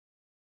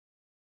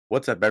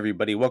What's up,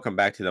 everybody? Welcome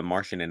back to the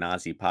Martian and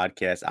Ozzy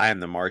podcast. I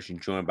am the Martian,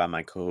 joined by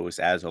my co-host,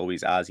 as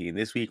always, Ozzy. And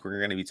this week, we're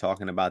going to be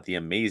talking about the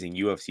amazing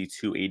UFC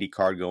 280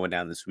 card going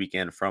down this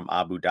weekend from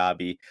Abu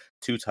Dhabi.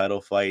 Two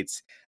title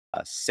fights,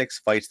 six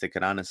fights that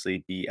could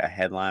honestly be a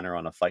headliner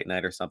on a fight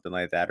night or something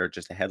like that, or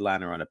just a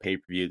headliner on a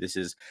pay-per-view. This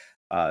is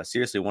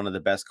seriously one of the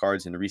best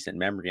cards in recent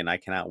memory, and I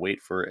cannot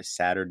wait for a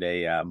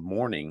Saturday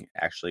morning,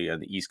 actually, on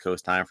the East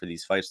Coast time for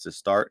these fights to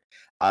start.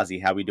 Ozzy,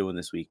 how we doing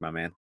this week, my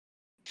man?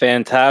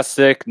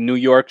 Fantastic. New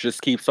York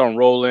just keeps on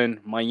rolling.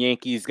 My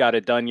Yankees got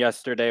it done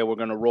yesterday. We're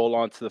gonna roll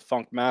on to the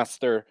Funk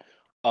Master.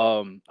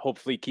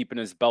 Hopefully keeping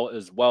his belt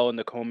as well in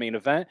the co-main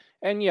event.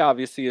 And yeah,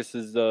 obviously this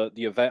is the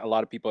event a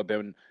lot of people have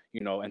been,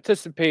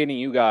 anticipating.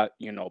 You got,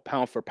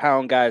 pound for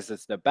pound guys,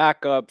 it's the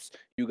backups.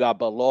 You got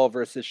Belal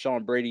versus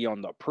Sean Brady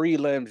on the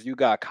prelims. You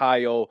got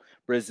Kyle,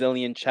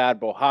 Brazilian Chad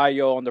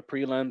Bohayo on the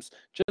prelims.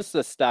 Just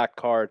a stacked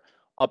card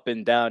up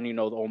and down, the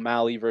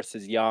O'Malley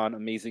versus Jan,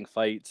 amazing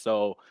fight.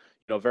 So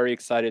very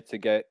excited to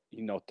get,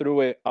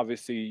 through it.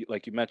 Obviously,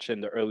 like you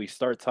mentioned, the early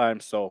start time.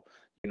 So,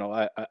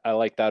 I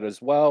like that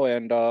as well.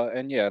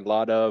 And yeah, a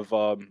lot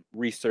of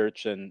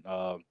research and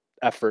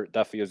effort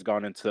definitely has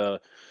gone into,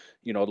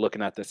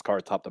 looking at this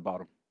card top to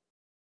bottom.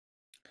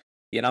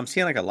 Yeah, and I'm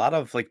seeing like a lot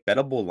of like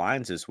bettable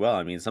lines as well.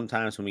 I mean,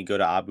 sometimes when we go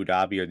to Abu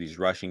Dhabi or these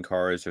Russian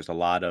cars, there's a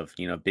lot of,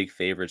 big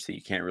favorites that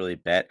you can't really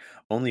bet.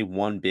 Only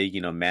one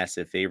big,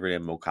 massive favorite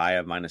in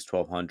Mokaev minus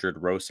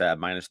 1200, Rosa at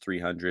minus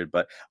 300.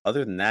 But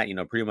other than that,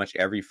 pretty much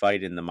every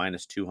fight in the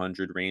minus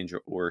 200 range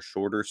or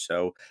shorter.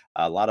 So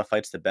a lot of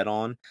fights to bet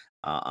on.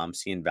 I'm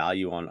seeing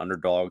value on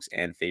underdogs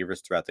and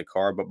favorites throughout the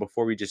card. But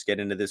before we just get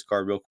into this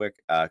card real quick,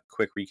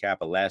 quick recap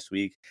of last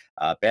week.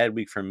 Bad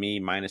week for me,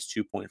 minus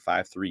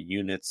 2.53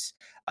 units.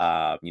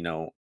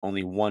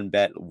 Only one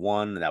bet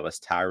won. That was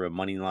Tyra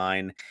money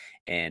line,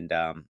 and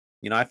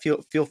I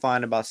feel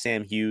fine about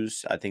Sam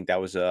Hughes. I think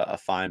that was a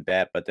fine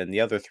bet, but then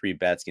the other three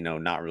bets,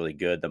 not really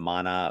good. The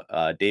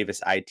Mana Davis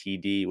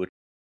ITD, which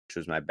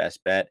was my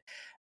best bet.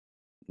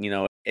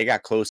 It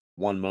got close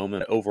one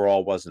moment.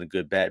 Overall, wasn't a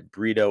good bet.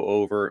 Brito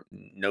over,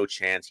 no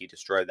chance. He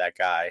destroyed that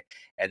guy,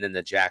 and then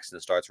the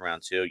Jackson starts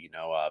round two.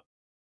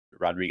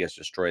 Rodriguez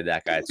destroyed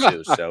that guy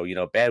too. So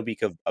bad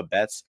week of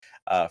bets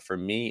for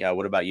me.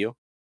 What about you?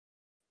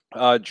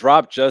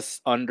 Dropped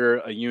just under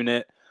a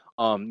unit.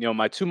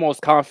 My two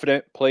most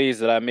confident plays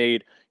that I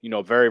made,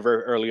 very,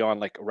 very early on,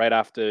 like right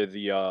after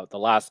the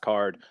last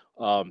card,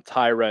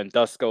 Tyra and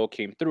Dusko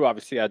came through.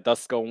 Obviously, that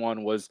Dusko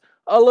one was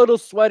a little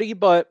sweaty,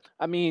 but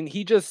I mean,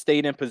 he just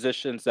stayed in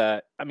positions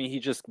that he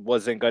just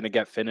wasn't going to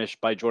get finished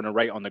by Jordan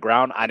Wright on the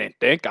ground. I didn't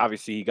think.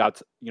 Obviously, he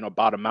got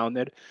bottom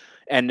mounted,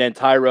 and then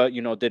Tyra,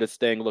 did his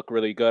thing, look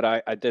really good.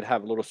 I did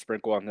have a little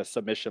sprinkle on the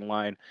submission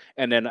line.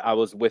 And then I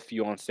was with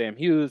you on Sam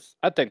Hughes.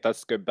 I think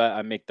that's a good bet.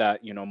 I make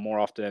that, more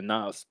often than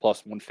not. It's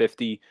plus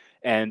 150.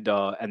 And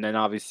then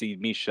obviously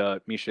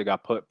Misha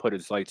got put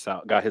his lights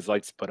out, got his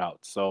lights put out.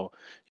 So,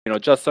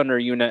 just under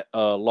a unit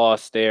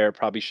loss there.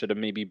 Probably should have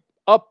maybe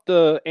upped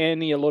the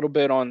ante a little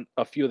bit on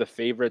a few of the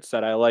favorites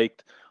that I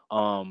liked.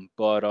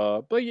 But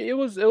yeah, it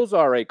was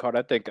all right card.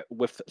 I think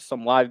with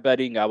some live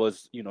betting, I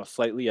was,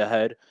 slightly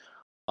ahead.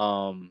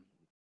 Um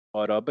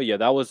but yeah,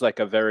 that was like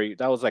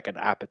an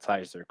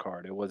appetizer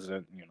card. It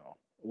wasn't, it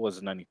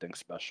wasn't anything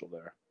special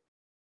there.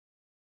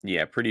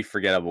 Yeah, pretty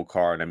forgettable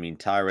card. I mean,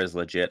 Tyra is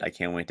legit. I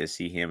can't wait to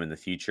see him in the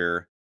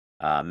future.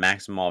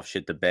 Maximov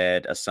shit the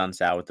bed. A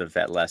sun's out with the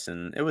vet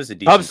lesson. It was a Cub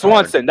decent card.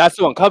 Swanson, that's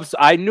the one.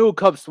 I knew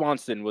Cub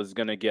Swanson was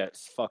gonna get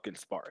fucking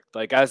sparked.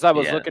 Like as I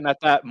was Yeah, looking at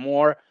that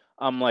more,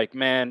 I'm like,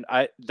 man,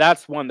 I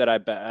that's one that I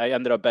bet. I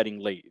ended up betting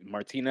late.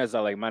 Martinez at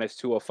like minus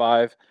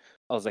 205.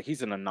 I was like, he's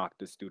gonna knock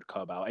this dude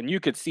Cub out. And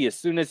you could see as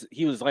soon as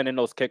he was landing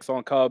those kicks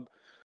on Cub,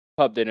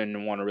 Cub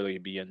didn't want to really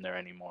be in there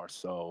anymore.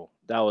 So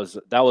that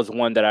was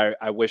one that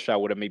I wish I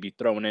would have maybe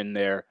thrown in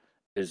there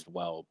as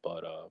well.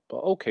 But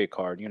okay,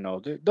 card.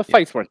 The yeah,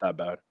 fights weren't that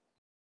bad.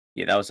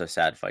 yeah. That was a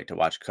sad fight to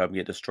watch Cub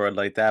get destroyed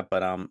like that.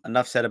 But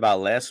enough said about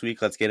last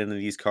week. Let's get into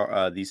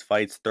these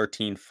fights.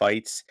 13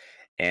 fights,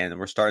 and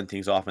we're starting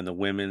things off in the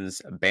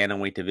women's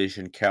bantamweight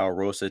division. Carol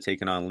Rosa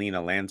taking on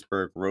Lena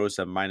Landsberg.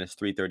 Rosa minus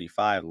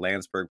 335.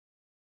 Landsberg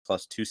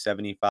plus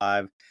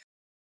 275.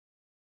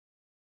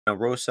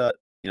 Rosa,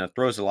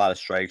 throws a lot of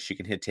strikes. She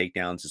can hit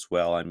takedowns as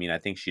well. I mean, I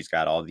think she's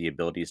got all the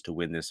abilities to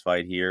win this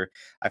fight here.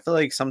 I feel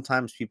like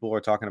sometimes people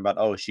are talking about,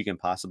 oh, she can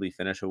possibly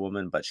finish a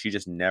woman, but she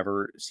just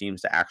never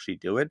seems to actually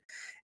do it.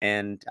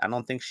 And I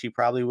don't think she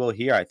probably will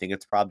here. I think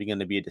it's probably going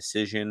to be a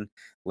decision.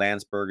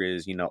 Landsberg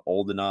is,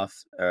 old enough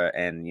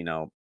and,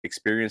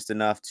 experienced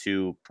enough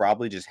to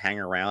probably just hang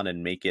around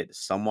and make it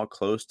somewhat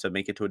close to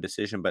make it to a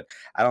decision. But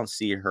I don't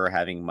see her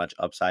having much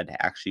upside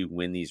to actually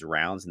win these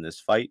rounds in this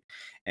fight.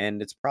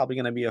 And it's probably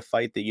going to be a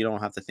fight that you don't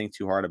have to think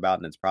too hard about,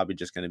 and it's probably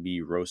just going to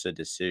be Rosa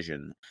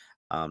decision.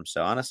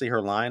 So honestly,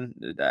 her line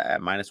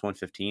at minus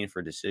 115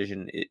 for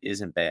decision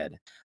isn't bad,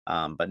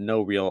 but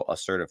no real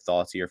assertive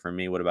thoughts here for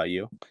me. What about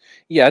you?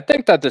 Yeah, I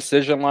think that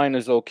decision line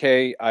is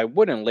okay. I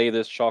wouldn't lay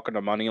this chalk on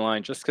the money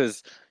line just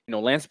because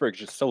Landsberg's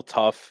just so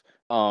tough.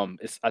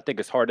 It's I think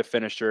it's hard to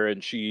finish her,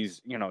 and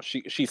she's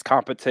she's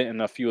competent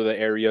in a few of the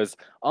areas.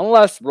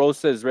 Unless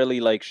Rosa is really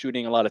like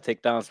shooting a lot of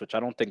takedowns, which I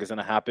don't think is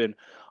gonna happen.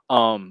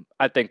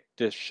 I think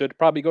this should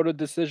probably go to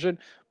decision.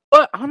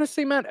 But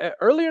honestly, man,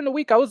 earlier in the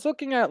week I was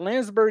looking at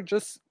Landsberg,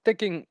 just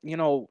thinking,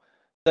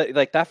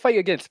 like that fight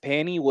against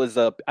Panny was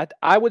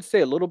I would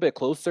say a little bit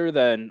closer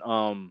than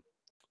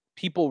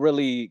people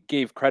really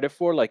gave credit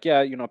for. Like,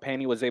 yeah,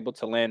 Panny was able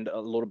to land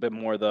a little bit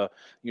more of the,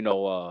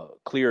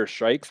 clearer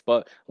strikes,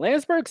 but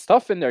Landsberg's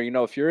tough in there.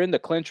 If you're in the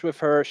clinch with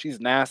her,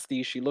 she's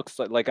nasty. She looks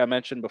like I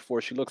mentioned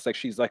before, she looks like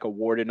she's like a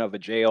warden of a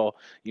jail.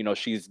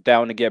 She's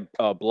down to get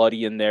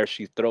bloody in there.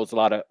 She throws a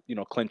lot of,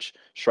 clinch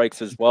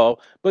strikes as well.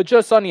 But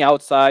just on the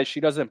outside, she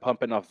doesn't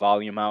pump enough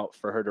volume out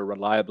for her to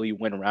reliably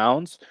win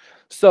rounds.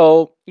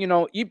 So,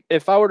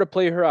 if I were to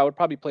play her, I would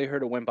probably play her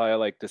to win by a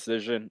like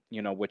decision,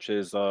 which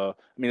is I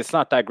mean, it's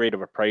not that great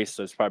of a price,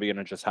 so it's probably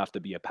gonna just have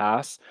to be a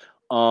pass.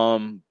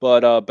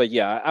 But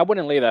yeah, I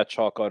wouldn't lay that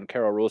chalk on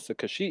Carol Rosa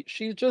because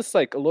she's just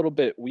like a little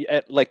bit we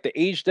at like the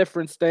age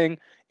difference thing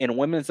in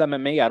women's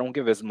MMA. I don't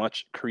give as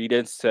much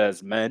credence to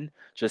as men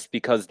just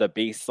because the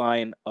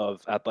baseline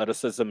of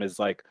athleticism is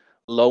like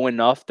low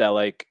enough that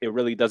like it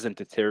really doesn't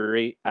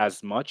deteriorate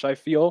as much. I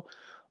feel.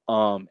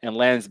 And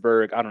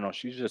Landsberg, I don't know,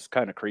 she's just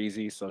kind of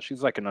crazy, so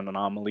she's like an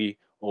anomaly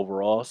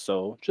overall.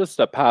 So just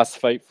a pass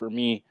fight for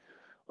me.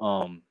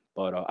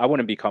 But I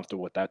wouldn't be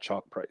comfortable with that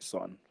chalk price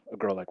on a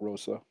girl like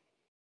Rosa.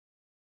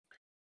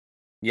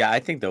 Yeah, I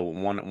think the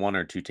one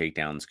or two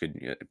takedowns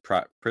could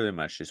pretty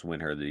much just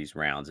win her these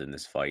rounds in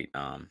this fight.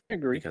 I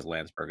agree. Because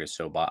Landsberg is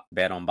so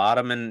bad on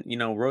bottom, and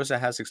Rosa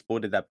has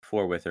exploited that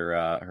before with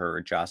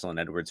her Jocelyn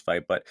Edwards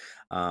fight. But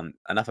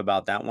enough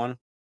about that one.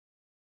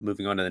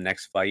 Moving on to the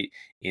next fight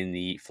in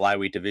the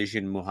flyweight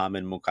division,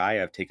 Muhammad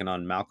Mokaev taking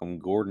on Malcolm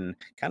Gordon.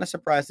 Kind of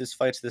surprised this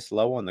fight's this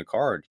low on the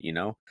card.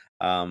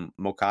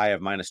 Mokaev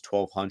minus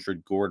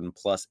 1,200, Gordon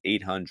plus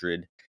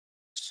 800.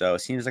 So it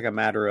seems like a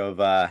matter of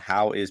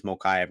how is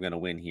Mokaev going to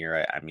win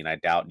here. I mean, I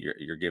doubt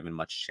you're giving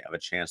much of a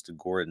chance to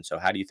Gordon. So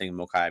how do you think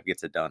Mokaev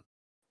gets it done?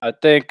 I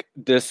think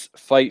this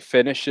fight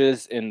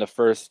finishes in the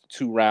first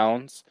 2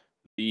 rounds.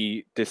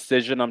 The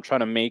decision I'm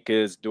trying to make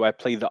is do I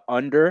play the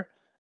under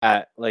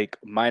at like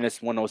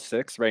minus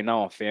 106 right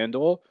now on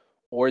FanDuel,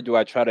 or do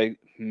I try to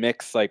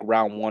mix like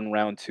round one,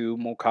 round two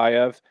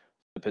Mokayev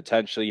to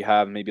potentially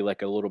have maybe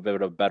like a little bit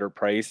of a better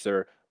price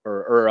or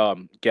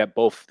get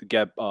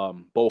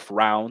both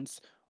rounds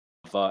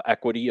of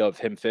equity of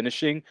him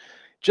finishing.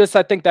 Just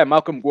I think that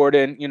Malcolm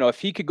Gordon, if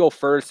he could go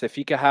first, if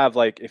he could have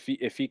like if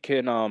he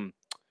can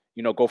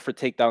go for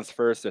takedowns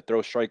first or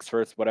throw strikes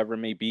first, whatever it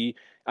may be.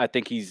 I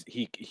think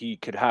he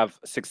could have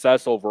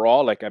success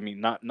overall. Like I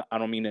mean, I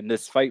don't mean in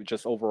this fight,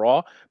 just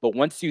overall. But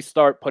once you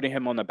start putting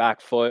him on the back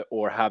foot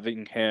or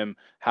having him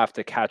have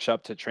to catch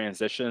up to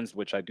transitions,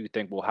 which I do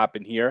think will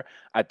happen here,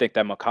 I think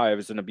that Makayev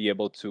is going to be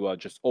able to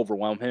just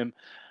overwhelm him.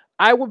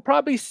 I would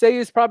probably say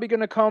is probably going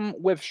to come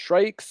with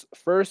strikes.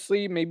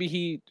 Firstly, maybe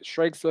he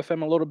strikes with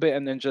him a little bit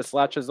and then just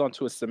latches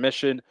onto a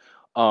submission.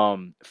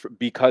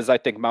 Because I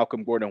think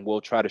Malcolm Gordon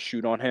will try to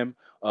shoot on him.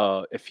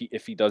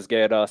 If he does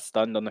get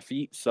stunned on the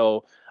feet,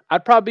 so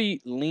I'd probably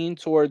lean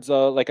towards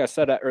like I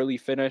said, at early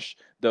finish.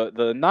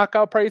 The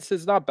knockout price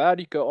is not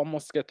bad. You could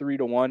almost get 3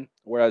 to 1,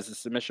 whereas the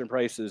submission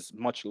price is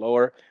much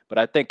lower. But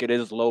I think it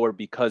is lower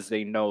because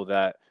they know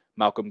that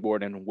Malcolm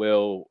Gordon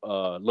will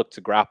look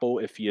to grapple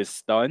if he is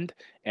stunned.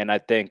 And I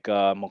think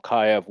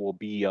Mokaev will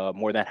be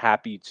more than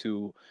happy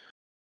to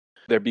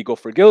there be go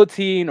for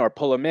guillotine or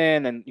pull him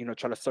in and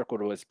try to circle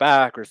to his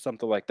back or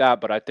something like that.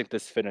 But I think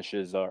this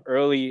finishes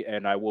early,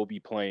 and I will be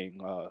playing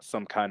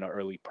some kind of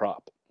early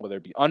prop, whether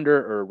it be under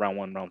or round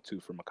one, round two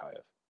for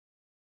Makayev.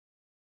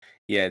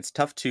 Yeah, it's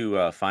tough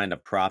to find a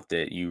prop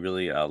that you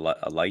really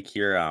like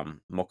here.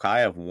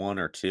 Mokai 1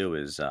 or 2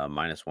 is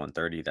minus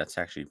 130. That's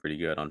actually pretty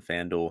good on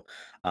FanDuel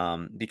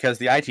because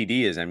the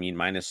ITD is, I mean,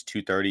 minus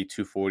 230,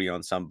 240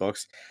 on some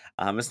books.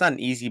 It's not an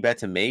easy bet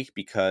to make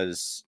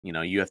because,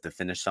 you have to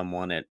finish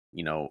someone at,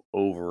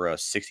 over a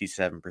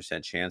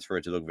 67% chance for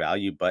it to look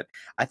value. But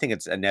I think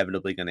it's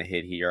inevitably going to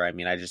hit here. I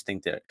mean, I just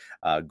think that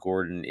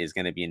Gordon is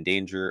going to be in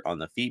danger on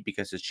the feet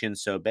because his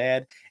chin's so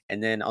bad.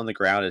 And then on the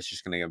ground, it's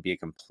just going to be a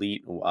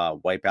complete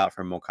wipeout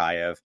from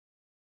Mokaev.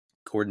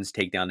 Gordon's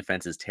takedown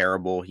defense is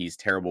terrible. He's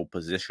terrible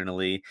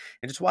positionally.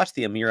 And just watch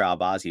the Amir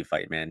Albazi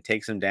fight, man.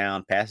 Takes him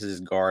down, passes his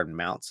guard,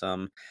 mounts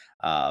him.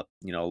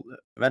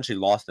 Eventually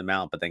lost the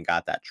mount, but then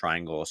got that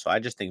triangle. So I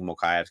just think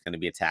Mokaev's going to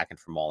be attacking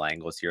from all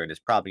angles here and is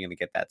probably going to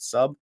get that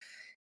sub.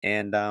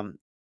 And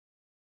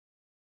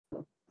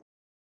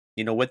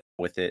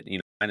with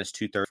it, minus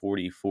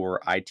 230 for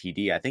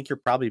ITD, I think you're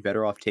probably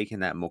better off taking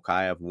that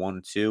Mokaev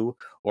 1-2,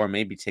 or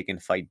maybe taking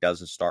fight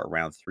doesn't start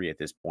round 3 at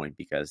this point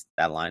because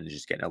that line is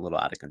just getting a little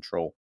out of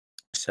control.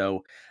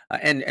 So,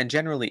 and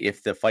generally,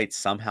 if the fight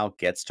somehow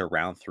gets to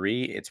round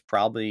 3, it's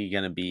probably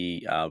going to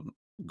be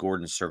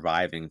Gordon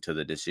surviving to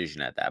the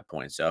decision at that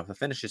point. So if a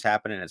finish is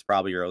happening, it's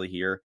probably early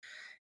here.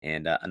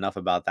 And enough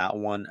about that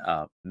one.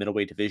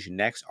 Middleweight division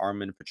next,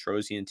 Armin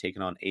Petrosian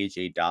taking on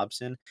AJ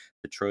Dobson.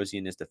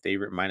 Petrosian is the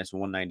favorite, minus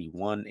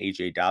 191.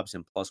 AJ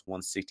Dobson plus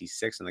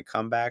 166 in the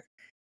comeback.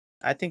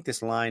 I think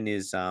this line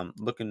is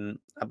looking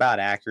about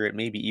accurate,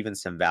 maybe even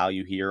some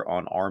value here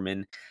on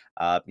Armin.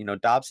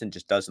 Dobson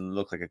just doesn't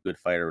look like a good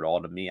fighter at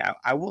all to me.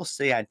 I will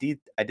say I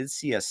did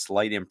see a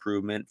slight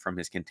improvement from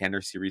his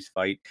contender series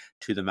fight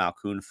to the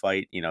Malkoon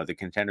fight. The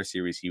contender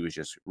series he was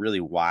just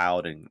really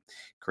wild and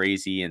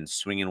crazy and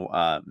swinging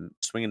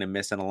and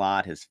missing a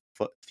lot. His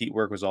feet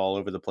work was all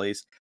over the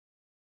place.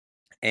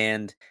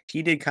 And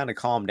he did kind of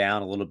calm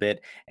down a little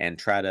bit and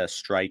try to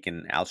strike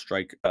and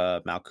outstrike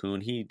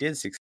Malkoon. He did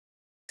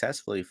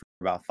successfully for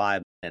about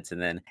 5 minutes,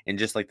 and then in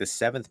just like the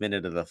 7th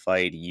minute of the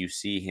fight, you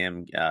see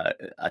him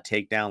a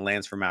takedown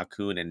lands for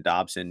Malkoon, and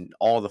Dobson,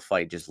 all the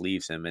fight just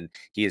leaves him, and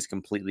he is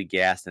completely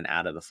gassed and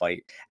out of the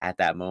fight at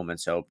that moment.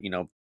 So,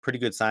 pretty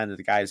good sign that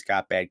the guy's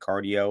got bad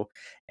cardio.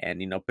 And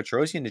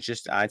Petrosian is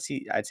just I'd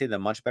say the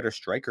much better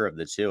striker of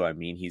the two. I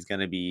mean, he's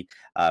going to be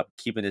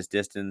keeping his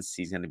distance.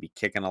 He's going to be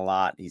kicking a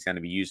lot. He's going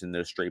to be using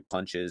those straight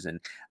punches. And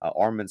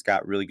Armin's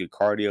got really good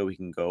cardio.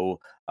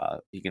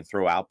 He can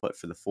throw output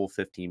for the full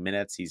 15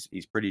 minutes.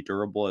 He's pretty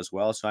durable as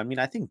well. So I mean,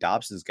 I think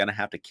Dobson's going to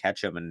have to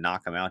catch him and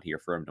knock him out here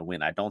for him to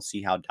win. I don't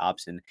see how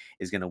Dobson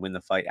is going to win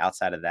the fight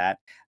outside of that.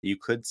 You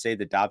could say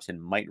that Dobson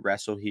might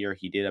wrestle here.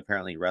 He did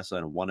apparently wrestle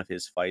in one of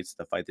his fights,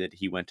 the fight that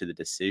he went to the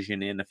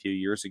decision in a few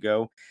years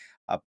ago.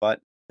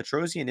 But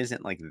Petrosian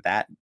isn't like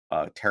that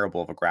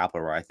terrible of a grappler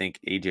where I think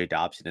AJ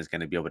Dobson is going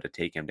to be able to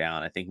take him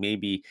down. I think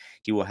maybe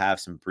he will have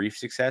some brief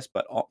success,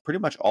 but pretty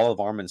much all of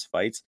Armin's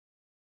fights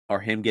or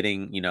him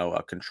getting,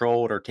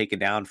 controlled or taken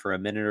down for a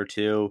minute or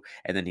two,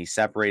 and then he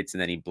separates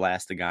and then he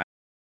blasts the guy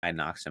and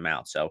knocks him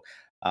out. So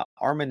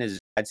Armin is,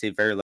 I'd say,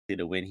 very likely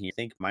to win here. I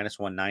think minus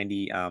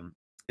 190.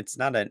 It's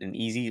not an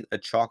easy a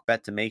chalk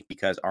bet to make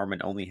because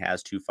Armin only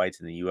has 2 fights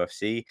in the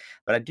UFC,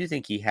 but I do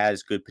think he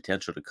has good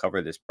potential to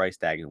cover this price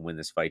tag and win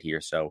this fight here.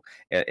 So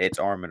it's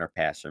Armin or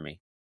pass for me.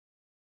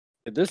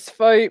 This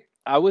fight,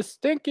 I was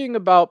thinking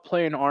about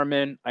playing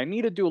Armin. I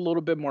need to do a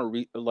little bit more,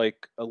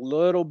 like a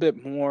little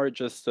bit more,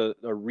 just a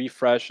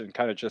refresh and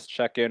kind of just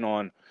check in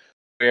on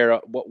where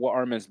what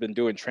Armin's been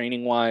doing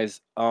training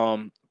wise.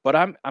 But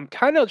I'm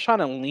kind of trying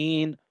to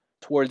lean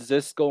towards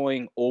this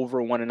going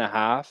over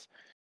 1.5,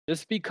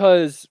 just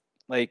because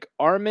like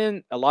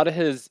Armin, a lot of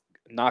his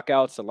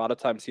knockouts, a lot of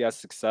times he has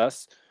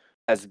success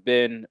has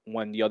been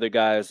when the other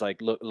guys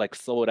like look like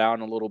slow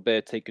down a little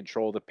bit, take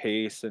control of the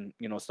pace and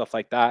stuff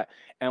like that.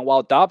 And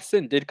while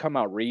Dobson did come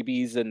out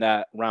rabies in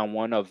that round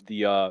one of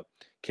the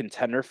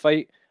contender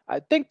fight, I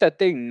think that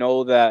they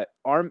know that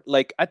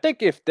I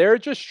think if they're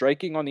just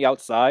striking on the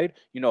outside,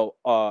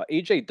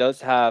 AJ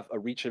does have a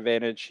reach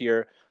advantage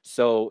here.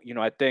 So,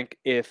 I think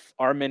if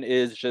Armin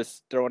is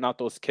just throwing out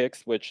those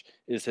kicks, which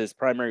is his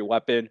primary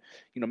weapon,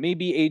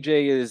 maybe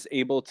AJ is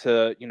able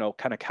to,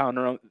 kind of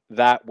counter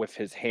that with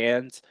his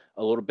hands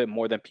a little bit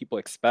more than people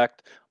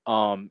expect.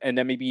 And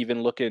then maybe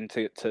even looking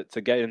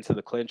to get into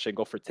the clinch and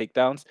go for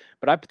takedowns.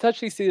 But I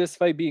potentially see this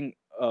fight being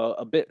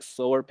a bit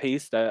slower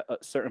paced at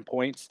certain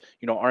points.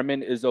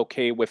 Armin is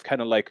okay with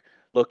kind of like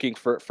looking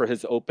for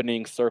his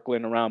opening,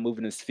 circling around,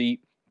 moving his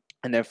feet,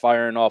 and then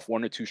firing off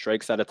 1 or 2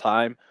 strikes at a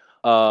time.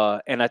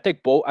 And I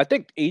think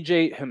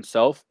AJ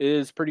himself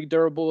is pretty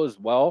durable as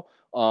well.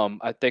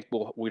 I think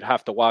we'd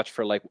have to watch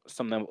for like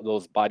some of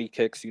those body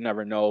kicks. You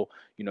never know,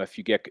 if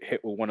you get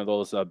hit with one of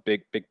those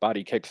big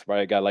body kicks by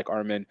a guy like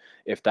Armin,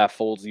 if that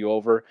folds you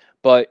over.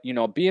 But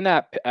being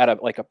at a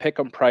like a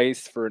pick'em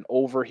price for an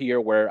over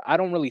here, where I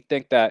don't really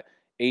think that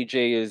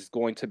AJ is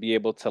going to be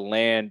able to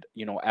land,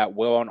 at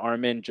will on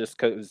Armin, just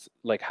because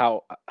like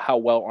how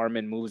well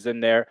Armin moves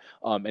in there,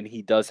 and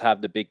he does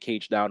have the big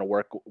cage down to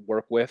work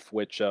with,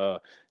 which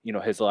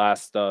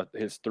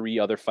his 3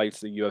 other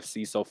fights in the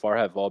UFC so far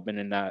have all been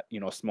in that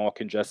small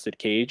congested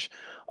cage.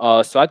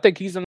 So I think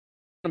he's gonna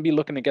be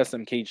looking to get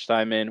some cage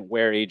time in,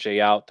 wear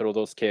AJ out, throw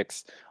those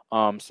kicks.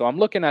 So I'm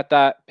looking at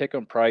that pick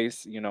 'em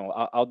price.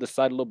 I'll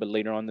decide a little bit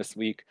later on this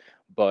week,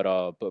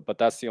 but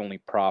that's the only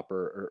prop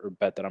or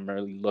bet that I'm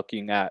really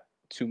looking at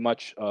too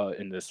much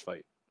in this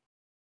fight.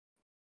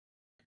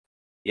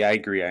 Yeah, I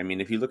agree. I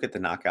mean, if you look at the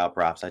knockout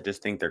props, I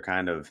just think they're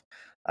kind of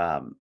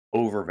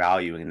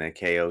overvaluing the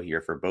KO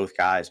here for both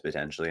guys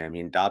potentially. I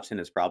mean, Dobson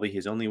is probably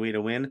his only way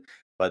to win,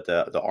 but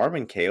the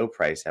Armin KO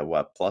price at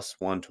what plus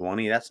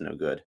 120? That's no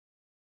good.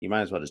 You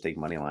might as well just take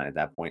money line at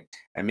that point,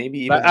 and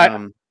maybe But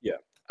even yeah,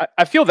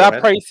 I feel go that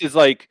ahead. price is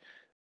like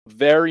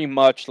very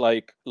much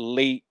like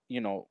late,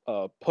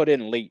 put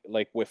in late,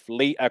 like with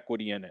late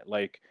equity in it.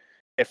 Like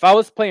if I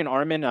was playing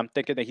Armin, I'm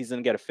thinking that he's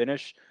gonna get a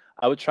finish.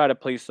 I would try to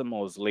play some of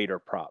those later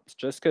props,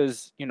 just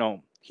because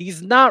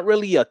he's not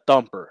really a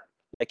thumper.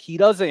 Like he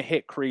doesn't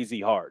hit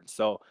crazy hard,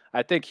 so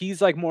I think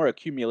he's like more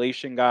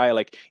accumulation guy.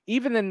 Like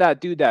even in that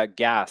dude that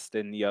gassed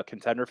in the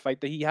contender fight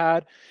that he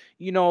had,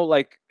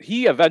 like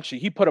he eventually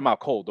he put him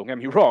out cold. Don't get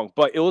me wrong,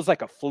 but it was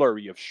like a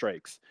flurry of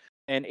strikes.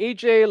 And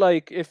AJ,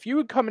 like, if you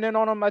were coming in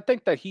on him, I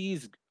think that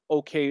he's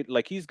okay.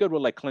 Like, he's good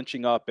with like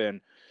clinching up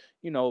and,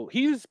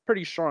 he's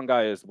pretty strong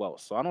guy as well.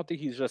 So I don't think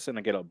he's just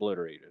gonna get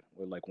obliterated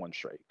with like one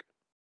strike.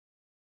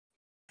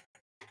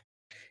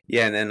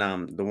 Yeah, and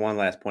then the one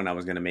last point I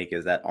was going to make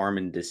is that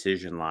Armin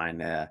decision line.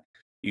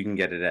 You can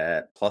get it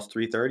at plus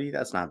 330.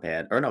 That's not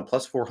bad. Or no,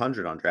 plus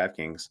 400 on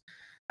DraftKings.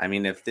 I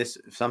mean, if this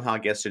somehow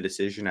gets to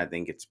decision, I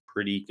think it's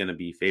pretty going to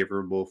be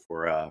favorable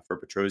for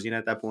Petrosian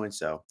at that point.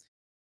 So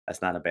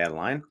that's not a bad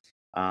line.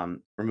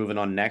 We're moving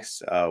on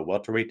next.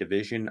 Welterweight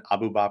division.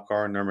 Abu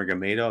Bakar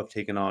Nurmagomedov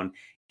taking on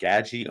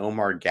Gaji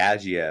Omar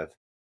Gadzhiev.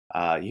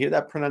 You hear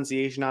that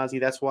pronunciation, Ozzy?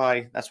 That's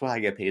why I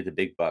get paid the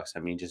big bucks. I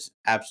mean, just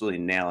absolutely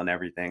nailing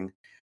everything,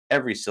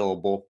 every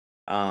syllable.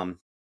 Um,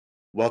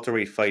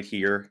 Welterweight fight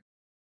here.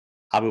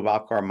 Abu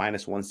Bakar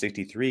minus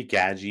 163,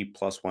 Gadji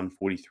plus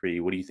 143.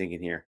 What are you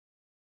thinking here?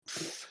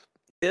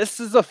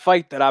 This is a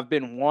fight that I've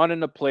been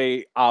wanting to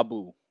play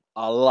Abu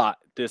a lot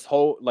this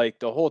whole like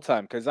the whole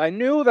time because I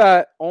knew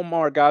that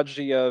Omar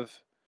Gadzhiev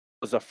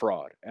was a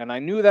fraud, and I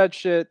knew that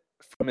shit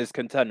from his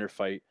contender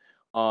fight.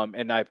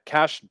 And I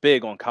cashed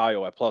big on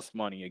Kaio at plus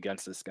money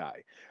against this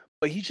guy,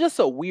 but he's just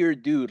a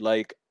weird dude.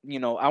 Like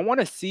I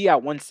want to see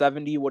at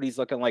 170 what he's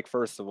looking like.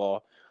 First of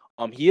all,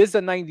 he is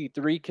a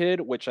 93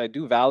 kid, which I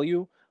do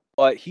value,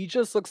 but he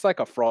just looks like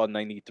a fraud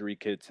 93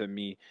 kid to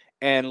me.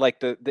 And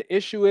like the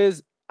issue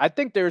is I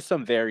think there's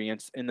some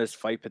variance in this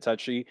fight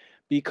potentially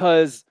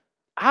because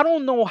I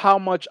don't know how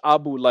much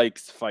Abu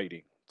likes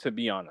fighting, to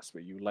be honest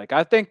with you. Like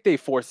I think they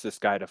forced this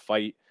guy to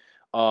fight.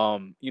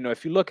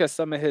 If you look at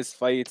some of his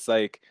fights,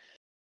 like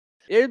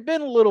it's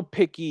been a little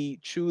picky,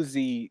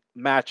 choosy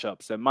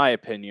matchups, in my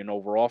opinion,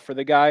 overall for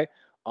the guy.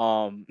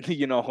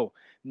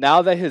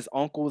 Now that his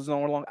uncle is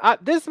no longer,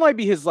 this might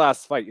be his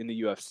last fight in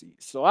the UFC.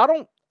 So I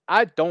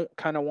don't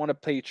kind of want to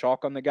play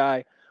chalk on the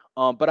guy.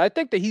 But I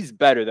think that he's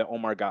better than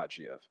Omar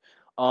Gadzhiev.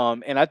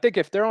 And I think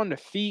if they're on the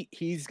feet,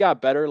 he's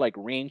got better like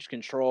range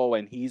control,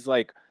 and he's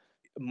like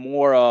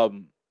more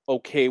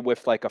okay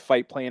with like a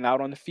fight playing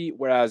out on the feet.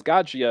 Whereas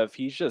Gadzhiev,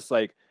 he's just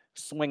like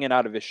swinging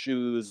out of his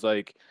shoes.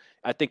 Like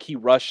I think he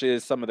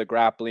rushes some of the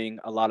grappling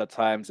a lot of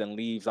times and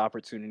leaves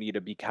opportunity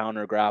to be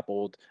counter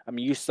grappled. I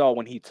mean, you saw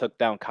when he took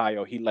down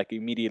Kaio, he like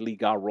immediately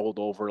got rolled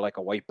over like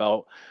a white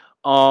belt.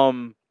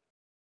 Um,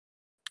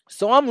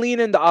 so I'm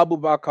leaning the Abu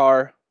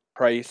Bakar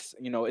price.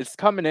 It's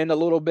coming in a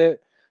little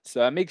bit. So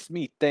that makes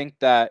me think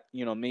that,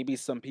 maybe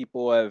some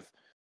people have,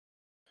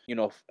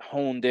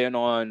 honed in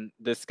on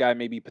this guy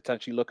maybe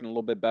potentially looking a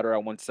little bit better at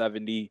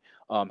 170,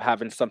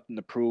 having something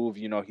to prove.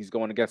 He's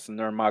going against the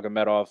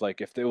Nurmagomedov. Like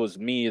if it was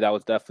me, that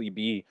would definitely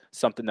be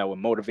something that would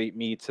motivate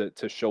me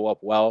to show up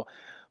well.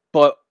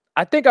 But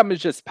I think I'm gonna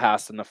just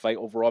pass in the fight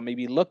overall.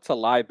 Maybe look to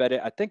live bet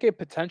it. I think it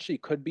potentially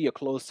could be a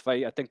close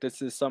fight. I think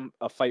this is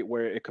a fight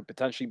where it could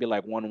potentially be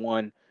like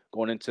 1-1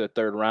 going into the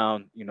third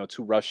round.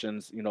 Two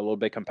Russians, a little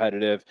bit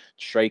competitive,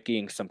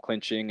 striking, some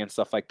clinching and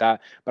stuff like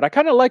that. But I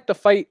kind of like the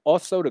fight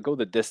also to go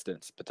the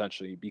distance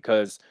potentially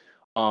because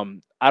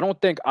I don't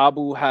think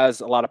Abu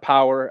has a lot of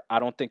power. I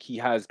don't think he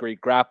has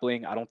great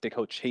grappling. I don't think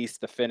he'll chase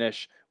the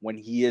finish when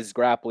he is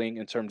grappling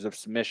in terms of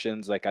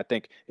submissions. Like I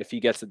think if he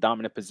gets a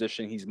dominant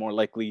position, he's more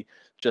likely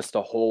just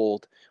to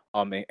hold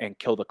and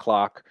kill the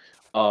clock.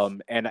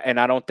 And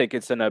I don't think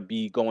it's gonna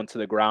be going to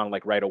the ground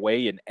like right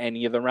away in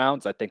any of the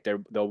rounds. I think there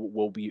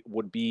will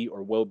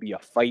be a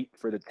fight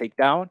for the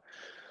takedown.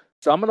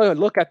 So I'm gonna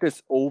look at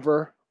this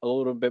over a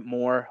little bit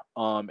more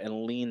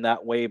and lean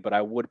that way, but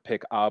I would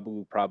pick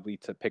Abu probably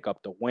to pick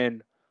up the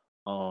win.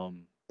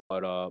 Um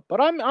but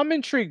I'm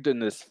intrigued in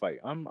this fight.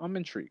 I'm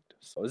intrigued.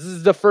 So this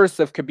is the first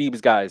of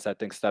Khabib's guys, I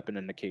think, stepping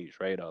in the cage,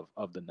 right?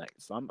 Of the night.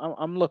 So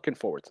I'm looking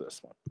forward to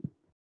this one.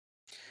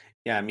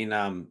 Yeah, I mean,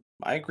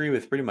 I agree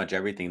with pretty much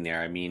everything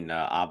there. I mean,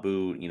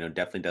 Abu,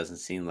 definitely doesn't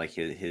seem like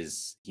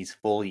he's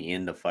fully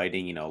into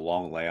fighting.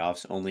 Long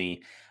layoffs.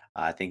 Only,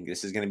 I think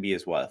this is going to be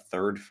his what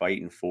third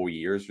fight in 4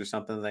 years or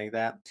something like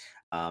that.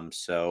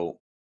 So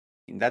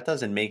that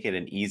doesn't make it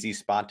an easy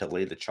spot to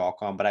lay the chalk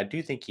on, but I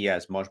do think he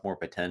has much more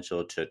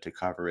potential to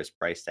cover his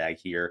price tag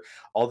here.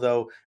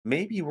 Although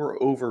maybe we're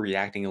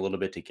overreacting a little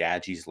bit to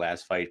Gadji's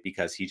last fight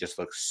because he just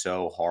looks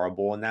so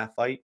horrible in that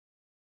fight.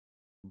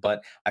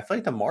 But I feel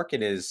like the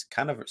market is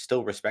kind of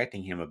still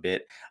respecting him a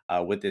bit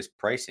with this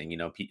pricing.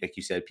 Like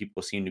you said,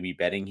 people seem to be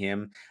betting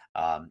him,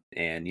 and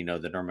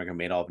the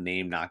Nurmagomedov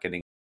name not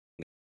getting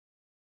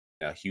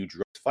a huge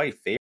fight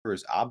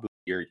favors Abu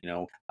here.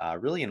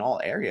 Really in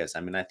all areas. I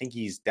mean, I think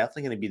he's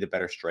definitely going to be the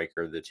better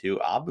striker of the two.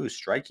 Abu's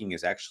striking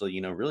is actually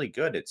really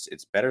good.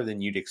 It's better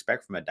than you'd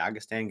expect from a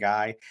Dagestan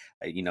guy.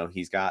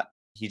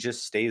 He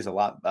just stays a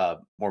lot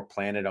more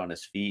planted on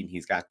his feet, and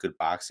he's got good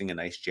boxing, a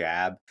nice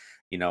jab.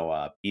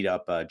 Beat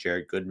up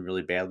Jared Gooden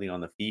really badly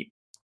on the feet,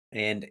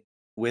 and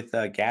with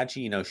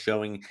Gachi,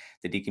 showing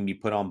that he can be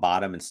put on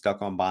bottom and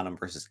stuck on bottom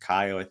versus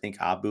Kaio, I think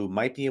Abu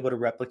might be able to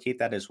replicate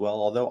that as well.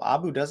 Although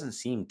Abu doesn't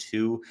seem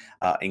too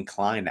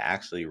inclined to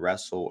actually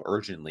wrestle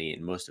urgently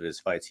in most of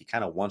his fights, he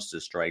kind of wants to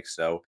strike.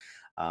 So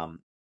um,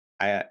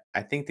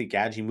 I think the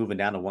Gadji moving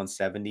down to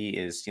 170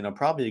 is,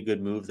 probably a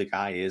good move. The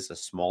guy is a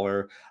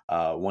smaller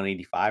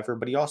 185er,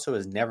 but he also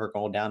has never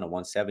gone down to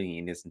 170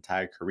 in his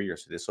entire career.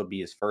 So this will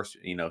be his first,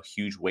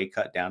 huge weight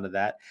cut down to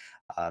that.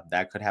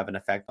 That could have an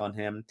effect on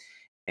him.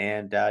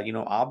 And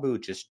Abu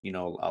just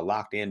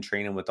locked in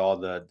training with all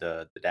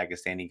the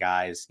Dagestani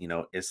guys.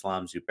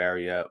 Islam,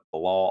 Zubaria,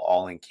 Bilal,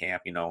 all in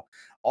camp.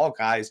 All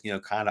guys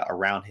kind of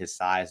around his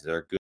size that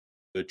are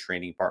good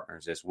training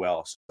partners as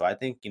well. So I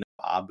think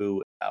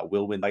Abu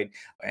will win fight.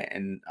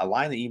 And a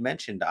line that you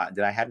mentioned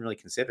that I hadn't really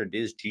considered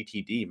is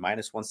GTD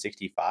minus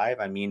 165.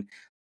 I mean,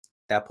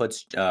 that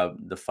puts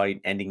the fight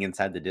ending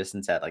inside the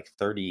distance at like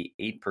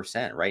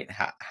 38%, right?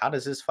 How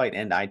does this fight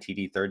end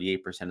ITD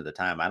 38% of the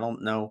time? I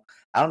don't know.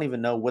 I don't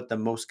even know what the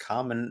most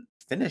common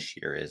finish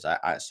here is.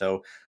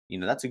 So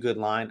that's a good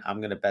line. I'm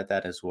gonna bet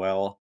that as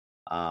well.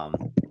 Um,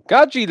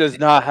 Gaji does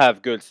not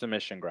have good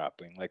submission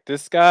grappling. Like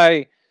this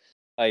guy,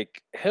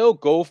 like he'll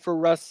go for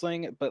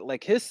wrestling, but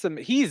like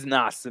he's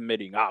not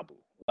submitting Abu.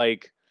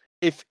 Like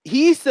if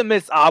he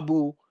submits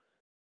Abu,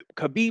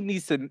 Khabib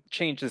needs to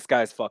change this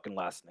guy's fucking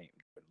last name.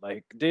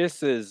 Like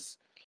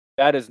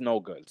that is no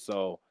good.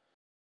 So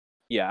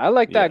yeah, I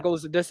like that yeah.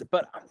 goes to this,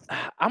 but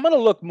I'm gonna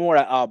look more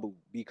at Abu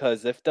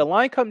because if the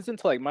line comes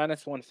into like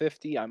minus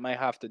 150, I might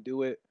have to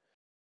do it.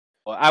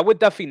 Well, I would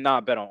definitely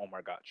not bet on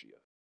Omar Gachi.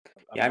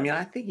 I'm Yeah, I not mean,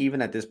 gonna. I think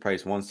even at this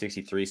price,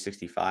 163,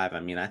 65. I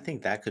mean, I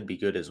think that could be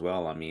good as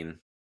well. I mean,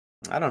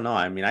 I don't know.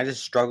 I mean, I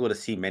just struggle to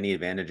see many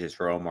advantages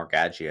for Omar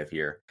Gadjiev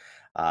here.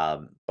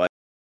 But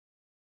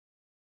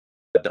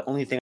the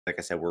only thing, like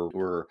I said,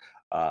 we're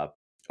uh,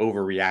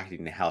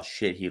 overreacting to how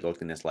shit he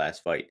looked in this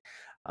last fight.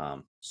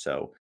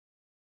 So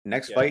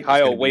next Yeah, fight is going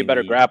Kyle, to be way in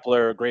better the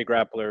grappler, great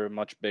grappler,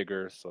 much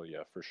bigger. So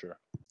yeah, for sure.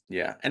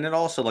 yeah, and then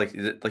also like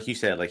you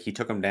said, like he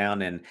took him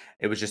down and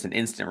it was just an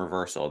instant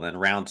reversal. Then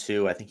round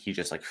two, I think he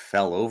just like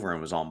fell over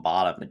and was on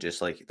bottom. And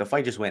just like the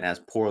fight just went as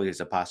poorly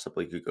as it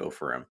possibly could go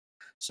for him.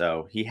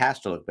 So he has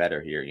to look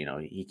better here.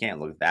 He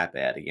can't look that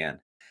bad again.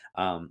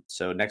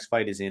 So next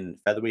fight is in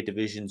featherweight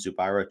division.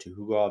 Zubaira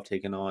Tuhugov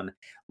taking on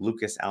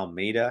Lucas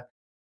Almeida.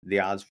 The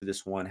odds for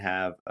this one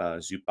have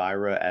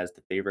Zubaira as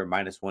the favorite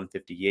minus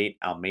 158.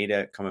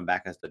 Almeida coming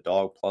back as the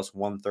dog plus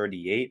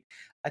 138.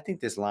 I think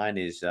this line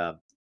is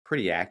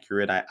pretty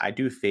accurate. I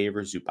do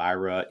favor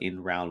Zubaira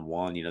in round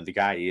one. The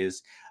guy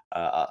is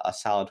a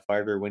solid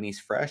fighter when he's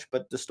fresh,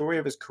 but the story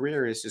of his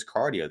career is his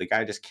cardio. The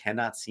guy just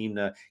cannot seem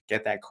to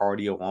get that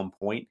cardio on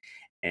point.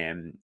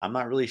 And I'm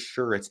not really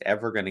sure it's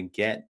ever going to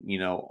get,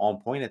 on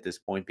point at this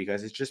point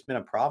because it's just been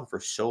a problem for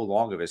so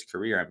long of his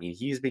career. I mean,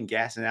 he's been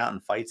gassing out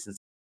in fights since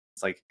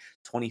like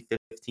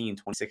 2015,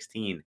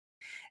 2016.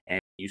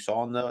 And you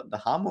saw in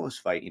the Hamos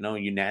fight,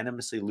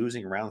 unanimously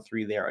losing round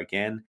three there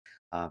again.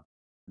 Uh,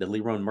 the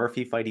Leron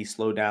Murphy fight, he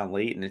slowed down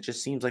late, and it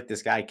just seems like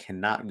this guy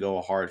cannot go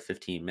a hard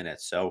 15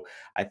 minutes. So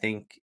I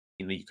think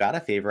you got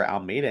to favor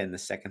Almeida in the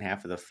second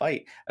half of the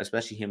fight,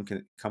 especially him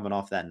coming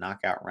off that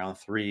knockout round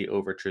three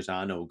over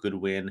Trezano. Good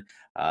win,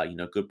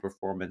 good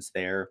performance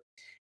there.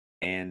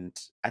 And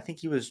I think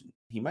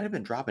he might have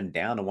been dropping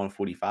down to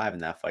 145 in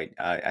that fight.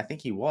 I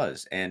think he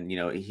was, and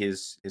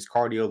his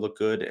cardio looked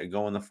good,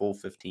 going the full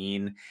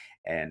 15,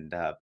 and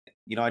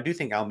I do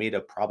think Almeida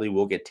probably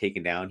will get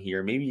taken down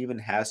here. Maybe even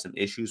has some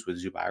issues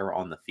with Zubaira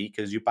on the feet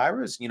because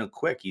Zubaira is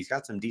quick. He's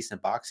got some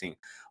decent boxing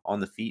on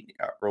the feet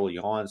early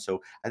on,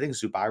 so I think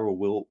Zubaira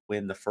will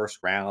win the first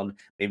round,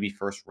 maybe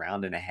first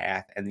round and a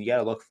half, and you got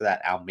to look for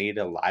that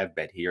Almeida live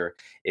bet here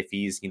if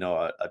he's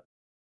a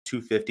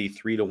 250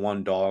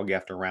 3-1 dog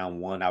after round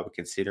one, I would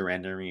consider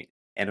entering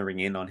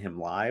in on him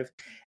live.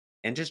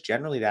 And just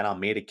generally that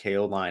Almeida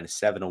KO line is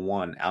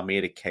 7-1,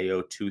 Almeida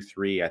KO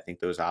 2-3. I think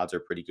those odds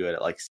are pretty good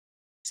at like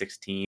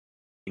 16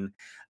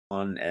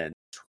 1 and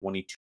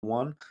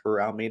 22-1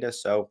 for Almeida.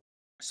 So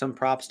some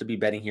props to be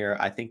betting here.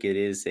 I think it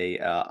is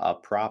a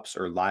props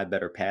or live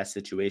bet or pass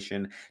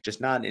situation.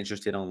 Just not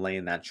interested on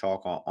laying that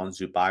chalk on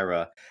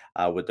Zubaira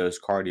with those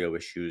cardio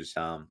issues.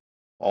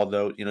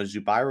 Although,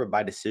 Zubaira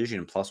by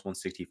decision plus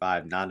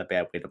 165, not a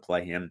bad way to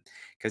play him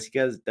because he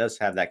does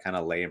have that kind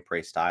of lay and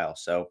pray style.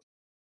 So,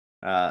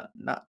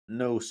 not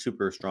no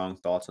super strong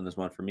thoughts on this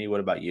one for me. What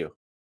about you?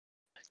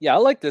 Yeah, I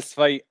like this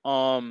fight.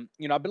 I've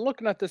been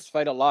looking at this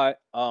fight a lot.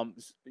 To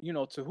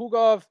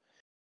Hugov,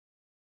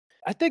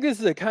 I think this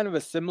is a kind of a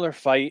similar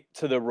fight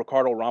to the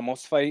Ricardo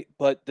Ramos fight,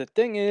 but the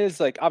thing is,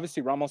 like,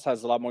 obviously Ramos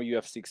has a lot more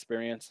UFC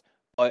experience,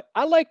 but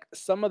I like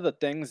some of the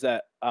things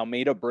that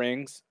Almeida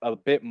brings a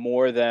bit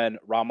more than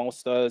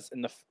Ramos does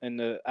in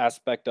the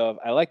aspect of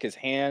I like his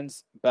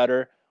hands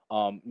better.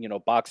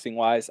 Boxing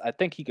wise, I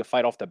think he could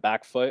fight off the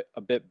back foot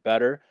a bit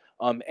better.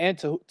 And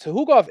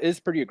Tuhugov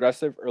is pretty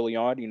aggressive early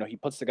on. He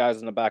puts the guys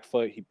in the back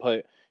foot.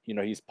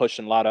 He's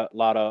pushing a lot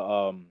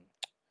of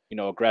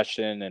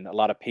aggression and a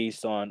lot of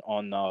pace on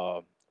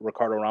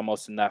Ricardo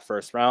Ramos in that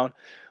first round.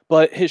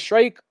 But his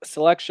strike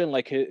selection,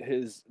 like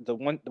his the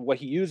one what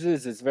he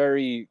uses is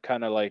very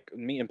kind of like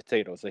meat and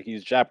potatoes. Like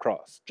he's jab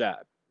cross, jab,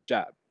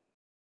 jab,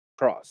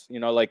 cross.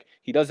 Like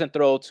he doesn't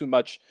throw too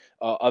much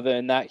other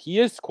than that. He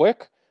is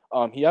quick.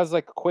 He has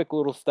like a quick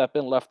little step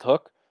in left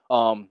hook.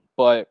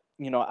 But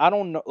I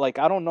don't know. Like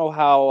I don't know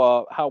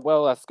how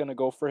well that's gonna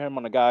go for him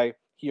on a guy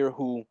here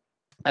who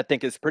I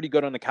think is pretty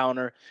good on the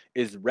counter,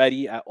 is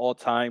ready at all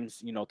times,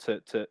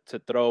 to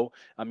throw.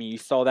 I mean, you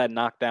saw that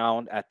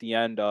knockdown at the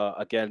end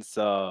against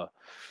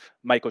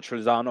Michael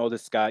Trezano.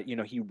 This guy,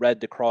 he read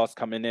the cross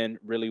coming in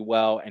really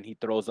well, and he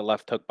throws a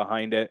left hook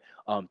behind it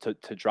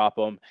to drop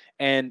him.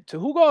 And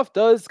Tuhugov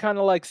does kind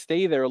of like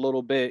stay there a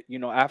little bit,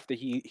 after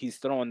he's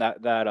throwing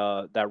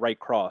that right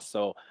cross.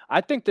 So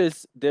I think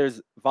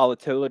there's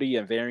volatility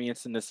and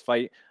variance in this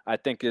fight. I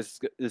think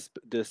this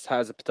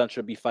has a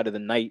potential to be fight of the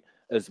night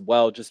as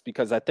well, just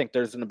because I think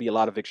there's going to be a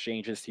lot of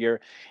exchanges here,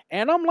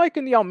 and I'm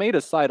liking the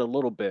Almeida side a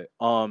little bit.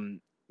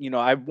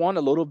 I want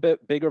a little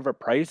bit bigger of a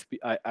price.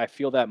 I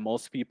feel that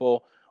most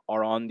people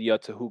are on the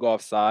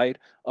Tuhugov side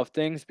of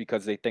things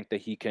because they think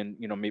that he can,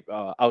 maybe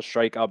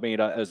outstrike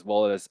Almeida as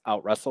well as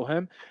out wrestle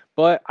him.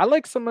 But I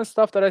like some of the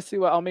stuff that I see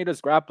with Almeida's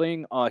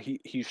grappling.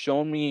 He's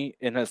shown me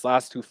in his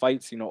last two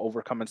fights,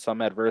 overcoming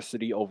some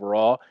adversity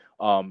overall.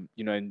 And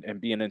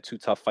being in two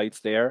tough fights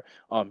there.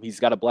 He's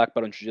got a black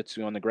belt in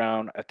jiu-jitsu on the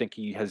ground. I think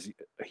he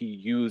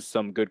used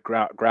some good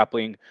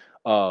grappling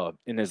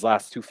in his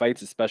last two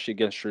fights, especially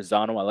against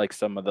Trezano. I like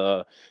some of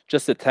the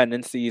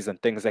tendencies and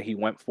things that he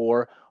went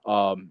for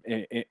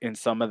in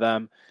some of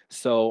them.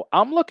 So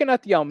I'm looking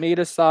at the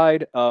Almeida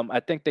side. I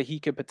think that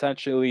he could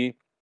potentially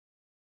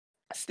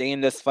stay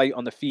in this fight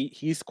on the feet.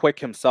 He's quick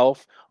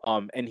himself,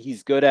 and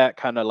he's good at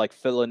kind of like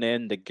filling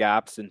in the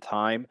gaps in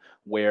time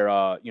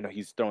where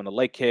he's throwing the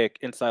leg kick,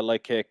 inside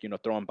leg kick,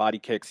 throwing body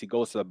kicks. He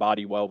goes to the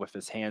body well with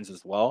his hands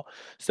as well.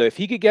 So if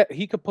he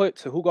could put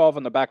Tuhugov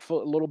on the back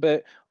foot a little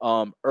bit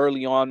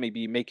early on,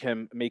 maybe make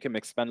him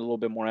expend a little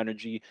bit more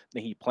energy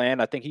than he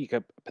planned. I think he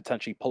could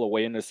potentially pull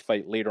away in this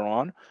fight later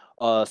on.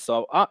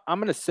 So I'm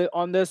gonna sit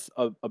on this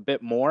a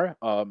bit more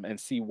and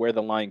see where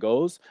the line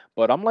goes.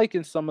 But I'm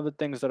liking some of the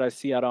things that I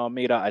see out of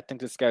Almeida. I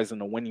think this guy's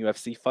gonna win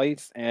UFC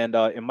fights, and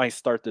it might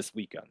start this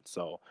weekend.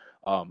 So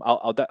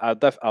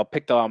I'll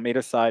pick the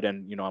Almeida side,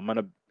 and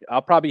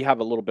I'll probably have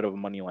a little bit of a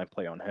money line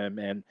play on him,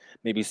 and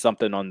maybe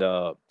something on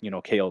the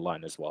KO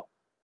line as well.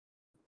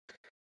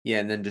 Yeah,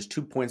 and then just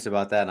 2 points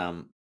about that,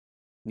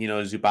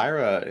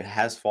 Zubaira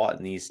has fought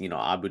in these,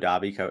 Abu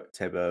Dhabi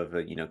type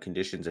of,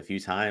 conditions a few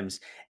times,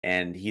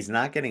 and he's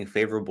not getting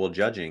favorable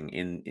judging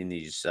in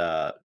these,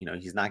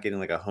 he's not getting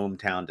like a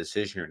hometown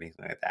decision or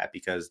anything like that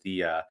because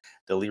the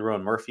Leroy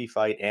Murphy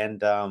fight and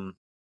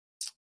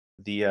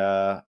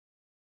the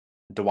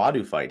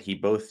Dawadu fight, he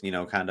both,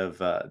 kind of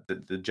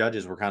the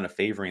judges were kind of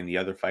favoring the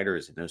other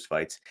fighters in those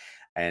fights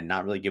and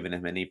not really giving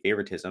him any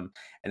favoritism.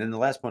 And then the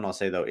last point I'll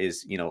say though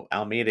is,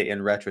 Almeida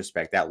in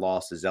retrospect, that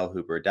loss to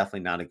Zellhuber, definitely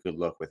not a good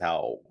look with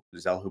how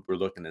Zellhuber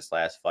looked in this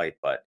last fight.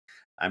 But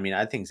I mean,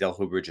 I think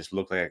Zellhuber just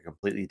looked like a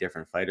completely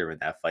different fighter in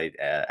that fight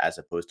as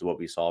opposed to what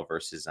we saw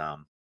versus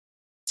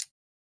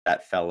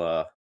that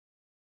fella,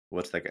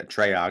 what's like a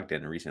Trey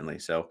Ogden recently.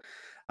 So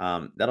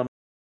that'll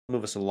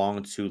move us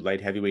along to light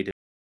heavyweight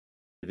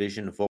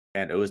division.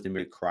 Volkan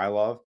Ozdemir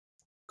Krylov.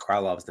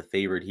 Krylov's the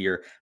favorite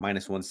here,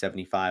 minus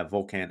 175.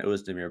 Volkan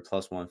Ozdemir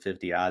plus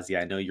 150. Ozzy,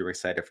 I know you're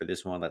excited for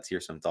this one. Let's hear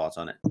some thoughts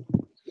on it.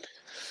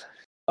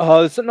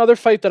 It's another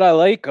fight that I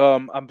like.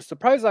 I'm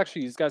surprised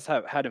actually these guys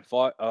hadn't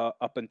fought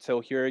up until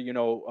here.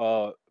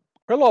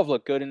 Krylov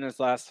looked good in his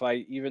last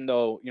fight, even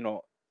though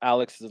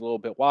Alex is a little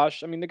bit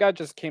washed. I mean, the guy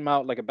just came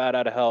out like a bat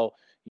out of hell.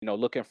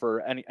 Looking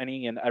for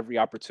any and every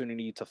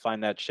opportunity to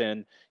find that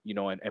chin,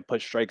 and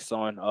put strikes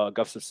on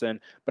Gustafsson.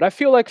 But I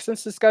feel like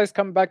since this guy's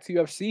coming back to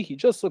UFC, he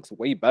just looks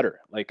way better.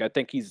 Like I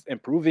think he's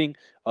improving.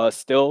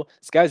 Still,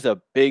 this guy's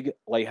a big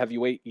light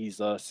heavyweight. He's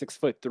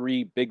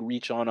 6'3", big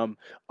reach on him.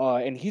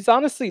 And he's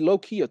honestly low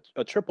key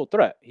a triple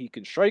threat. He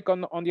can strike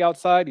on the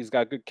outside. He's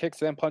got good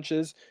kicks and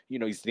punches.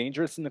 He's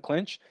dangerous in the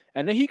clinch,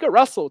 and then he could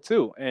wrestle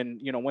too.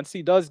 And once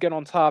he does get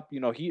on top,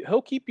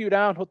 he'll keep you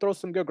down. He'll throw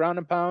some good ground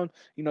and pound.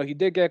 He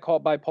did get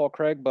caught by Paul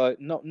Craig, but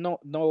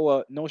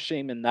no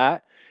shame in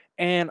that.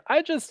 And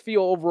I just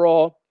feel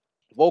overall,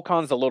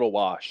 Volkan's a little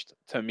washed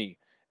to me,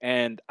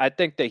 and I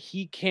think that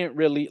he can't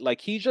really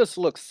like. He just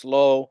looks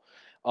slow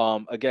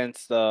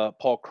against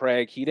Paul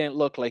Craig. He didn't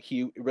look like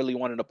he really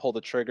wanted to pull the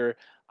trigger.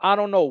 I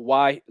don't know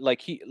why.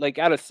 Like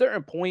at a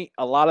certain point,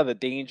 a lot of the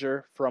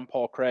danger from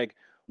Paul Craig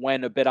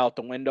went a bit out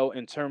the window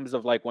in terms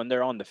of like when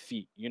they're on the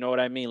feet. You know what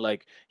I mean?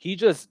 Like he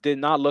just did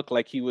not look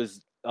like he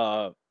was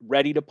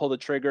ready to pull the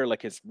trigger.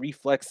 Like his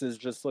reflexes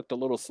just looked a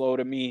little slow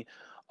to me.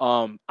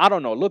 I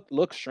don't know.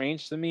 Look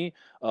strange to me,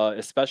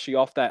 especially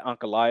off that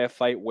Ankalaev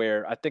fight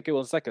where I think it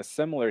was like a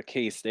similar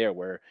case there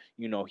where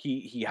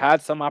he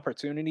had some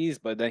opportunities,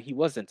 but then he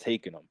wasn't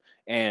taking them.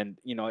 And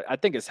I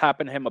think it's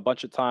happened to him a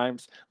bunch of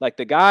times. Like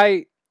the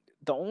guy,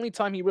 the only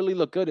time he really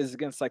looked good is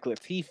against like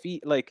Latifi.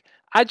 Like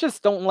I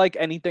just don't like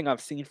anything I've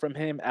seen from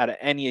him out of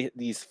any of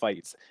these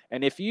fights.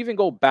 And if you even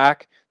go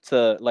back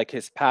to like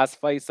his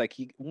past fights, like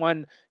he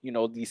won,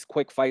 these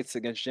quick fights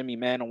against Jimmy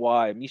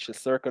Manuwa and Misha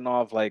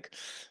Serkinov. Like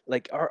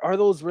are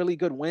those really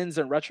good wins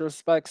in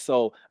retrospect?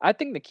 So I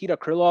think Nikita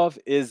Krylov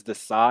is the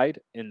side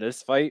in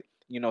this fight.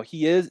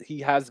 He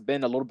has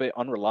been a little bit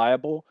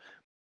unreliable,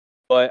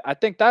 But I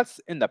think that's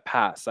in the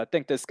past. I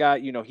think this guy,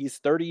 he's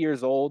 30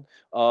 years old,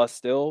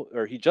 still,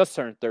 or he just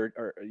turned 30,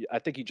 or I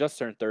think he just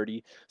turned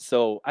 30.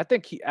 So I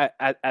think he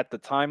at the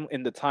time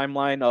in the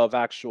timeline of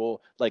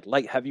actual like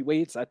light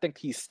heavyweights, I think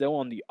he's still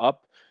on the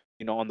up,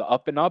 on the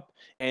up and up.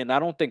 And I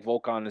don't think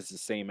Volkan is the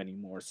same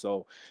anymore.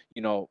 So,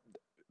 you know,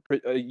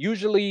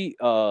 usually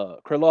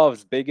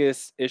Krylov's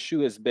biggest issue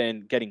has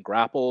been getting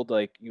grappled,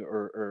 like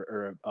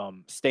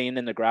staying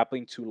in the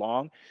grappling too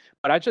long.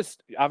 But I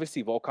just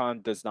obviously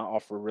Volkan does not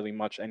offer really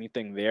much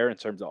anything there in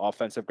terms of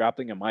offensive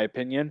grappling, in my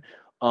opinion.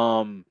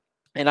 Um,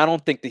 and I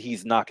don't think that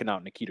he's knocking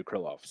out Nikita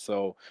Krylov.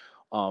 So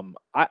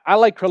I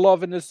like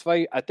Krylov in this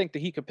fight. I think that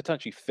he could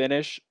potentially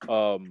finish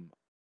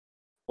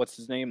what's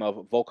his name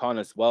of Volkan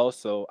as well.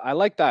 So I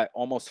like that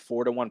almost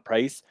 4-1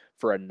 price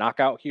for a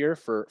knockout here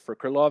for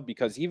Krylov,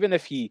 because even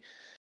if he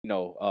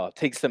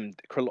takes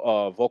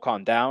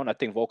Volkan down, I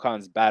think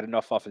Volkan's bad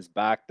enough off his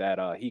back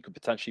that he could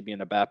potentially be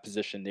in a bad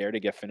position there to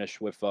get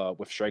finished with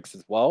strikes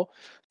as well.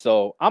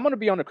 So I'm gonna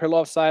be on the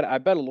Krylov side. I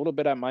bet a little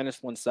bit at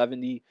minus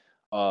 170.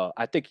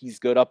 I think he's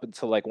good up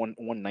until like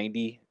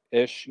 190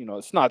 ish.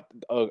 It's not.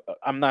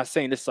 I'm not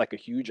saying this is like a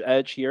huge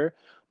edge here,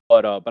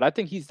 but I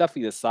think he's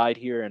definitely the side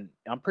here, and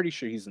I'm pretty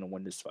sure he's gonna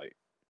win this fight.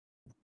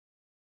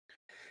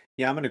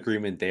 Yeah, I'm in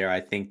agreement there. I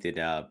think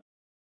that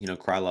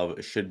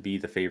Krylov should be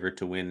the favorite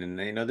to win,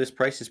 and this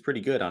price is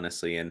pretty good,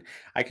 honestly. And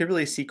I could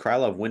really see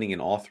Krylov winning in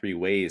all three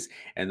ways,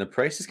 and the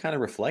prices kind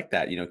of reflect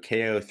that.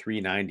 KO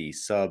 390,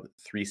 sub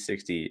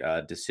 360,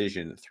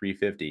 decision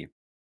 350.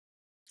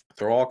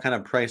 They're all kind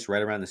of priced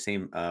right around the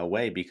same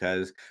way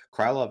because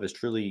Krylov is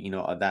truly,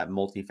 that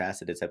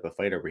multifaceted type of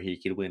fighter where he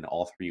could win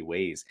all three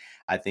ways.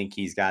 I think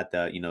he's got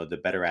the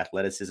better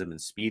athleticism and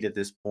speed at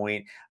this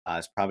point.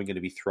 Is probably going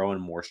to be throwing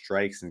more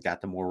strikes and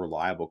got the more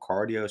reliable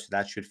cardio, so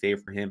that should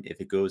favor him if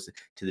it goes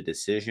to the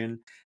decision.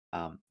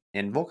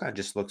 And Volkan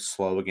just looks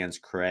slow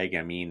against Craig.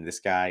 I mean,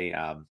 this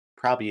guy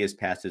probably is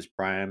past his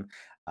prime.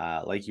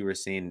 Like you were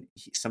saying,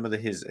 some of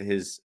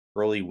his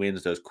early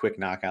wins, those quick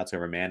knockouts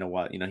over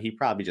Manawa, he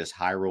probably just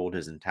high rolled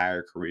his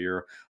entire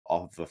career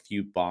off of a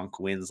few bonk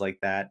wins like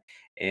that.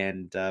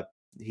 And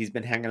he's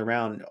been hanging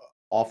around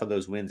off of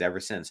those wins ever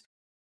since.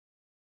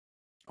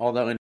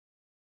 Although, in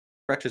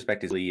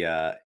retrospect, is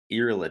Ira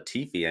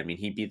Latifi. I mean,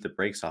 he beat the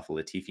brakes off of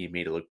Latifi and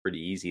made it look pretty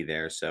easy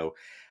there. So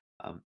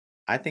um,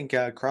 I think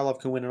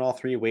Krylov can win in all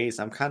three ways.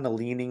 I'm kind of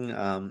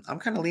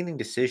leaning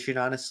decision,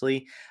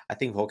 honestly. I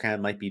think Volkan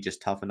might be just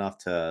tough enough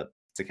to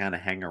kind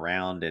of hang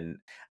around, and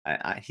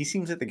he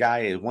seems like the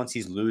guy. Once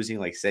he's losing,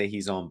 like say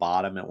he's on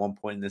bottom at one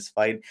point in this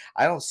fight,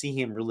 I don't see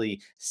him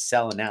really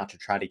selling out to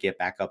try to get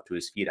back up to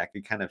his feet. I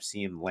could kind of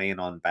see him laying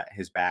on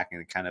his back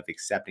and kind of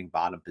accepting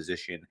bottom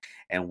position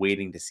and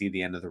waiting to see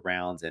the end of the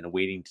rounds and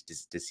waiting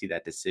to see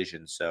that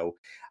decision. So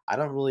I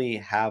don't really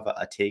have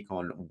a take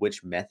on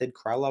which method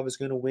Krylov is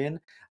going to win.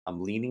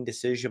 I'm leaning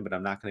decision, but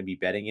I'm not going to be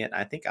betting it.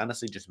 I think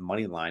honestly, just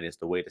money line is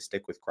the way to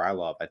stick with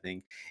Krylov. I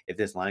think if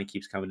this line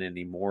keeps coming in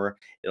anymore,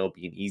 it'll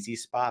be an easy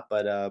spot.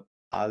 But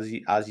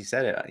Ozzy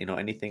said it.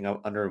 Anything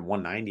under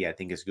 190, I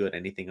think is good.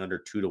 Anything under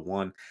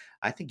 2-1,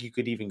 I think you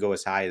could even go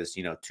as high as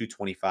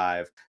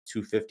 225,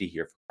 250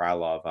 here for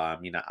Krylov.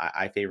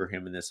 I favor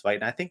him in this fight,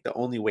 and I think the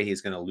only way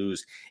he's going to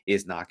lose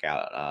is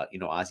knockout.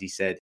 Ozzy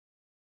said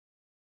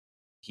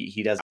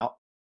he does out,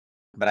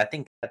 but I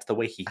think that's the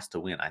way he has to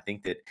win. I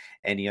think that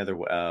any other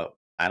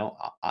I don't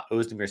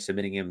Ozdemir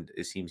submitting him,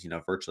 it seems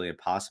virtually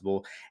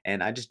impossible,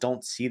 and I just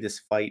don't see this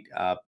fight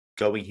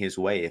going his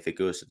way if it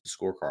goes to the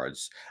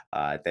scorecards.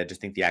 I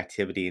just think the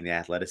activity and the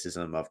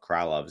athleticism of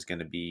Krylov is going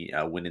to be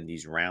winning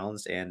these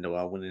rounds and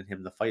winning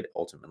him the fight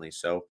ultimately.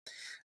 So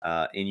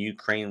in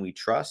Ukraine we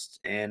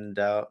trust, and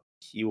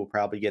he will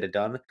probably get it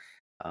done.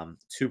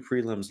 Two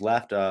prelims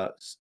left.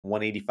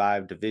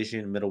 185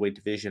 division, middleweight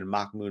division.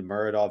 Mahmoud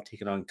Muradov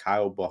taking on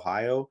Kyle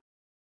Bohayo.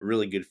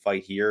 Really good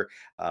fight here.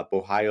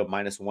 Bohayo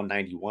minus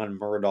 191,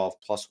 Muradov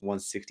plus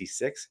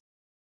 166.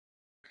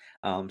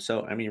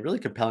 So I mean, really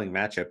compelling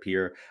matchup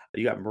here.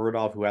 You got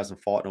Muradov, who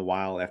hasn't fought in a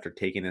while after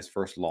taking his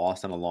first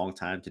loss in a long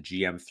time to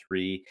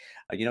GM3.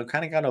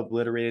 Kind of got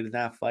obliterated in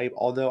that fight.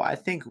 Although I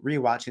think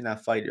rewatching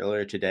that fight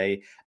earlier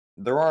today,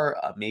 there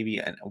are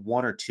maybe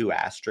one or two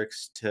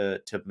asterisks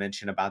to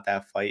mention about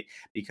that fight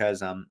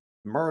because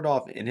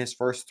Muradov in his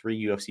first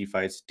three UFC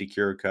fights,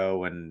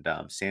 DeCurico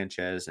and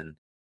Sanchez and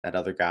that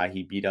other guy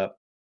he beat up,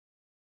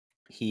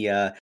 he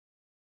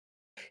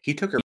he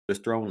took her was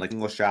throwing like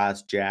single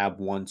shots, jab,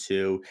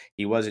 1-2.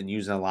 He wasn't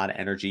using a lot of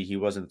energy. He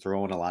wasn't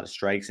throwing a lot of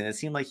strikes, and it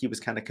seemed like he was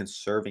kind of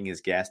conserving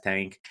his gas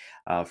tank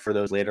for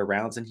those later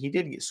rounds. And he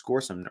did score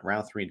some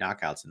round three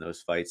knockouts in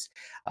those fights.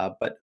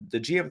 But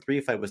the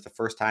GM3 fight was the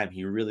first time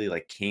he really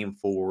like came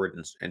forward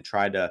and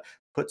tried to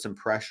put some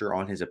pressure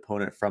on his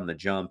opponent from the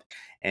jump.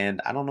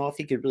 And I don't know if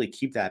he could really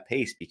keep that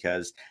pace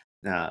because.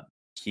 Uh,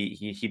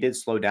 he did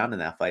slow down in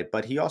that fight,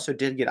 but he also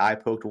did get eye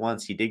poked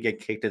once. He did get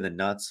kicked in the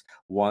nuts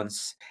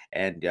once,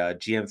 and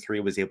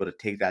GM3 was able to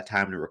take that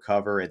time to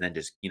recover and then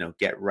just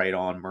get right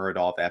on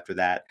Muradov after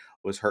that.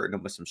 Was hurting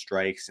him with some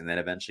strikes, and then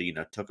eventually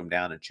took him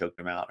down and choked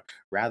him out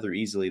rather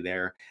easily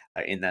there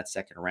in that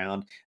second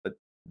round. But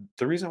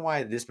The reason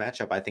why this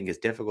matchup I think is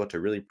difficult to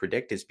really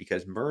predict is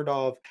because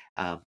Muradov,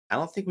 I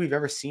don't think we've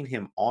ever seen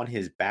him on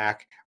his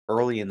back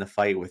early in the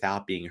fight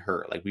without being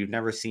hurt. Like we've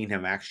never seen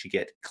him actually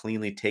get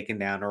cleanly taken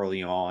down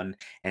early on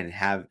and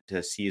have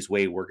to see his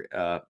way work.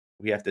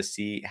 We have to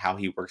see how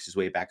he works his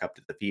way back up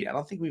to the feet. I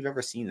don't think we've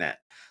ever seen that,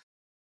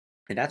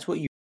 and that's what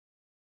you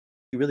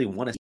really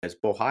want to see because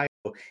Ohio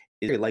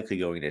is very likely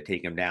going to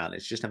take him down.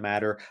 It's just a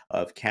matter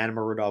of can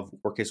Muradov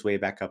work his way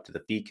back up to the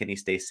feet? Can he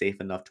stay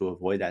safe enough to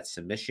avoid that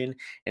submission?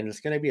 And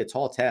it's going to be a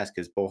tall task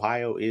because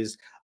Ohio is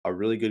a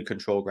really good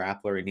control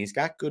grappler and he's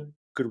got good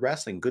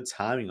wrestling, good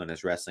timing on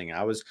his wrestling.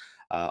 I was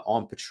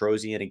on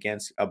Petrosian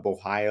against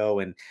Ohio,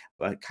 and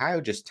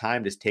Kyle just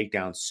timed his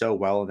takedown so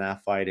well in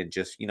that fight and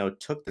just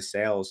took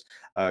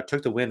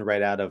the win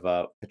right out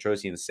of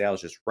Petrosian's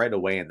sails just right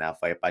away in that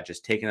fight by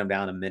just taking him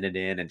down a minute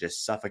in and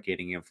just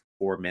suffocating him for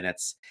 4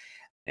 minutes.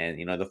 And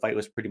the fight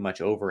was pretty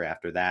much over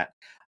after that.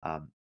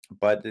 Um,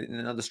 but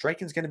the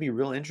striking is going to be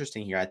real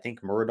interesting here. I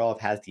think Muradov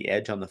has the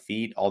edge on the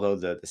feet, although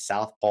the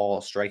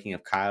southpaw striking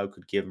of Kyle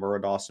could give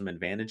Muradov some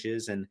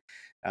advantages. And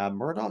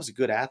Muradov's a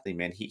good athlete,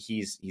 man.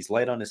 He's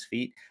light on his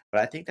feet, but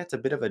I think that's a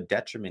bit of a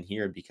detriment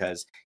here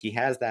because he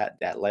has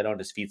that light on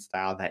his feet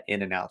style, that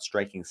in and out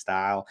striking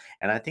style,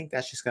 and I think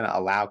that's just going to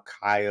allow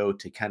Kyle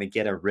to kind of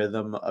get a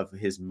rhythm of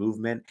his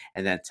movement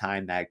and then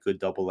time that good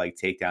double leg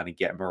takedown and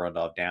get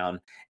Muradov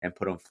down and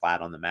put him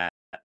flat on the mat.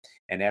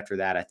 And after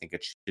that, I think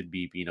it should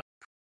be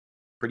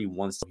pretty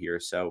one here.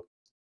 So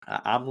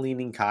I'm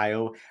leaning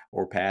Kaio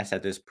or pass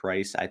at this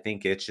price. I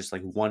think it's just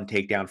like one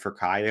takedown for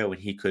Kaio,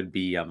 and he could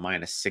be a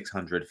minus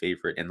 600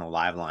 favorite in the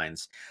live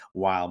lines,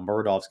 while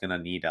Murdov's going to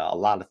need a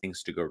lot of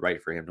things to go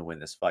right for him to win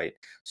this fight.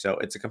 So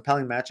it's a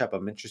compelling matchup.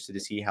 I'm interested to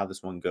see how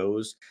this one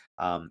goes,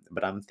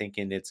 but I'm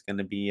thinking it's going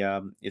to be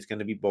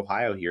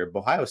Bohio here.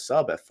 Bohio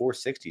sub at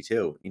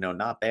 462.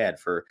 Not bad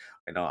for.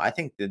 I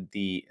think that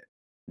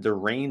the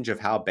range of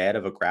how bad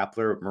of a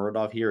grappler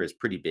Muradov here is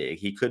pretty big.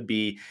 He could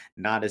be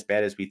not as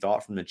bad as we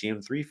thought from the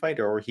GM3 fight,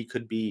 or he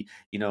could be,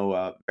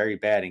 very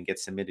bad and get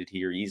submitted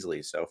here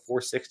easily. So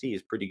 460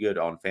 is pretty good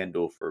on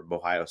FanDuel for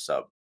Ohio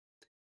sub.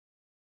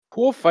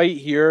 Cool fight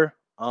here.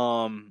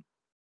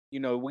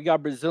 We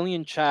got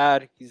Brazilian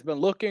Chad. He's been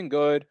looking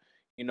good.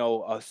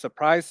 A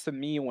surprise to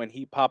me when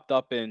he popped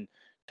up in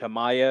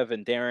Tamayev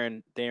and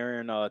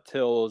Darren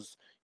Till's,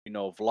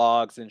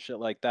 vlogs and shit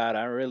like that.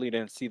 I really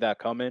didn't see that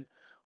coming.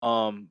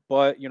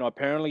 But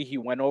apparently he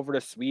went over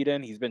to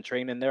Sweden. He's been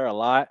training there a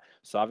lot.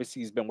 So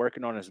obviously he's been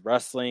working on his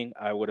wrestling.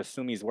 I would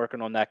assume he's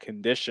working on that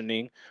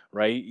conditioning,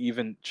 right?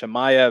 Even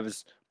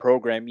Chimaev's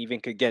program even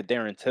could get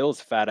Darren Till's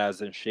fat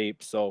ass in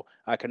shape. So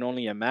I can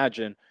only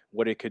imagine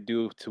what it could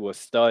do to a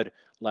stud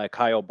like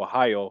Kyle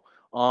Bahayo.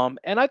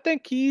 And I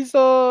think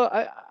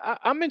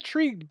I'm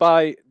intrigued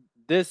by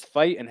this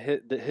fight and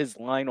his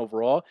line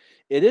overall.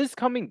 It is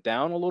coming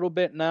down a little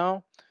bit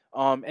now.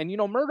 And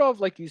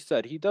Murdov, like you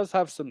said, he does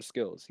have some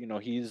skills.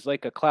 He's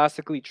like a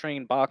classically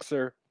trained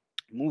boxer,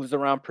 moves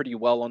around pretty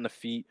well on the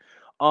feet.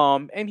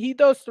 And he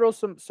does throw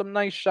some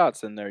nice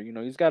shots in there.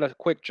 He's got a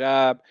quick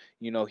jab.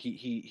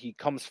 He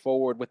comes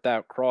forward with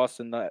that cross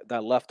and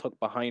that left hook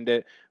behind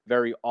it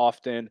very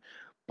often.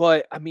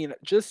 But I mean,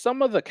 just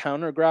some of the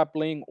counter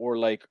grappling or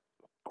like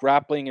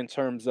grappling in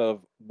terms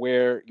of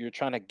where you're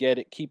trying to get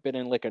it, keep it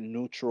in like a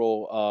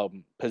neutral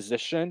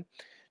position,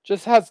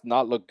 just has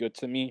not looked good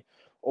to me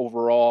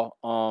overall.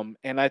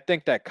 And I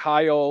think that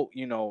Kyle,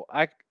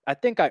 I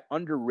think I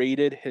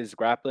underrated his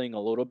grappling a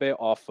little bit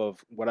off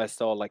of what I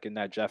saw like in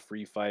that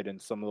Jeffrey fight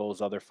and some of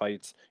those other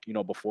fights,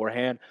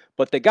 beforehand.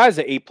 But the guy's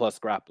an A+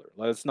 grappler.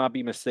 Let's not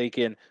be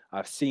mistaken.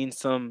 I've seen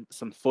some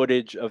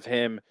footage of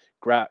him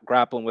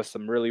grappling with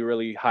some really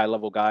really high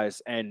level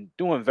guys and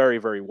doing very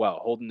very well,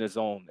 holding his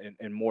own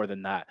and more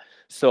than that.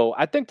 So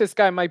I think this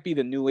guy might be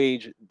the new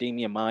age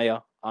Damian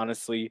Maya,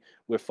 honestly,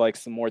 with like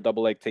some more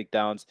double leg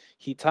takedowns.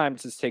 He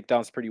times his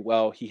takedowns pretty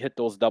well. He hit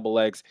those double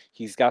legs.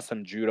 He's got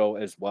some judo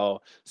as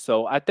well.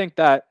 So I think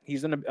that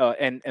he's in a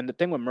and the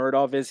thing with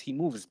Murdov is he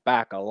moves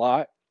back a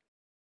lot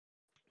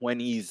when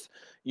he's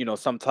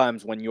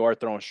sometimes when you're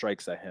throwing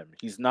strikes at him.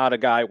 He's not a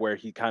guy where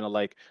he kind of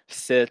like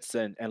sits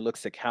and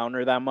looks to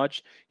counter that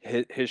much.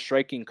 His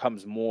striking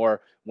comes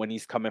more when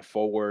he's coming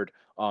forward.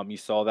 You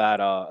saw that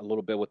a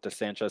little bit with the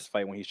Sanchez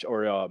fight when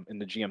in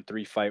the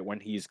GM3 fight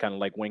when he's kind of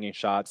like winging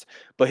shots.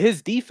 But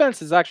his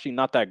defense is actually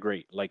not that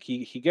great. Like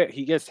he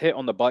gets hit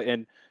on the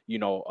button,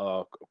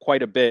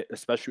 quite a bit,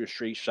 especially with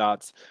straight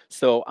shots.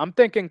 So I'm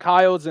thinking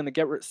Kyle's gonna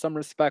get some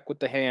respect with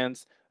the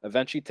hands,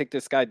 eventually take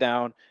this guy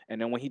down. And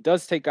then when he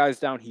does take guys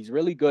down, he's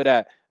really good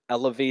at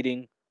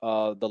elevating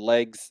the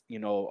legs,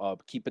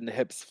 keeping the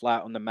hips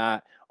flat on the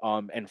mat,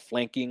 and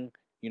flanking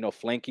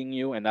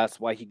you, and that's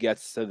why he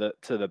gets to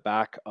the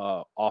back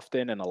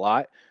often and a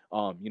lot.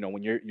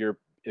 When you're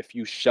if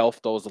you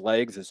shelf those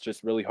legs, it's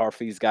just really hard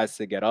for these guys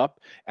to get up.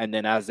 And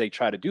then as they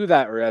try to do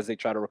that, or as they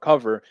try to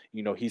recover,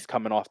 he's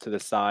coming off to the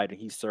side and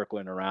he's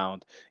circling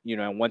around.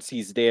 And once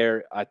he's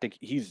there, I think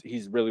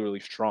he's really really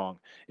strong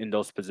in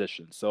those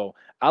positions. So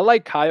I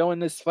like Kyle in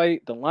this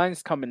fight. The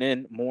line's coming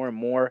in more and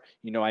more.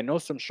 I know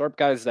some sharp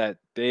guys that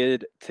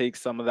did take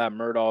some of that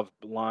Murdoch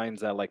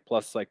lines at like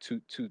plus like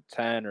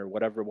 210 or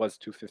whatever it was,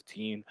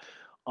 215.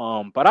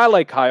 But I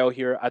like Kyle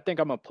here. I think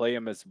I'm gonna play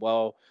him as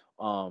well.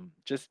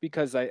 Just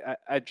because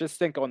I just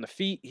think on the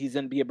feet he's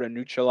gonna be able to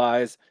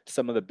neutralize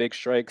some of the big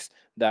strikes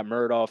that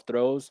Murdoch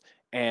throws.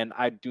 And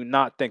I do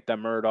not think that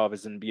Murdoch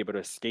is going to be able to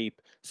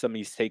escape some of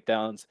these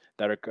takedowns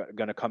that are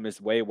going to come his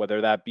way,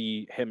 whether that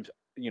be him,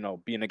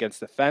 being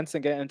against the fence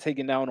and getting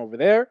taken down over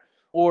there,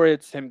 or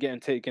it's him getting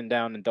taken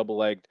down and double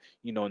legged,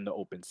 in the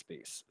open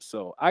space.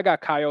 So I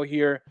got Kyle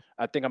here.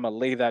 I think I'm gonna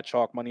lay that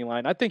chalk money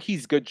line. I think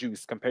he's good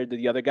juice compared to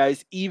the other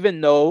guys, even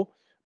though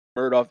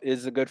Murdoch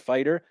is a good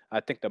fighter.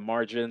 I think the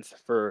margins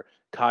for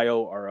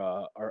Kyle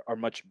are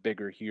much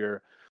bigger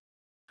here,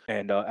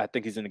 and I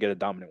think he's gonna get a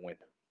dominant win.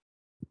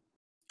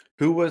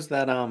 Who was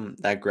that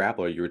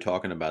grappler you were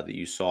talking about that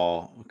you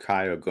saw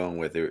Kyle going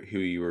with, or who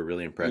you were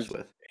really He impressed was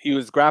with? he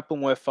was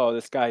grappling with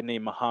this guy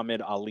named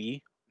Muhammad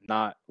Ali,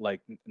 not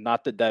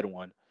the dead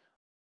one.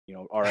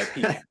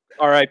 R.I.P.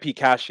 R.I.P.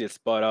 Cassius,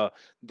 but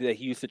he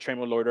used to train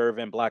with Lord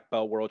Irvin, black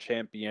belt world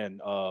champion,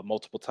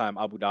 multiple time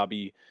Abu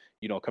Dhabi,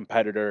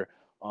 competitor.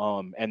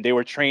 And they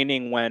were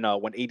training when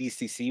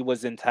ADCC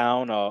was in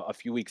town a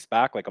few weeks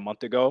back, like a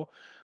month ago.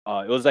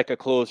 It was like a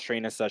closed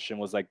training session.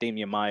 Was like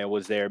Damian Maya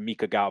was there,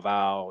 Mika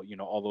Galvao,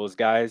 all those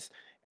guys,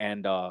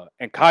 and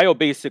Kyle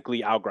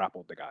basically out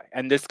grappled the guy.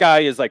 And this guy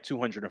is like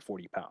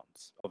 240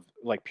 pounds of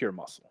like pure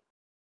muscle.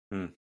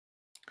 Hmm,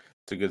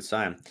 it's a good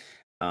sign.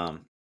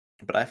 Um,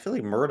 but I feel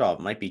like Murdoch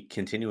might be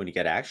continuing to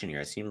get action here.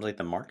 It seems like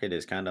the market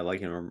is kind of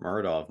liking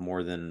Murdoch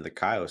more than the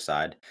Kyle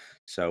side.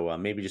 So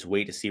maybe just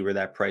wait to see where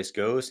that price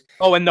goes.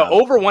 Oh, and the Um,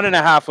 over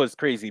 1.5 was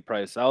crazy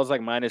price. I was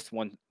like minus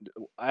one.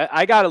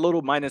 I got a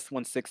little minus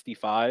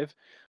 165.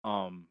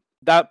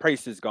 That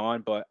price is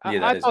gone, but yeah, I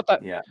that is thought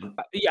that, yeah.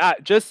 yeah,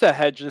 just to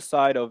hedge the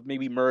side of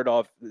maybe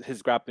Murdoch,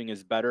 his grappling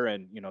is better,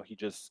 and he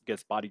just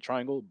gets body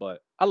triangle.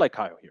 But I like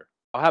Kyle here.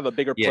 I'll have a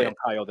bigger play Yeah, on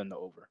Kyle than the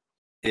over.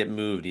 it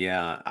moved,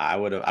 yeah. I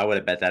would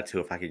have bet that too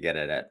if I could get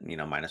it at,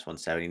 minus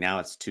 170. Now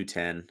it's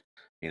 210.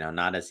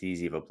 Not as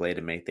easy of a play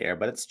to make there,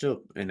 but it's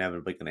still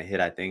inevitably going to hit,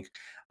 I think.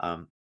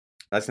 Um,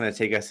 that's going to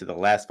take us to the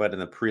last fight in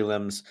the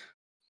prelims.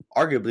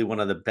 Arguably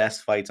one of the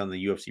best fights on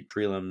the UFC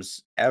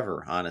prelims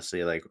ever,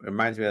 honestly. Like, it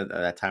reminds me of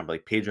that time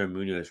like Pedro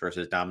Munoz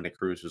versus Dominic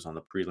Cruz was on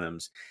the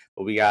prelims.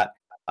 But we got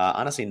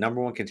honestly number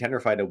one contender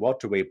fight at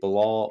welterweight,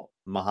 Bilal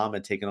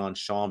Muhammad taking on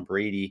Sean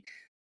Brady.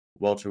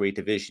 Welterweight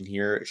division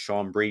here.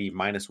 Sean Brady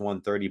minus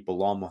 130,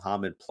 Bilal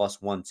Muhammad plus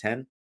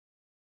 110.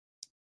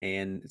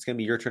 And it's gonna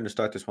be your turn to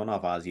start this one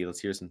off, Ozzy. Let's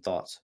hear some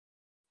thoughts.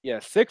 Yeah,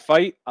 sick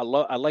fight. I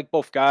like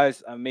both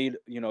guys. I made,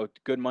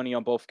 good money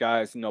on both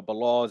guys.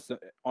 Bilal's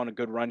on a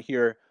good run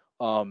here.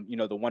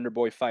 The Wonder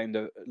Boy fight and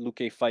the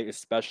Luque fight,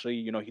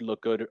 especially, he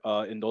looked good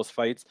in those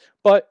fights.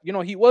 But,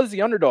 he was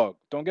the underdog.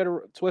 Don't get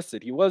it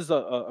twisted. He was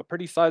a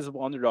pretty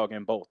sizable underdog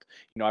in both.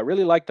 I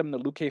really liked him in the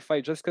Luque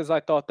fight just because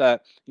I thought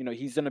that,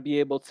 he's gonna be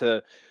able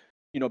to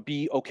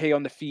be okay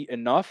on the feet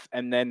enough.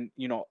 And then,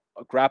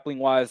 grappling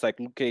wise, like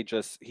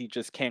Luque he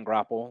just can't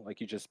grapple. Like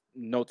he just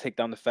no take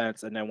down the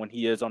fence. And then when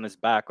he is on his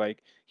back,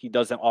 like he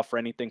doesn't offer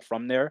anything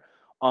from there.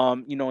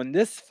 In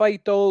this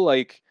fight though,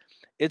 like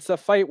it's a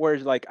fight where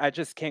like I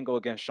just can't go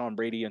against Sean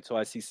Brady until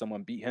I see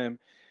someone beat him.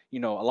 A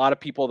lot of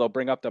people they'll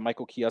bring up the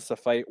Michael Chiesa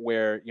fight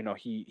where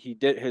he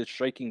did his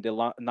striking did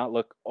not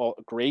look all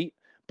great,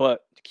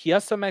 but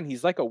Chiesa, man,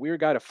 he's like a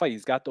weird guy to fight.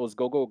 He's got those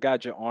go-go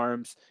gadget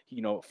arms.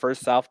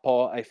 First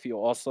southpaw. I feel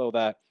also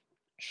that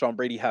Sean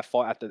Brady had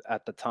fought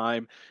at the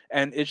time,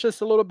 and it's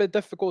just a little bit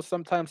difficult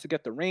sometimes to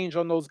get the range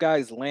on those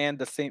guys, land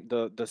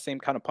the same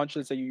kind of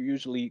punches that you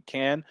usually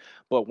can.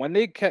 But when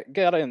they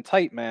get in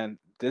tight, man,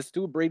 this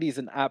dude Brady's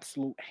an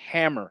absolute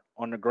hammer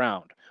on the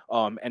ground,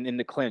 and in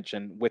the clinch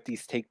and with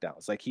these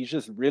takedowns. Like he's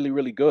just really,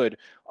 really good.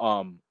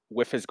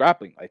 With his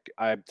grappling, like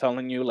I'm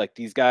telling you, like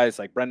these guys,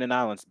 like Brendan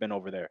Allen's been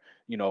over there,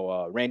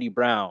 Randy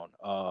Brown,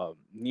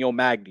 Neil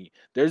Magny.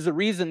 There's a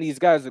reason these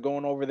guys are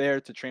going over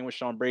there to train with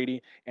Sean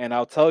Brady. And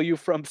I'll tell you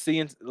from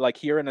seeing, like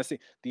hearing us,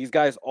 these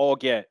guys all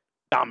get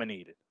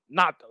dominated.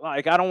 Not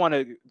like I don't want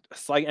to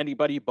slight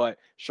anybody, but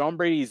Sean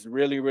Brady's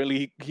really,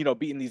 really,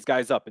 beating these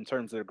guys up in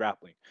terms of their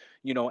grappling.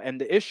 And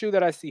the issue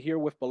that I see here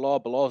with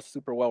Bilal is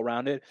super well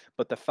rounded,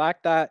 but the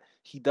fact that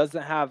he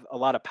doesn't have a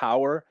lot of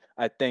power,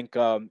 I think,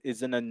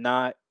 is gonna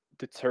not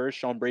deter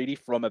Sean Brady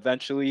from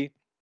eventually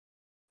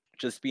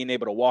just being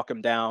able to walk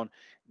him down,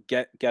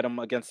 get him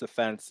against the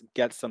fence,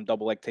 get some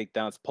double leg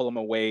takedowns, pull him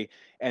away,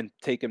 and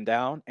take him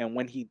down. And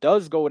when he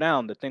does go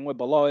down, the thing with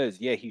Bilal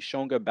is, yeah, he's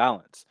shown good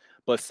balance,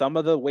 but some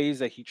of the ways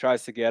that he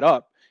tries to get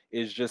up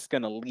is just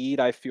gonna lead,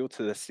 I feel,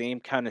 to the same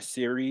kind of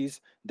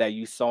series that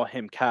you saw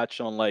him catch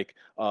on like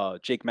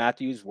Jake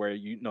Matthews, where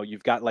you know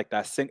you've got like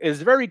that it's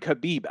very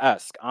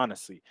Khabib-esque,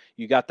 honestly.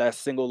 You got that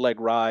single leg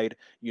ride,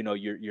 you know,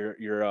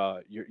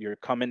 you're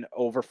coming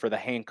over for the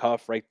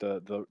handcuff, right?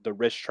 The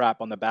wrist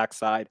trap on the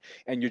backside,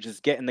 and you're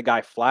just getting the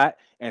guy flat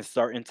and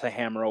starting to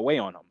hammer away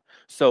on him.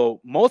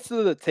 So most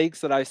of the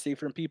takes that I see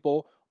from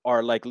people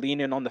are like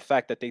leaning on the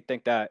fact that they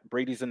think that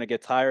Brady's gonna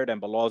get tired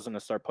and Bilal's gonna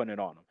start putting it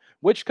on him,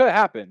 which could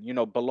happen. You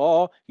know,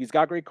 Bilal, he's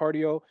got great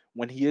cardio.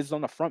 When he is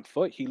on the front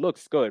foot, he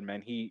looks good,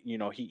 man.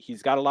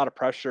 He's got a lot of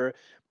pressure,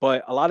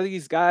 but a lot of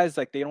these guys,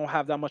 like, they don't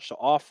have that much to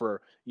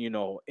offer, you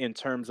know, in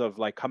terms of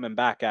like coming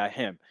back at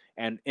him.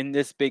 And in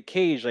this big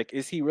cage, like,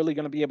 is he really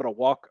gonna be able to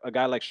walk a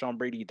guy like Sean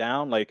Brady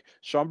down? Like,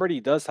 Sean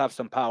Brady does have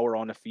some power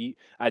on the feet.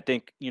 I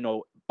think, you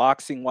know,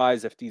 boxing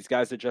wise, if these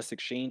guys are just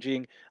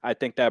exchanging, I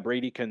think that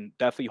Brady can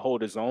definitely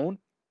hold his own.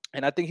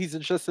 And I think he's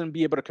just going to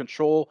be able to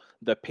control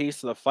the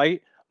pace of the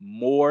fight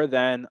more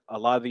than a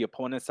lot of the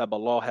opponents that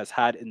Bilal has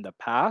had in the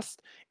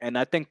past. And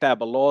I think that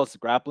Bilal's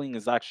grappling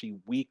is actually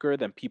weaker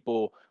than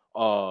people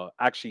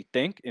actually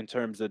think in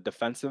terms of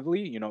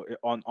defensively. You know,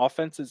 on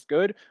offense is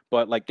good,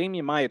 but like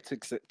Damian Maya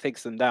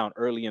takes them down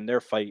early in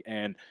their fight.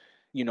 And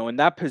you know, in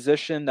that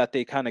position that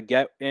they kind of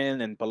get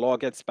in and Bilal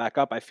gets back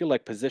up, I feel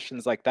like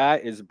positions like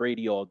that is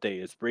Brady all day.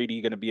 Is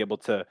Brady going to be able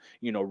to,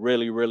 you know,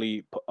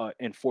 really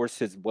enforce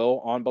his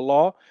will on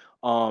Bilal?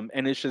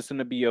 And it's just going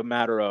to be a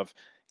matter of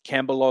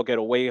can Bilal get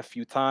away a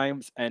few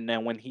times, and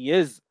then when he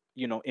is,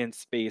 you know, in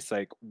space,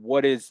 like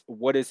what is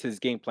his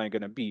game plan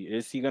going to be?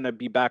 Is he going to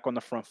be back on the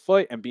front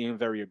foot and being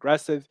very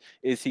aggressive?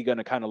 Is he going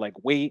to kind of like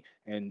wait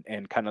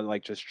and kind of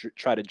like just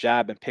try to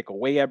jab and pick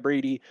away at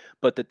Brady?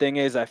 But the thing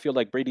is, I feel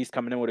like Brady's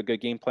coming in with a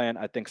good game plan.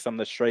 I think some of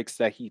the strikes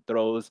that he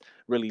throws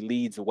really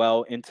leads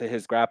well into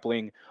his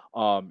grappling.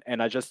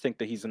 And I just think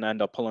that he's gonna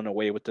end up pulling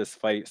away with this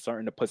fight,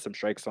 starting to put some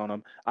strikes on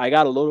him. I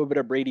got a little bit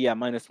of Brady at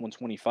minus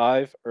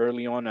 125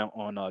 early on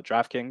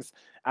DraftKings.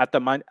 At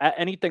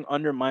anything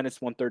under minus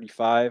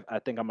 135, I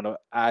think I'm gonna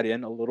add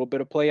in a little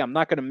bit of play. I'm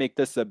not gonna make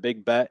this a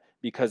big bet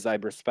because I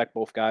respect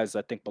both guys.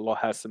 I think Bilal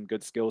has some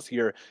good skills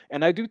here,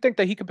 and I do think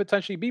that he could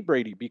potentially beat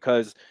Brady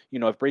because you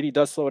know if Brady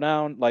does slow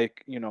down,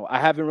 like you know I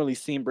haven't really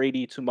seen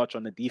Brady too much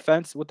on the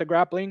defense with the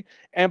grappling,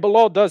 and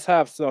Bilal does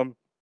have some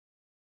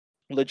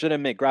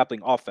legitimate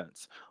grappling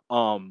offense.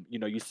 You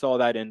know, you saw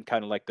that in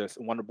kind of like this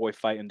Wonder Boy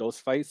fight and those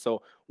fights.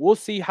 So we'll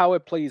see how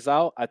it plays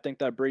out. I think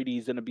that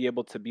Brady's going to be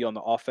able to be on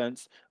the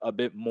offense a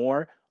bit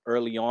more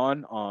early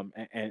on,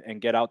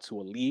 and get out to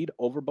a lead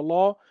over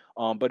Bilal.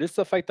 But it's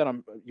a fight that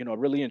I'm, you know,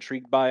 really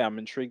intrigued by. I'm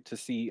intrigued to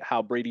see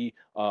how Brady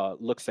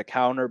looks to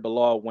counter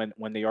Bilal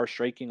when they are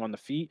striking on the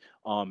feet,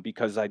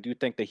 because I do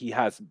think that he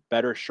has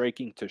better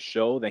striking to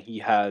show than he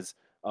has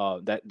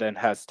that than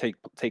has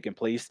taken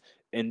place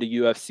in the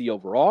UFC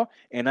overall.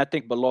 And I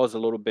think Bilal is a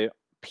little bit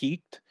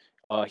peaked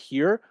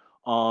here.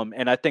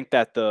 And I think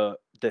that the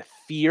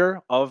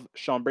fear of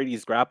Sean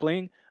Brady's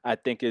grappling, I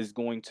think, is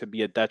going to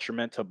be a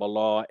detriment to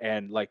Bilal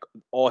and like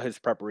all his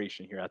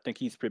preparation here. I think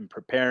he's been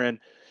preparing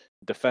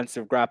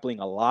defensive grappling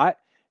a lot.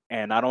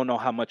 And I don't know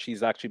how much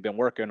he's actually been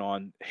working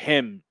on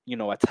him, you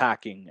know,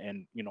 attacking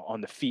and, you know,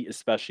 on the feet,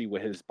 especially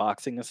with his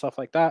boxing and stuff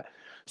like that.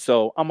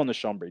 So I'm on the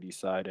Sean Brady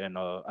side, and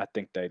I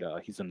think that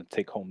he's going to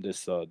take home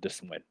this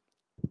win.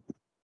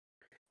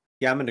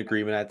 Yeah, I'm in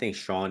agreement. I think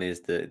Sean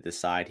is the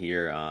side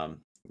here.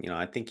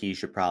 I think he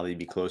should probably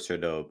be closer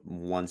to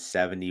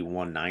 170,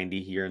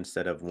 190 here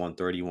instead of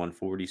 130,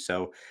 140.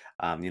 So,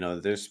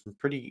 there's some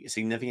pretty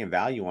significant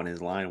value on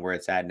his line where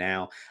it's at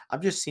now.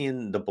 I'm just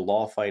seeing the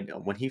Bilal fight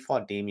when he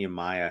fought Damian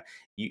Maya.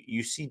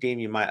 You see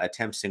Damian Maya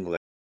attempt single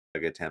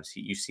leg attempts.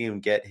 You see him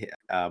get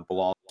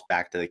Bilal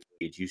back to the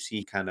cage. You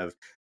see kind of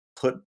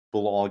put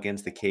Bilal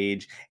against the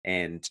cage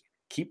and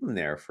keep him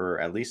there for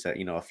at least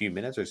a few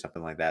minutes or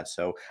something like that.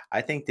 So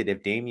I think that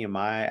if Damian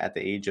Maya at the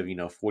age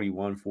of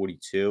 41,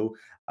 42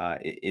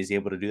 is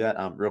able to do that,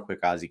 real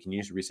quick, Ozzy, can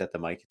you just reset the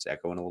mic? It's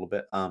echoing a little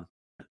bit.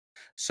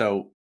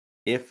 So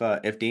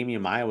if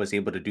Damian Maya was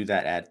able to do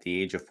that at the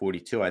age of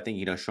 42, I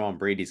think Sean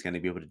Brady's going to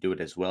be able to do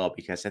it as well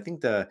because I think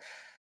the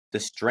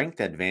strength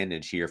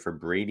advantage here for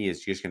Brady is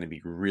just going to be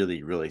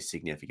really, really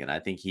significant. I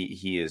think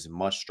he is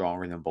much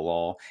stronger than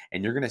Bilal,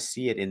 and you're going to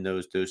see it in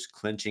those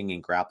clinching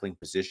and grappling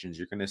positions.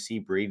 You're going to see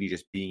Brady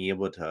just being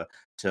able to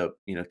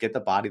get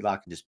the body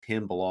lock and just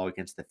pin Bilal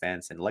against the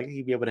fence, and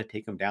likely be able to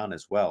take him down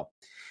as well.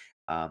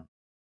 Um,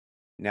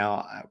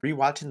 Now,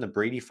 rewatching the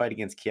Brady fight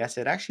against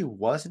Chiesa, it actually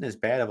wasn't as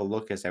bad of a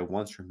look as I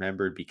once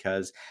remembered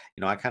because,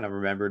 I kind of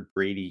remembered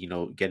Brady,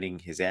 getting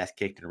his ass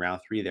kicked in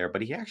round three there,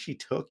 but he actually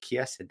took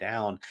Chiesa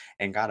down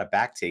and got a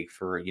back take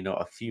for,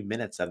 a few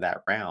minutes of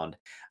that round.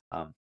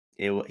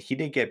 He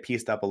did get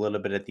pieced up a little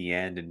bit at the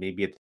end and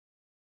maybe at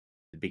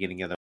the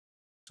beginning of the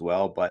as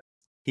well, but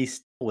he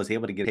still was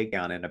able to get a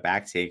takedown and a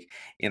back take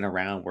in a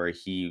round where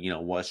he,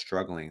 was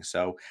struggling.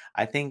 So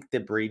I think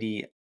that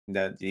Brady,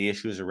 the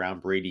issues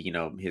around Brady,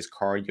 his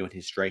cardio and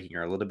his striking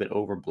are a little bit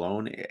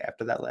overblown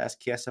after that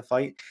last Kiesa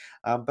fight.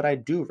 But I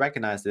do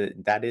recognize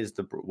that that is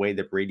the way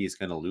that Brady is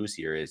going to lose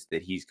here, is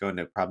that he's going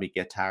to probably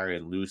get tired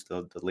and lose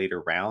the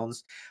later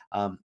rounds.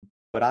 Um,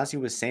 but as he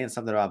was saying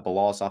something about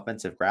Bilal's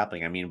offensive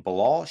grappling, I mean,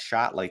 Bilal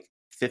shot like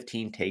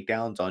 15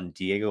 takedowns on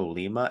Diego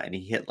Lima and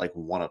he hit like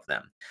one of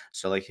them.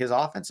 So like his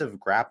offensive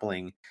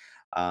grappling,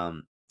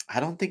 um, I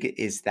don't think it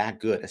is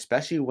that good,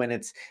 especially when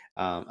it's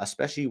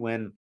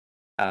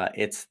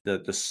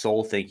the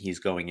sole thing he's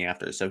going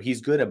after. So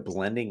he's good at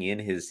blending in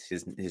his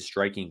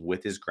striking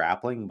with his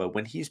grappling, but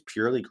when he's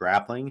purely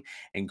grappling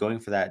and going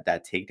for that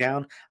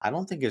takedown, I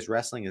don't think his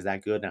wrestling is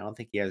that good. And I don't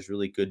think he has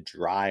really good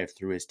drive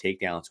through his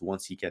takedowns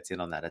once he gets in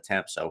on that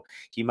attempt. So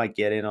he might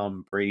get in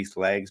on Brady's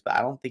legs, but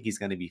I don't think he's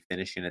going to be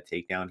finishing a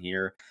takedown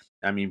here.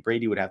 I mean,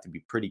 Brady would have to be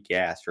pretty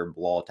gassed for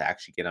Bilal to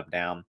actually get him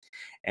down.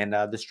 And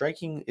the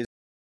striking is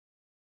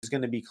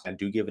going to be, I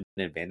do give an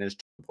advantage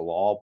to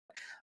Bilal.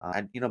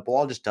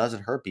 Bilal just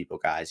doesn't hurt people,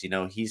 guys.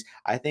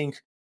 I think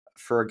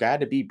for a guy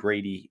to beat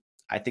Brady,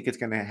 I think it's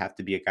going to have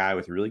to be a guy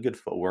with really good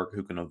footwork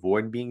who can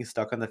avoid being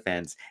stuck on the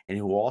fence and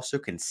who also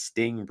can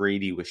sting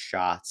Brady with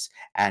shots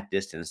at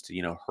distance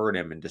to, hurt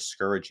him and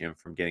discourage him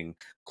from getting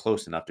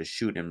close enough to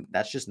shoot him.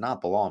 That's just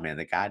not Bilal, man.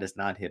 The guy does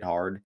not hit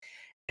hard.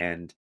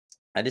 And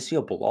I just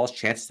feel Bilal's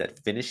chances at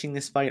finishing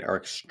this fight are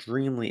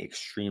extremely,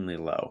 extremely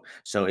low.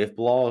 So if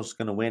Bilal is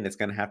going to win, it's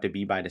going to have to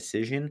be by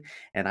decision,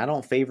 and I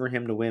don't favor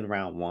him to win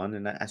round one,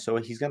 and so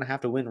he's going to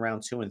have to win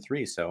round two and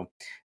three. So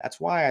that's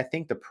why I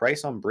think the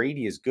price on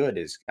Brady is good.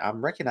 Is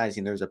I'm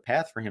recognizing there's a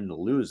path for him to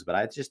lose, but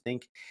I just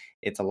think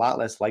it's a lot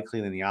less likely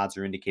than the odds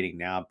are indicating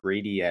now.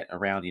 Brady at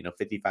around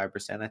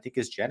 55%, I think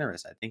is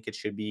generous. I think it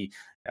should be.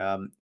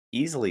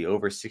 Easily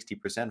over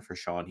 60% for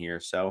Sean here.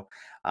 So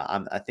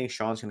I think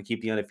Sean's going to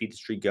keep the undefeated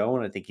streak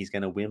going. I think he's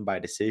going to win by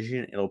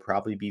decision. It'll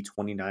probably be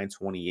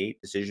 29-28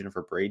 decision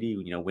for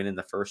Brady, winning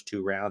the first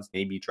two rounds,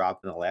 maybe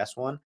dropping the last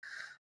one.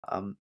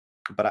 Um,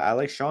 but I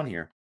like Sean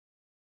here.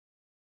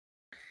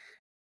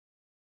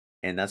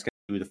 And that's going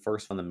to be the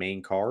first on the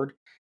main card.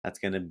 That's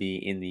going to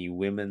be in the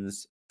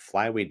women's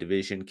flyweight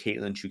division.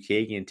 Caitlin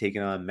Chukagian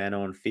taking on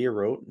Manon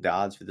Fiorot. The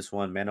odds for this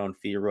one, Manon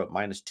Fiorot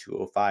minus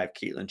 205,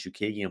 Caitlin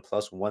Chukagian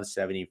plus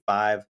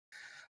 175.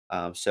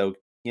 So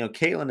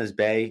Caitlin is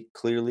Bay.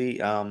 Clearly,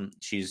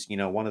 she's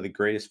one of the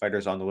greatest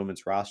fighters on the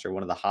women's roster,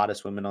 one of the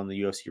hottest women on the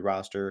UFC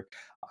roster.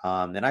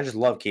 And I just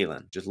love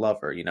Caitlin. Just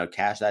love her.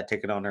 Cash that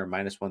ticket on her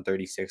minus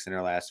 136 in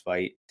her last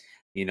fight.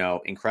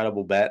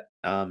 Incredible bet.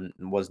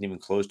 Wasn't even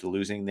close to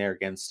losing there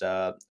against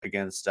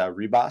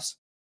Rebus.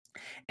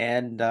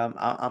 And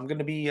I'm going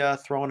to be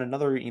throwing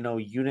another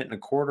unit and a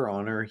quarter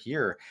on her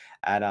here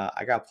at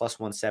I got plus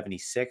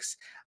 176.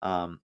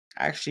 For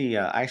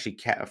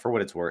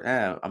what it's worth,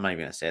 I'm not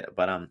even gonna say it,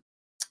 but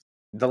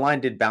the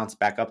line did bounce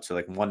back up to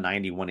like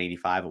 190,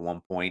 185 at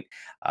one point.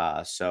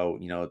 So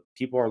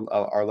people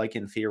are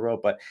liking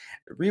Fiorot, but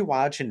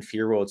rewatching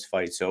Fiorot's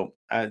fight. So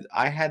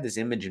I had this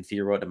image in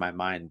Fiorot in my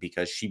mind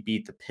because she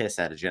beat the piss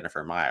out of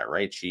Jennifer Meyer,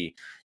 right? She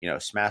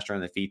smashed her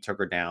on the feet, took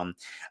her down.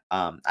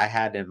 I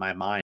had in my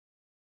mind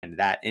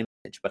that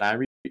image, but I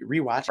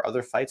rewatch her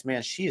other fights,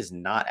 man, she is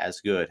not as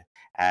good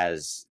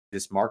as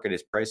this market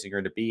is pricing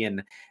her to be,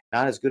 and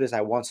not as good as I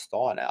once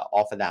thought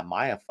off of that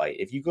Maya fight.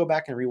 If you go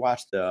back and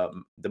rewatch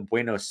the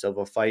Bueno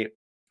Silva fight,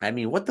 I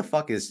mean, what the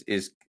fuck is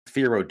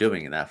Firo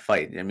doing in that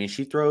fight? I mean,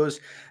 she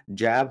throws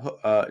jab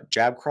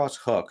cross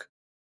hook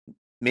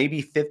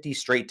maybe 50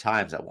 straight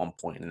times at one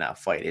point in that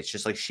fight. It's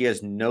just like she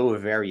has no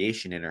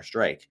variation in her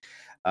strike.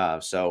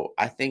 So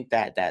I think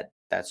that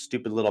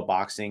stupid little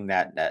boxing,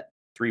 that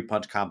three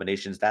punch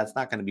combinations, that's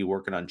not going to be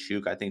working on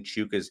Chuk. I think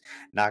Chuk is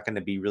not going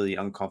to be really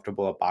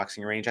uncomfortable at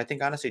boxing range. I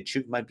think honestly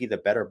Chuk might be the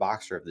better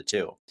boxer of the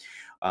two.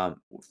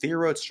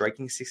 Theorod's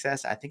striking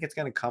success, I think it's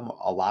going to come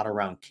a lot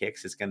around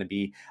kicks. It's going to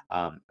be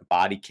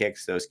body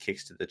kicks, those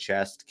kicks to the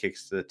chest,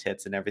 kicks to the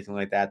tits, and everything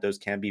like that. Those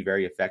can be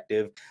very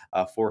effective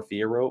for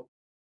Theorod.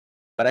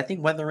 But I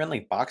think when they're in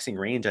like boxing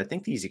range, I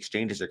think these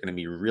exchanges are going to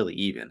be really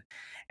even.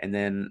 And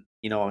then,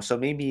 so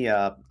maybe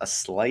a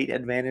slight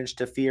advantage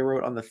to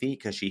Fiorot on the feet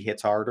because she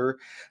hits harder.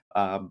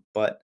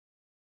 But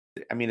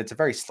I mean, it's a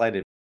very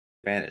slight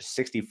advantage,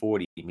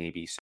 60-40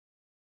 maybe.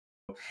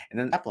 And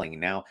then grappling.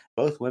 Now,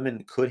 both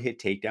women could hit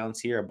takedowns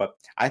here, but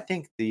I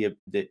think the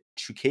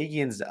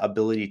Chukagian's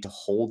ability to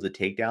hold the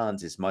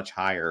takedowns is much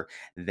higher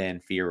than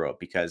Firo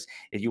because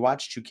if you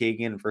watch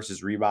Chukagian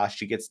versus Ribas,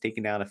 she gets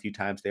taken down a few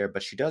times there,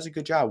 but she does a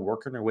good job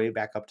working her way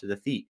back up to the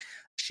feet.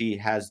 She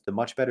has the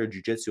much better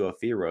jujitsu of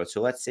Firo.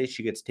 So let's say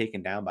she gets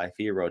taken down by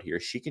Firo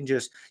here. She can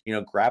just,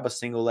 grab a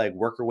single leg,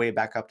 work her way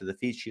back up to the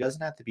feet. She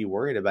doesn't have to be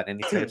worried about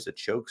any types of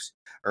chokes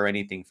or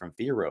anything from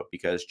Firo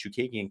because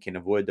Chukagian can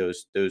avoid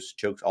those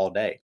chokes all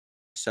day.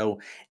 So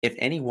if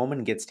any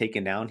woman gets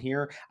taken down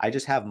here, I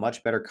just have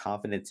much better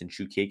confidence in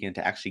Chukagian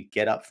to actually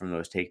get up from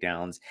those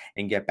takedowns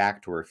and get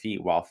back to her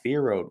feet. While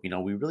Firo,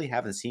 we really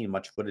haven't seen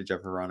much footage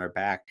of her on her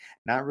back,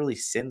 not really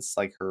since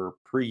like her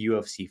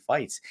pre-UFC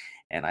fights.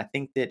 And I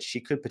think that she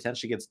could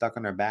potentially get stuck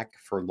on her back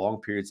for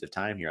long periods of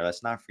time here.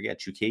 Let's not forget,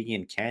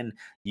 Chukagian can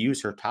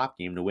use her top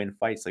game to win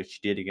fights like she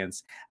did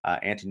against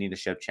Antonina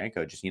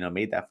Shevchenko. Just,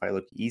 made that fight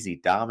look easy,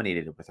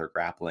 dominated it with her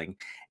grappling.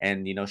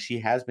 And, she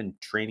has been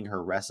training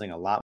her wrestling a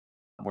lot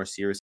more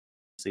seriously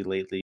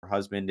lately. Her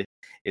husband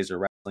is a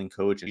wrestling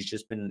coach, and he's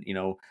just been,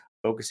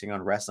 focusing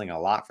on wrestling a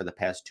lot for the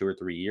past 2 or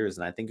 3 years.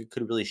 And I think it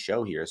could really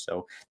show here.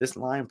 So this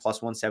line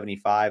plus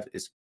 175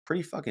 is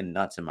pretty fucking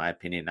nuts, in my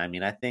opinion. I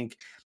mean, I think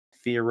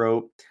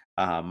Firo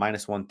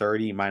minus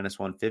 130, minus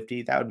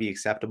 150, that would be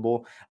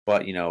acceptable.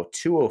 But,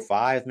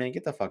 205, man,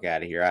 get the fuck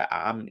out of here.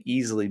 I'm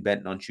easily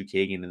betting on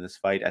Chukagian in this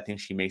fight. I think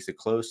she makes it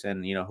close,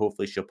 and,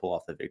 hopefully she'll pull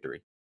off the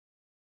victory.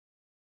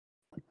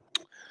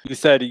 You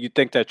said you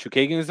think that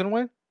Chukagian is gonna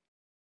win?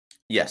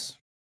 Yes.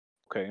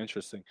 Okay,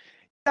 interesting.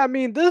 I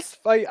mean, this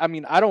fight, I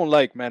mean, I don't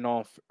like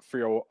Manon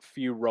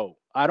Fiorot.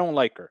 I don't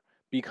like her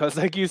because,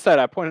 like you said,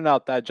 I pointed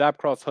out that jab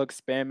cross hook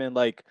spamming.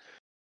 Like,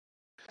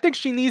 I think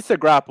she needs to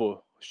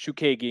grapple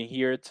Chukagian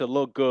here to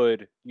look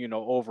good,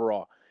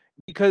 overall.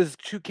 Because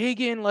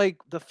Chukagian, like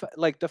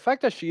the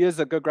fact that she is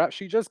a good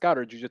she just got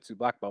her jiu-jitsu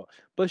black belt,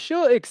 but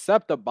she'll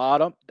accept the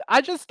bottom.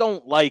 I just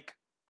don't like.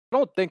 I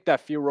don't think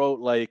that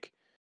Fiorot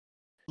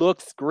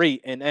looks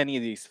great in any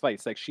of these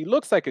fights. Like she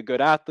looks like a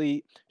good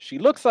athlete. She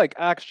looks like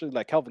actually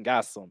like Kelvin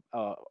Gastelum,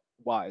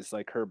 wise,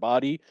 like her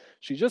body.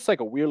 She's just like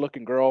a weird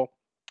looking girl.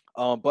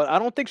 But I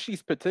don't think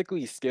she's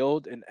particularly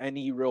skilled in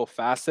any real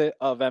facet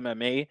of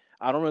MMA.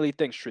 I don't really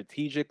think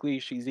strategically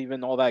she's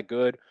even all that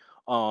good.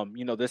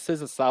 This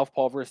is a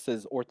southpaw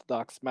versus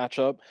orthodox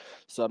matchup,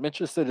 so I'm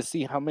interested to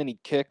see how many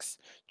kicks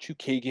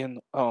Chukagian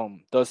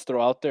does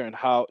throw out there and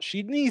how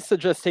she needs to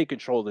just take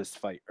control of this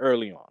fight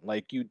early on.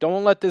 Like you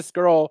don't let this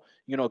girl,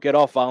 get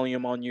off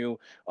volume on you.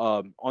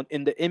 On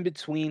in the in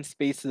between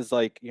spaces,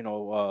 like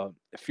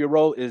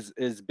Fiorot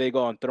is big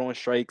on throwing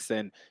strikes,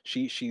 and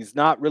she's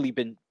not really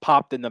been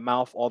popped in the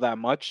mouth all that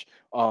much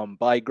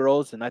by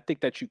girls. And I think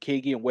that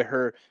Chukagian with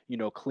her,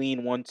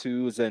 clean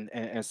 1-2s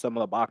and some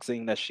of the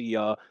boxing that she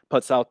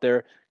puts out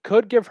there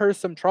could give her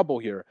some trouble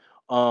here.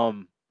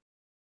 But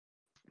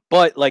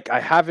like I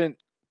haven't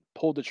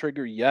pulled the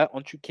trigger yet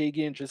on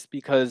Chukagian just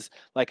because,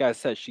 like I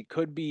said, she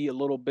could be a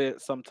little bit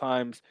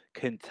sometimes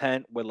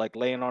content with like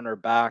laying on her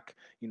back.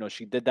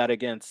 She did that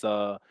against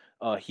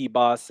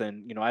Hebos,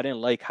 and I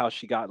didn't like how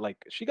she got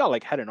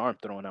head and arm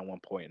thrown at one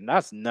point, and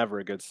that's never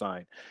a good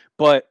sign.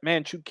 But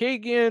man,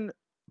 Chukagian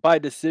by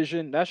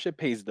decision, that shit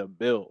pays the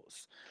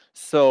bills.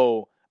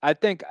 So I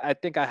think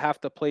I have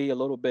to play a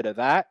little bit of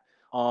that.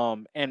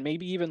 And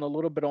maybe even a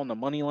little bit on the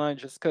money line,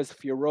 just because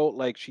Fiorot,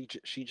 like she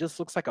just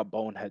looks like a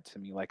bonehead to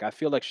me. Like I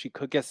feel like she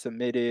could get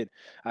submitted.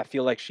 I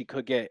feel like she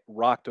could get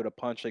rocked with a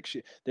punch. Like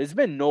there's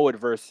been no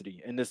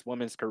adversity in this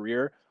woman's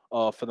career,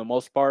 for the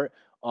most part.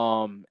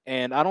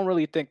 And I don't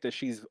really think that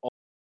she's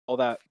all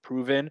that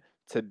proven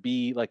to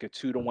be like a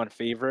 2-1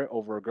 favorite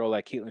over a girl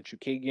like Caitlin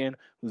Chukagian,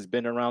 who's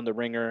been around the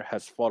ringer,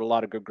 has fought a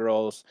lot of good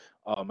girls.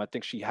 I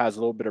think she has a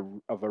little bit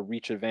of a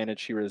reach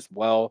advantage here as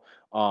well,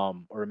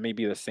 or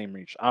maybe the same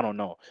reach. I don't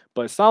know,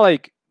 but it's not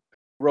like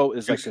Rowe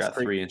is like Duke's this got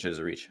crazy. 3 inches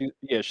of reach.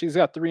 Yeah, she's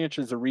got 3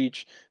 inches of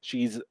reach.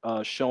 She's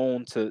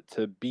shown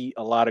to beat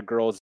a lot of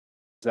girls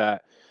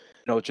that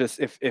just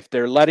if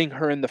they're letting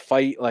her in the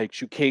fight, like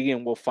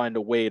Chukagian will find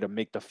a way to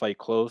make the fight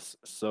close.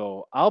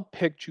 So I'll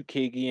pick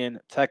Chukagian.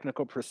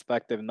 Technical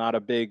perspective, not a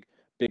big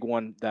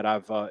one that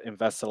I've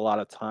invested a lot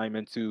of time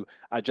into.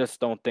 I just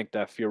don't think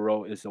that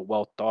Fiorot is a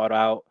well thought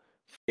out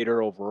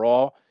fighter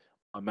overall.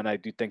 And I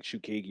do think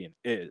Chukagian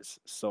is.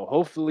 So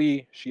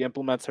hopefully she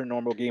implements her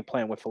normal game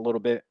plan with a little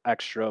bit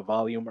extra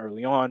volume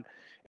early on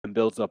and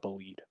builds up a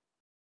lead.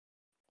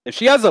 If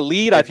she has a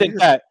lead, I If you think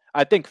just that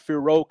I think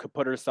Fiorot could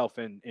put herself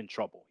in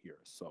trouble here.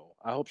 So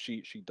I hope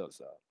she does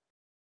that.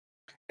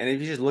 And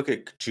if you just look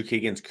at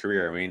Chukagian's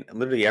career, I mean,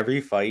 literally every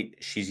fight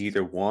she's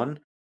either won,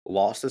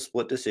 lost a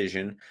split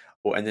decision,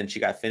 or and then she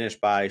got finished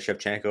by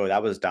Shevchenko.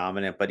 That was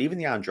dominant. But even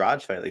the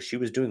Andrade fight, like she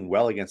was doing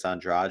well against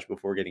Andrade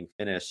before getting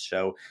finished.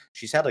 So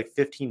she's had like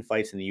 15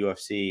 fights in the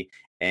UFC,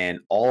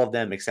 and all of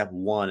them except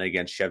one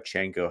against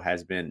Shevchenko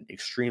has been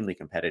extremely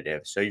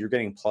competitive. So you're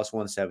getting plus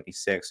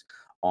 176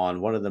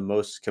 on one of the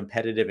most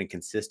competitive and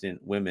consistent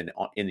women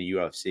in the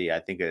UFC. I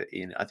think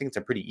it's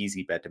a pretty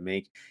easy bet to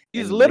make.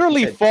 She's And like you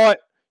literally said, fought.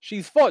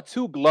 She's fought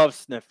two glove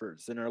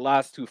sniffers in her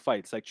last two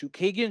fights. Like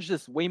Chukagian's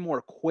just way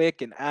more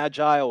quick and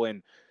agile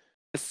and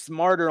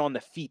smarter on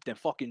the feet than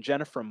fucking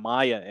Jennifer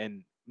Maya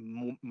and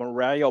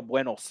Mariah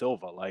Bueno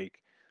Silva. Like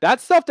that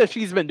stuff that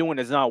she's been doing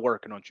is not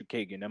working on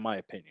Chukagian, in my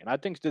opinion. I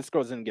think this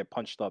girl's gonna get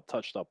punched up,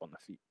 touched up on the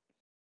feet.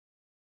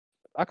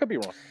 I could be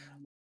wrong.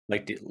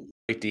 like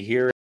to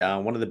hear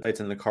one of the fights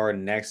in the card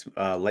next,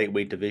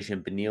 lightweight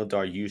division. Beneil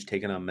Dariush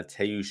taking on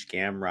Mateusz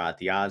Gamrot.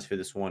 The odds for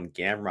this one,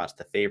 Gamrot's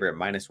the favorite,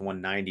 minus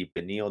 190.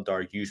 Beneil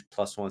Dariush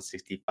plus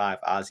 165.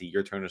 Ozzy,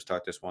 your turn to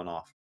start this one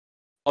off.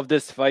 Of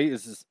this fight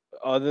is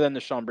other than the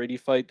Sean Brady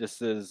fight,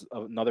 this is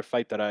another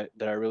fight that I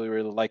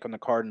really like on the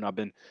card, and I've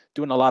been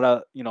doing a lot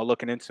of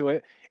looking into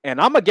it. And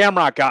I'm a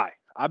Gamrot guy.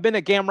 I've been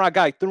a Gamrot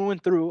guy through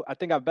and through. I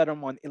think I've bet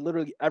him on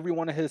literally every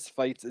one of his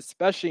fights,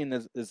 especially in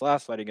his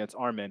last fight against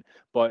Armin,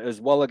 but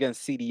as well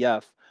against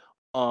CDF.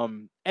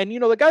 And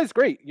the guy's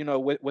great,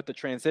 with the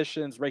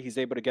transitions, right? He's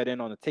able to get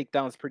in on the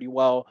takedowns pretty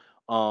well.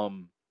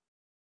 Um,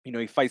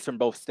 he fights from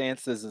both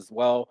stances as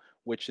well,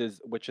 which is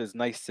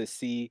nice to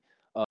see.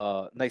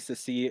 Nice to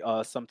see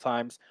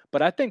sometimes.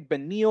 But I think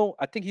Benil,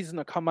 I think he's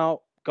gonna come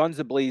out guns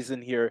a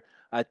blazing here.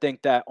 I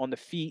think that on the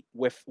feet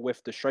with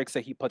the strikes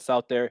that he puts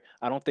out there,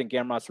 I don't think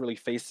Gamrot's really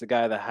faced a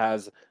guy that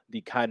has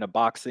the kind of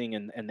boxing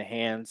and the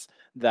hands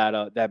that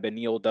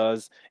Benil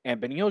does.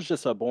 And Benil's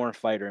just a born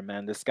fighter,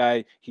 man. This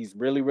guy, he's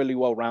really, really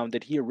well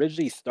rounded. He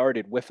originally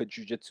started with a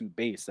jiu-jitsu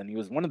base, and he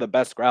was one of the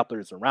best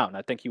grapplers around.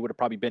 I think he would have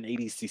probably been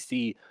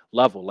ADCC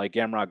level like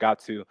Gamrot got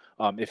to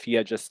if he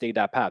had just stayed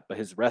that path. But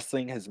his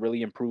wrestling has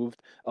really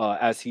improved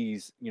as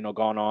he's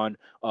gone on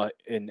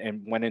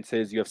and went into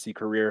his UFC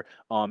career.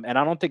 And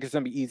I don't think it's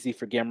gonna be easy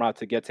for Gamrot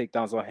to get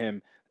takedowns on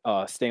him.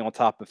 Stay on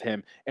top of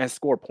him and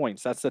score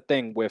points. That's the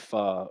thing with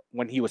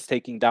when he was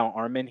taking down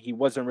Armin, he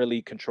wasn't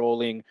really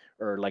controlling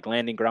or like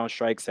landing ground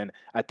strikes. And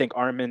I think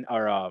Armin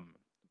or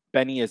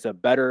Benny is a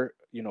better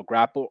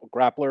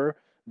grappler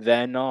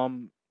than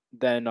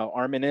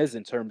Armin is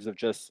in terms of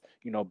just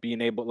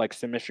being able like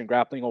submission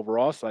grappling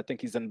overall. So I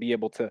think he's going to be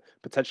able to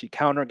potentially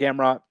counter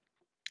Gamrot,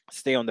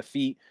 stay on the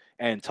feet,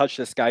 and touch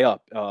this guy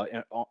up.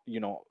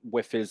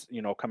 With his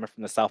coming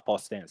from the southpaw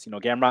stance.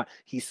 Gamrot,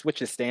 he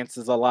switches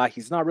stances a lot.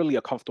 He's not really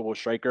a comfortable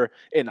striker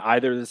in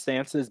either of the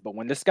stances. But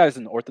when this guy's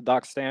in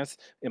orthodox stance,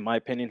 in my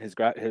opinion,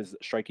 his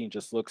striking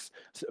just looks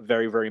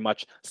very very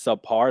much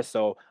subpar.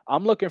 So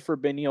I'm looking for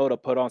Benio to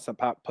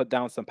put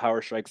down some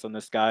power strikes on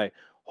this guy.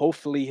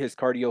 Hopefully his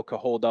cardio could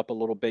hold up a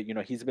little bit.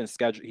 He's been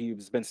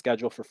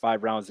scheduled for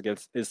 5 rounds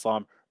against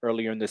Islam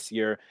earlier in this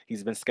year.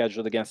 He's been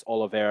scheduled against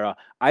Oliveira.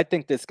 I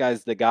think this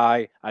guy's the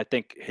guy. I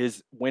think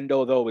his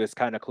window though is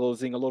kind of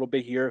closing a little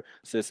bit here.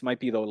 So this might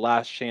be the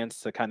last chance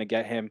to kind of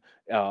get him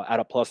at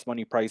a plus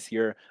money price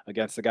here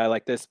against a guy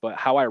like this. But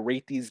how I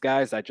rate these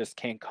guys, I just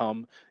can't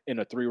come in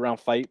a 3 round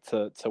fight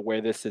to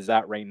where this is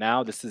at right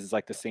now. This is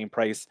like the same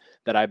price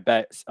that I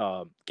bet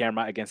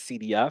Gamrot against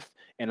CDF,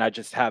 and I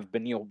just have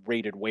Benil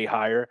rated way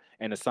higher.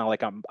 And it's not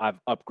like I've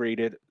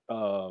upgraded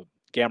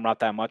Gamrot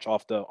that much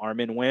off the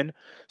Armin win.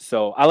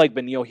 So I like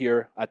Benil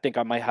here. I think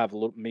I might have a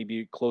little,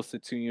 maybe close to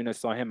 2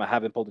 units on him. I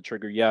haven't pulled the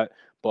trigger yet,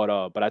 but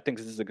I think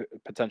this is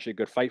potentially a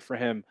good fight for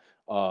him.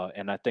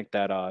 And I think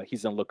that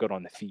he's gonna look good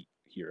on the feet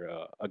here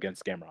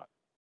against Gamrot.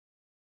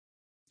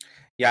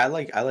 Yeah, I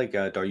like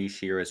Dariush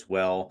here as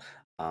well.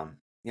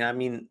 Yeah, I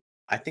mean,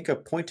 I think a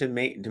point to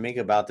make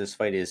about this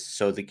fight is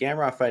so the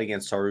Gamrot fight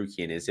against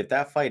Sarukian is if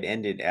that fight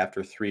ended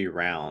after 3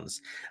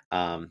 rounds,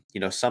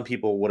 some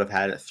people would have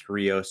had it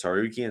 3-0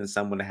 Sarukian, and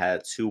some would have had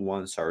it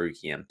 2-1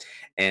 Sarukian.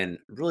 And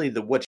really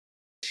the what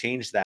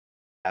changed that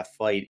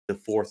fight the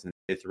fourth and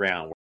fifth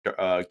round where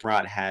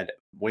Gamrot had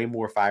way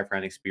more 5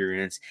 round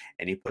experience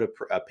and he put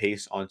a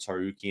pace on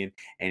Sarukian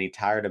and he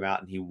tired him out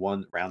and he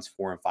won rounds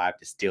 4 and 5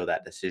 to steal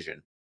that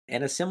decision.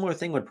 And a similar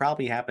thing would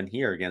probably happen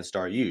here against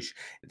Dariush.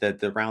 That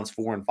the rounds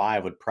 4 and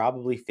 5 would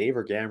probably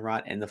favor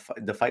Gamrot, and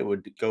the fight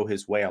would go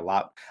his way a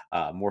lot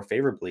more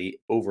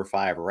favorably over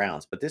 5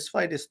 rounds. But this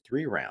fight is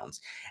 3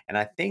 rounds, and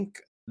I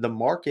think the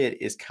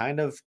market is kind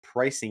of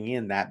pricing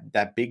in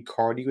that big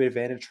cardio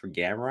advantage for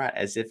Gamrot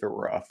as if it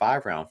were a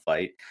 5 round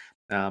fight.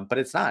 But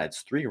it's not.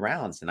 It's 3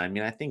 rounds, and I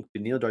mean, I think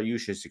Beneil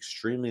Dariush is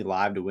extremely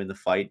live to win the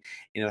fight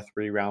in a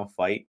 3 round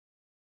fight.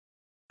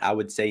 I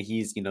would say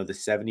he's, the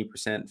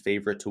 70%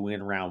 favorite to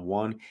win round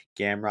one.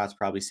 Gamrot's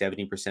probably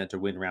 70% to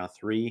win round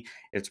three.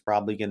 It's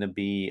probably going to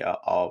be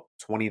a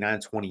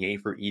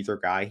 29-28 for either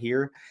guy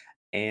here.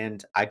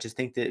 And I just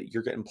think that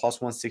you're getting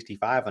plus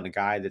 165 on a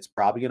guy that's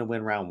probably going to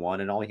win round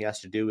one. And all he has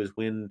to do is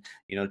win,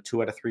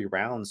 2 out of 3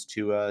 rounds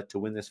to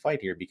win this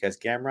fight here because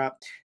Gamrot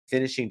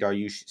finishing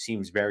Dariush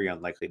seems very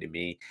unlikely to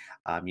me.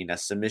 A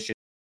submission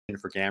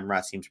for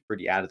Gamrot seems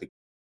pretty out of the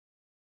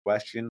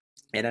question.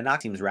 And a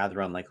knock seems rather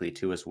unlikely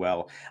too, as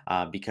well,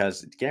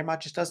 because Gamrot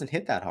just doesn't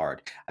hit that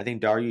hard. I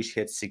think Dariush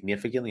hits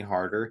significantly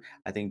harder.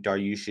 I think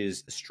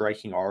Dariush's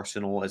striking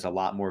arsenal is a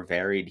lot more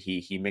varied.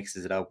 He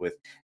mixes it up with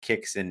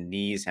kicks and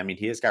knees. I mean,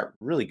 he has got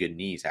really good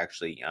knees,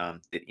 actually.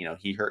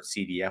 He hurt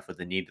CDF with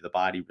a knee to the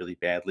body really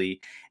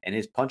badly, and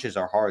his punches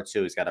are hard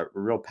too. He's got a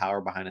real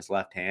power behind his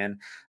left hand.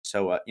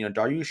 So,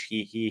 Dariush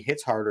he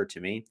hits harder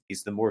to me.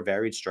 He's the more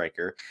varied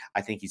striker.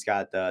 I think he's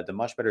got the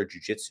much better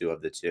jujitsu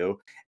of the two.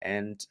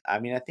 And I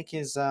mean, I think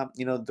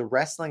the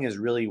wrestling is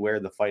really where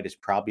the fight is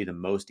probably the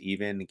most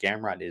even.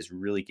 Gamrot is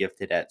really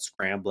gifted at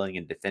scrambling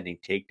and defending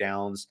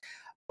takedowns.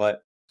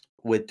 But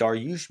with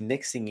Dariush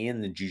mixing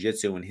in the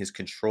jiu-jitsu and his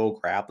control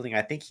grappling,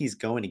 I think he's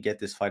going to get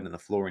this fight on the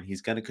floor and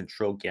he's going to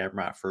control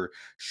Gamrot for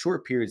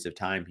short periods of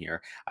time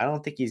here. I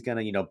don't think he's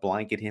going to,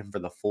 blanket him for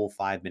the full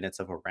 5 minutes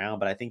of a round,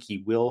 but I think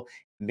he will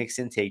mix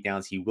in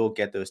takedowns. He will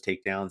get those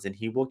takedowns and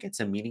he will get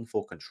some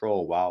meaningful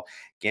control while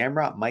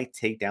Gamrot might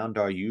take down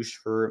Dariush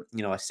for,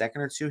 a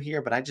second or two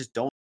here, but I just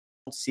don't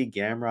see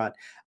Gamrot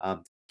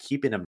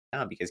keeping him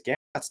down because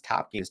Gamrot's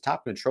top game, his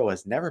top control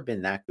has never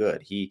been that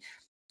good.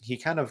 he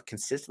kind of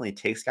consistently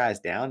takes guys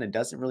down and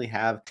doesn't really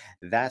have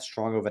that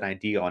strong of an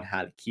idea on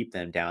how to keep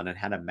them down and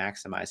how to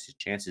maximize his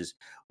chances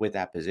with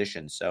that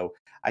position. So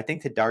I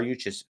think that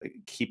Dariush is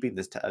keeping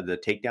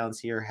the takedowns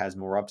here has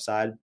more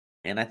upside.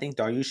 And I think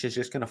Dariush is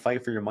just going to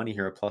fight for your money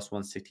here at plus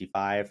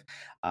 165.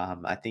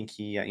 I think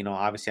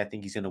obviously, I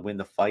think he's going to win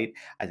the fight.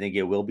 I think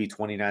it will be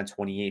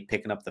 29-28,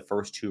 picking up the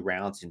first 2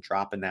 rounds and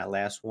dropping that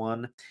last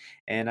one.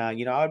 And, I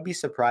would be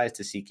surprised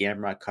to see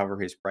Gamrot cover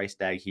his price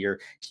tag here.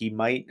 He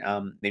might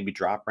maybe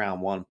drop round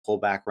one, pull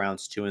back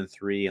rounds 2 and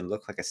 3, and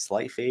look like a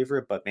slight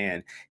favorite. But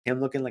man, him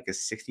looking like a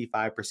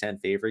 65%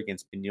 favorite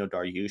against Benil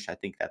Dariush, I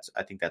think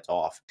that's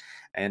off.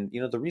 And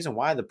the reason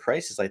why the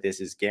price is like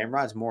this is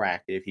Gamrot's more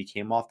active. He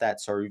came off that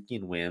Sarukian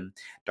win.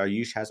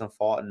 Dariush hasn't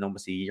fought in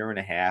almost a year and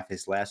a half.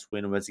 His last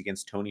win was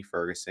against Tony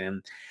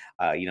Ferguson.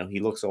 He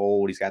looks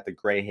old. He's got the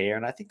gray hair,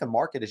 and I think the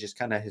market is just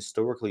kind of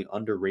historically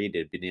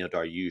underrated Benil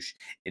Dariush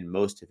in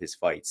most of his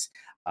fights.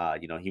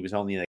 He was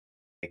only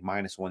like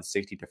minus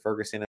 160 to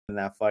Ferguson in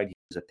that fight. He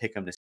was a pick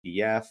him to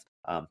CDF,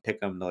 pick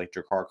him to like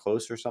Drakkar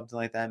Close or something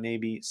like that,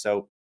 maybe.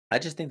 So I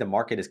just think the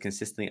market is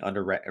consistently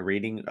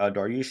underrating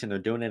Dariush, and they're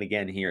doing it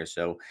again here.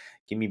 So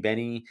give me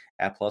Benny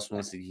at plus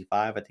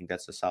 165. I think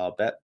that's a solid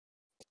bet.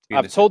 You're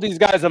I've gonna say, told these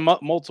guys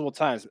multiple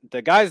times.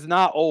 The guy's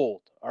not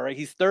old. All right,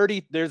 he's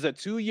 30. There's a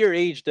 2-year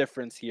age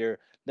difference here.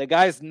 The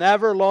guy's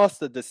never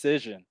lost a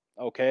decision.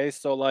 Okay,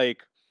 so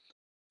like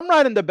I'm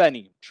riding the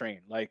Benny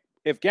train. Like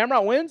if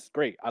Gamrot wins,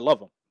 great. I love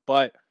him,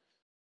 but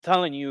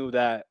telling you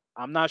that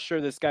I'm not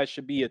sure this guy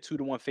should be a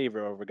 2-1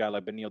 favorite over a guy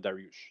like Benil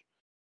Dariush.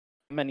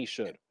 Many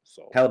should.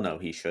 So hell no,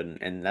 he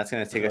shouldn't. And that's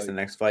going to take us to like,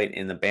 the next fight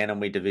in the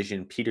bantamweight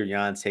division. Peter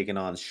Yan taking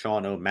on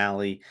Sean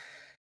O'Malley.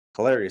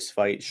 Hilarious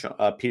fight.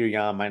 Peter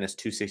Yan minus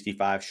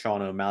 265,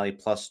 Sean O'Malley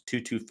plus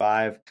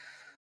 225.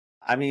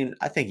 I mean,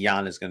 I think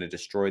Yan is going to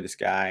destroy this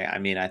guy. I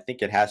mean, I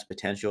think it has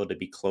potential to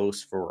be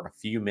close for a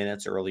few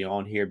minutes early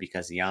on here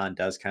because Yan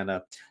does kind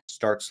of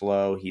start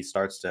slow. He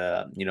starts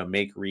to,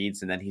 make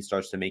reads and then he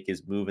starts to make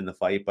his move in the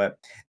fight. But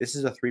this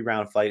is a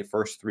 3-round fight,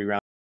 first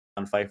 3-round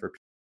fight for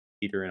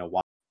Peter in a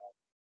while.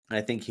 And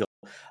I think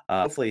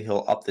hopefully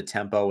he'll up the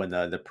tempo and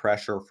the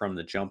pressure from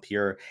the jump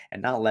here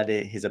and not let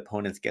his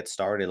opponents get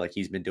started like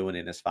he's been doing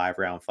in his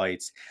 5-round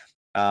fights.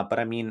 But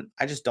I mean,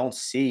 I just don't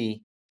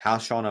see how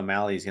Sean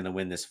O'Malley is going to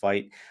win this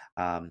fight.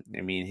 I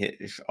mean,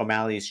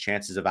 O'Malley's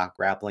chances of out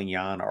grappling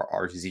Yan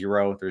are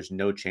zero. There's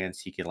no chance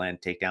he can land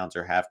takedowns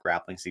or have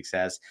grappling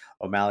success.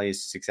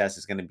 O'Malley's success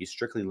is going to be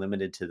strictly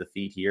limited to the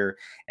feet here.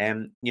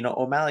 And,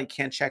 O'Malley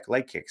can't check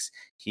leg kicks.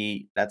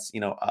 That's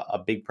a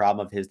big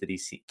problem of his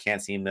that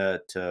can't seem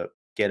to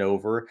get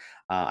over.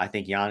 I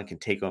think Yan can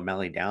take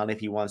O'Malley down if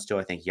he wants to.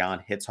 I think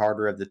Yan hits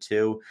harder of the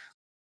two.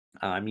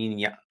 I mean,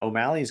 yeah,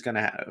 O'Malley's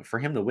for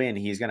him to win,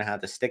 he's gonna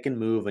have to stick and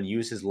move and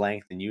use his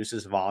length and use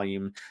his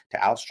volume to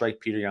outstrike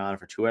Peter Yan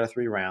for 2 out of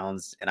 3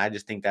 rounds. And I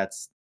just think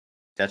that's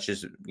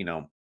just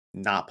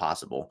not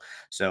possible.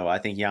 So I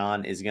think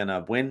Yan is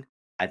gonna win.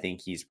 I think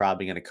he's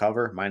probably gonna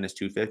cover minus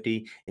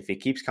 250. If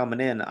it keeps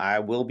coming in, I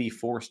will be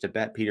forced to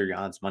bet Peter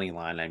Yan's money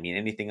line. I mean,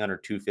 anything under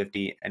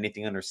 250,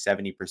 anything under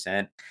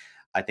 70%,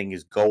 I think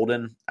is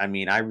golden. I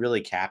mean, I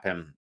really cap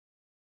him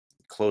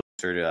closer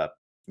to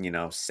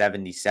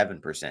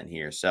 77%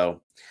 here.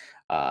 So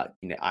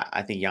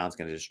I think Jan's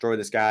going to destroy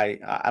this guy.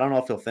 I don't know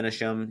if he'll finish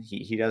him.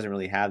 He doesn't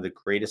really have the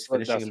greatest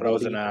finishing that's what I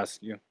was gonna ability.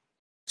 ask you.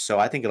 So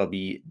I think it'll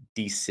be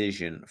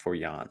decision for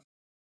Jan.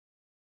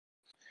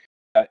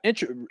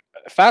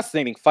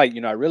 Fascinating fight.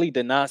 I really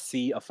did not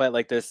see a fight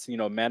like this,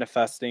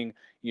 manifesting,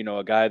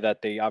 a guy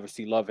that they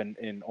obviously love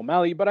in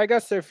O'Malley, but I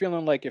guess they're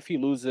feeling like if he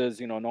loses,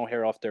 no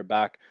hair off their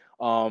back.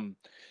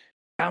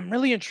 I'm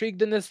really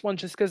intrigued in this one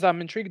just because I'm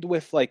intrigued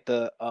with like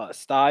the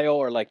style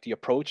or like the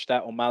approach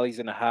that O'Malley's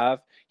gonna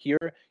have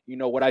here.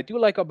 What I do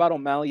like about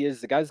O'Malley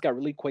is the guy's got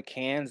really quick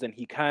hands and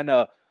he kind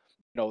of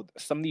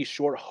some of these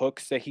short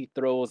hooks that he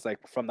throws, like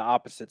from the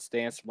opposite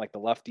stance, from like the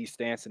lefty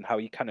stance, and how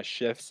he kind of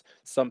shifts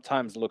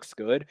sometimes looks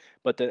good.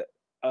 But the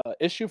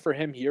issue for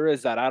him here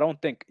is that I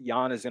don't think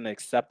Jan is going to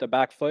accept the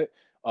back foot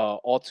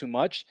all too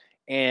much.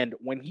 And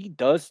when he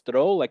does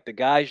throw, like the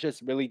guy's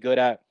just really good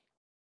at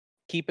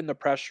keeping the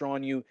pressure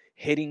on you,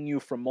 hitting you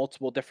from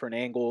multiple different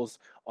angles.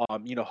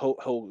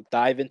 He'll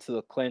dive into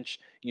the clinch,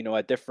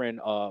 at different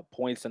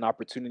points and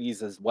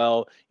opportunities as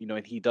well.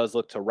 And he does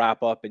look to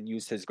wrap up and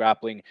use his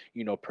grappling,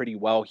 pretty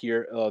well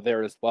here,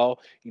 there as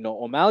well.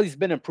 O'Malley's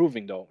been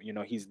improving though.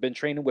 He's been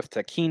training with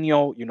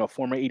Taquinho,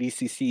 former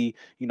ADCC,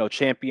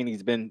 champion.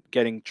 He's been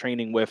getting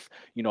training with,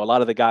 a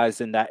lot of the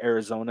guys in that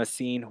Arizona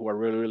scene who are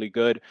really, really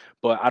good.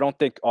 But I don't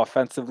think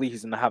offensively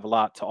he's going to have a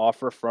lot to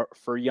offer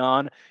for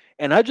Jan.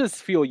 And I just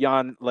feel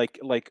Jan like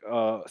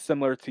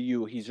similar to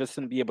you. He's just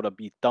gonna be able to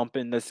be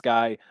thumping this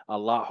guy a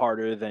lot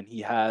harder than he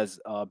has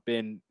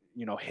been,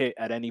 hit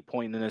at any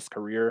point in his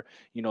career.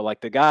 Like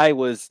the guy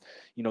was,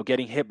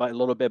 getting hit by a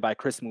little bit by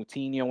Chris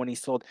Moutinho when he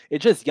sold. It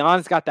just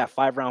Jan's got that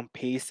 5-round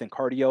pace and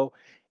cardio,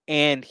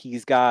 and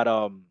he's got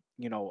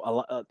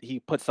he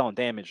puts on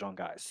damage on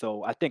guys.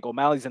 So I think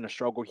O'Malley's in a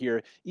struggle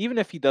here, even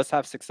if he does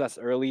have success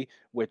early,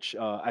 which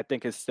I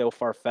think is still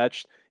far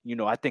fetched.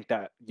 I think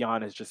that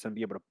Jan is just gonna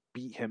be able to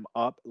beat him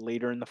up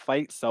later in the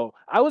fight. So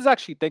I was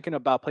actually thinking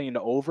about playing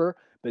the over,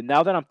 but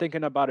now that I'm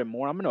thinking about it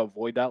more, I'm gonna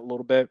avoid that a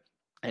little bit.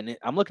 And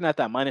I'm looking at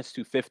that minus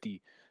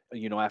 250, at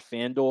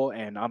FanDuel,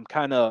 and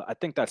I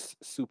think that's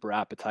super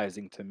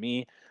appetizing to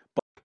me.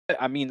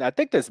 I mean, I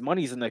think this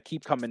money's gonna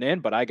keep coming in,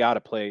 but I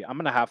gotta play. I'm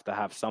gonna have to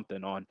have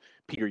something on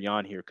Peter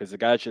Yan here because the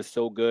guy's just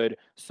so good,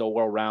 so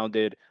well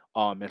rounded,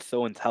 and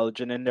so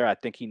intelligent in there. I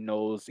think he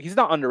knows he's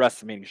not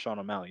underestimating Sean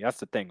O'Malley. That's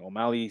the thing.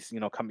 O'Malley's,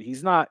 coming.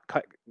 He's not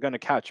gonna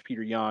catch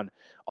Peter Yan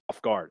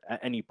off guard at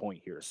any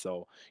point here.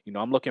 So,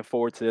 I'm looking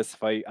forward to this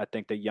fight. I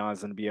think that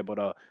Yan's gonna be able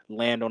to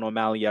land on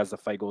O'Malley as the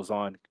fight goes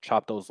on,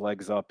 chop those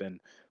legs up, and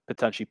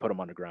potentially put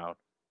him on the ground.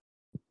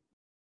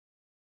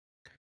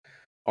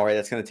 All right,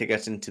 that's going to take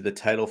us into the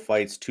title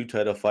fights, two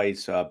title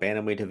fights,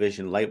 bantamweight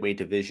division, lightweight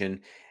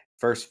division.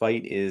 First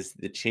fight is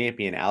the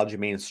champion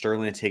Aljamain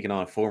Sterling taking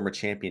on former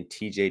champion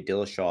TJ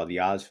Dillashaw. The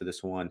odds for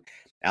this one: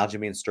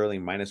 Aljamain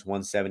Sterling minus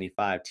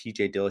 175,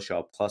 TJ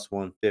Dillashaw plus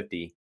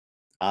 150.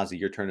 Ozzy,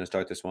 your turn to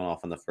start this one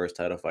off on the first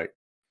title fight.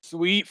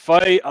 Sweet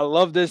fight. I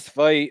love this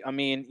fight. I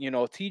mean,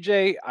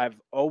 TJ, I've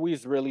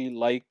always really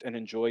liked and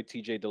enjoyed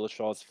TJ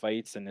Dillashaw's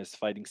fights and his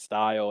fighting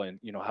style and,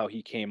 how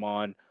he came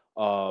on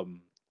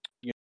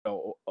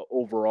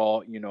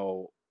overall,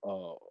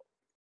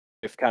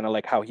 if kind of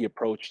like how he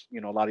approached, a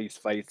lot of these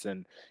fights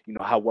and,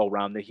 how well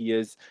rounded he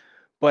is.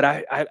 But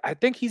I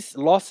think he's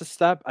lost a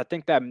step. I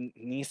think that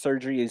knee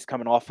surgery he's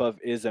coming off of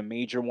is a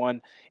major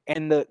one.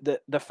 And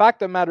the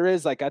fact of the matter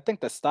is, like, I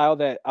think the style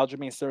that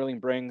Aljamain Sterling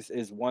brings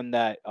is one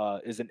that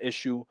is an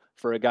issue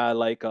for a guy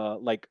like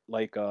TJ.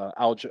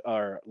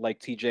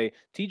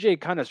 TJ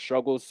kind of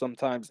struggles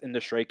sometimes in the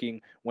striking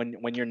when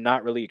you're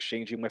not really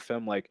exchanging with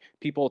him. Like,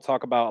 people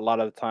talk about a lot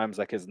of the times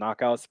like his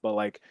knockouts, but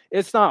like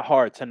it's not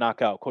hard to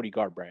knock out Cody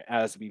Garbrandt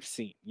as we've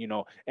seen.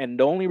 And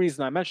the only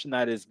reason I mention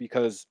that is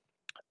because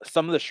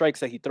some of the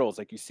strikes that he throws,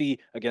 like you see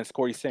against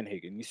Corey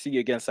Sandhagen, you see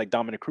against like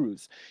Dominic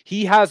Cruz,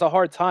 he has a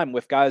hard time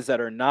with guys that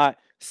are not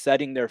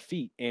setting their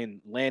feet and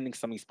landing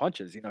some of these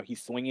punches.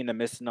 He's swinging and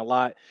missing a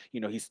lot.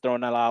 He's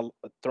throwing out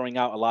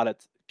a lot of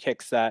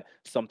kicks that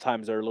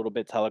sometimes are a little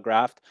bit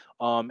telegraphed.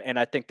 And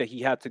I think that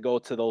he had to go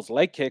to those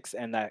leg kicks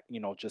and that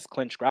just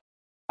clinch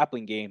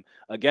grappling game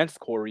against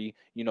Corey,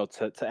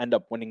 to end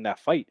up winning that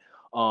fight.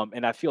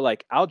 And I feel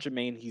like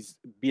Aljamain, he's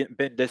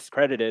been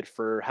discredited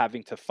for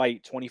having to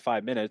fight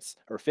 25 minutes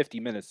or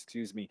 50 minutes,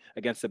 excuse me,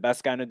 against the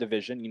best guy in the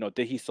division.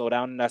 Did he slow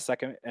down in that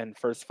second and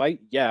first fight?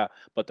 Yeah.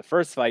 But the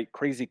first fight,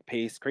 crazy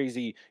pace,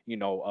 crazy,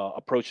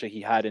 approach that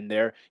he had in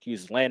there. He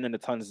was landing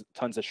tons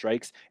of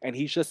strikes. And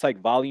he's just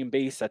like volume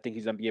based. I think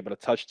he's going to be able to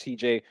touch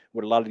TJ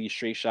with a lot of these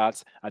straight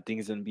shots. I think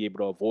he's going to be able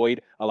to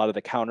avoid a lot of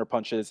the counter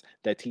punches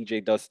that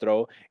TJ does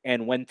throw.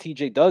 And when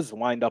TJ does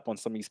wind up on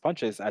some of these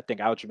punches, I think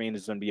Aljamain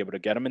is going to be able to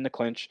get him in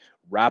the clinch,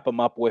 wrap him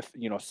up with,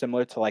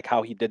 similar to like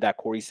how he did that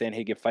Corey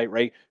Sandhagen fight,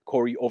 right?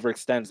 Corey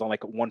overextends on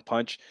like one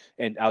punch,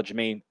 and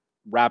Aljamain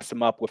wraps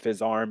him up with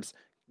his arms,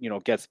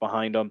 gets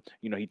behind him.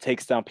 He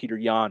takes down Peter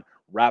Yan,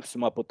 wraps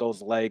him up with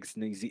those legs,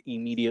 and he's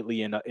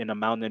immediately in a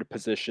mounted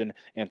position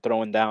and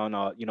throwing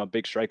down,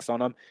 big strikes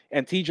on him.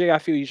 And TJ, I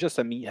feel he's just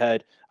a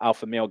meathead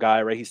alpha male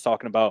guy, right? He's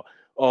talking about,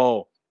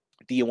 oh,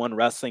 D1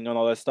 wrestling and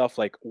all that stuff.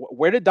 Like,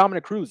 where did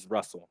Dominic Cruz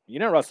wrestle? You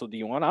didn't wrestle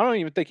D1. I don't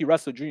even think he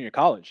wrestled junior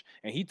college,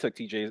 and he took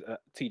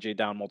TJ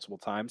down multiple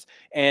times.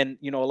 And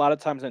a lot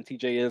of times when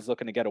TJ is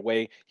looking to get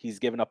away, he's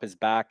giving up his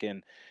back.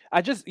 And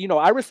I just,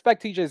 I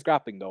respect TJ's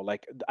grappling though.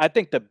 Like, I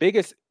think the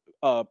biggest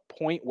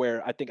point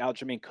where I think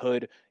Aljamain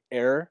could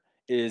err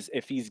is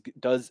if he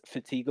does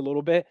fatigue a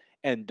little bit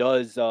and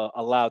does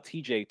allow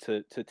TJ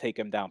to take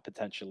him down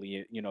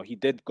potentially. He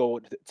did go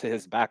to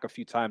his back a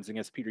few times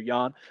against Peter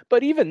Yan,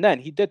 but even then,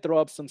 he did throw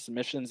up some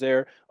submissions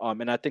there.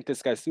 And I think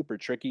this guy's super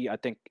tricky. I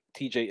think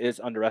TJ is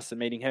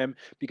underestimating him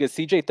because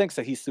TJ thinks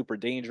that he's super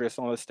dangerous,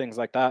 all those things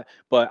like that.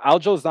 But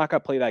Aljo's not gonna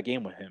play that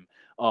game with him.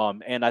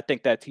 And I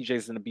think that TJ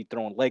is going to be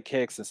throwing leg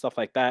kicks and stuff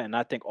like that. And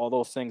I think all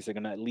those things are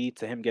going to lead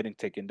to him getting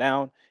taken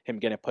down, him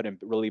getting put in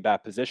really bad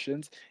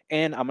positions.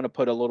 And I'm going to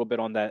put a little bit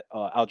on that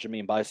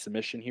Aljamain by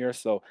submission here.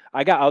 So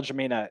I got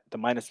Aljamain at the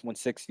minus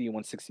 160,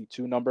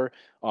 162 number.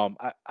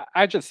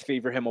 I just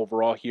favor him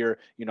overall here.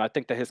 I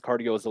think that his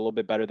cardio is a little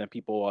bit better than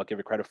people give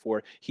it credit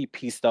for. He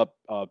pieced up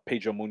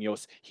Pedro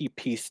Munoz. He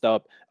pieced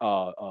up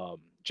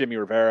Jimmy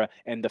Rivera.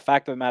 And the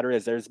fact of the matter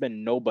is, there's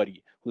been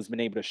nobody who's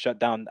been able to shut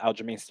down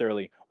Aljamain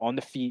Sterling on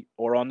the feet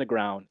or on the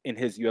ground in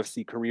his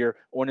UFC career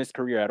or in his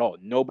career at all.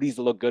 Nobody's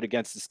looked good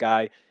against this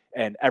guy,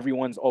 and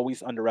everyone's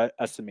always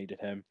underestimated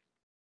him.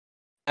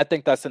 I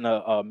think that's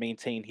gonna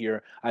maintain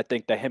here. I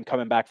think that him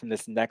coming back from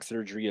this neck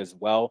surgery as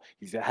well,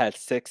 he's had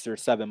 6 or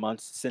 7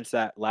 months since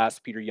that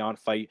last Peter Yan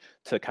fight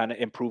to kind of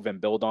improve and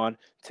build on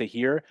to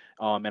here.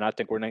 And I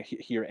think we're gonna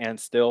hear and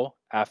still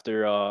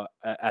after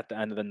at the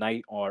end of the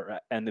night or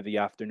end of the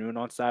afternoon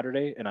on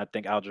Saturday. And I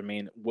think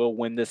Aljamain will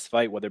win this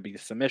fight, whether it be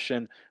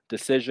submission,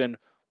 decision,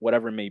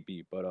 whatever it may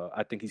be. But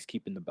I think he's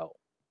keeping the belt.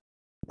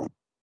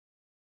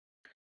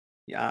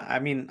 Yeah, I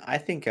mean, I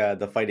think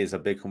the fight is a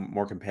bit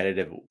more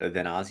competitive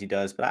than Ozzy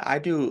does, but I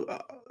do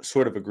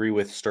sort of agree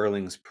with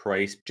Sterling's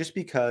price just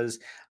because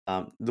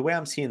the way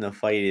I'm seeing the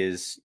fight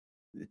is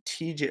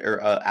TJ or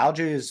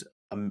Aljo's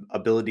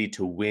ability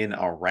to win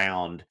a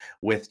round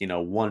with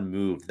one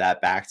move,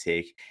 that back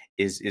take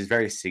is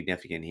very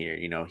significant here.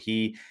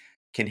 He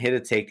can hit a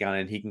takedown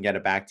and he can get a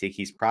back take.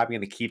 He's probably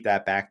going to keep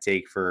that back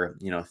take for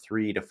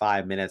 3 to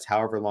 5 minutes,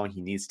 however long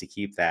he needs to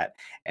keep that,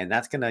 and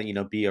that's going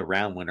to be a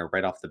round winner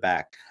right off the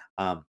back.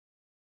 Um,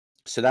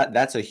 so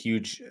that's a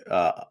huge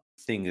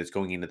thing that's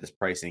going into this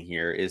pricing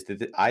here is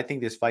that I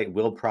think this fight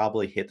will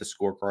probably hit the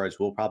scorecards.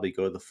 Will probably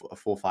go the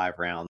full 5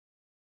 rounds.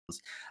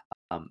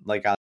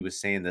 Like I was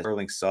saying, the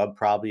Sterling sub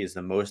probably is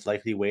the most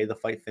likely way the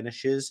fight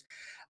finishes.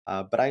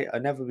 But I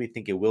inevitably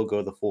think it will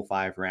go the full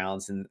 5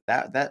 rounds, and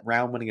that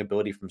round winning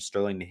ability from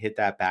Sterling to hit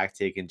that back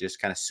take and just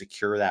kind of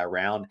secure that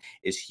round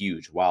is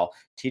huge. While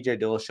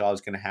TJ Dillashaw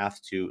is going to have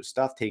to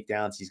stuff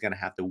takedowns, he's going to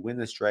have to win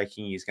the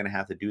striking. He's going to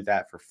have to do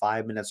that for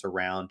 5 minutes a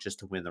round just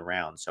to win the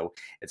round. So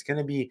it's going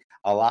to be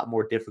a lot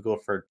more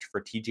difficult for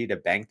TJ to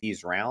bank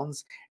these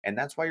rounds, and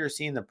that's why you're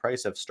seeing the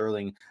price of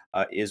Sterling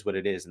is what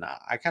it is. And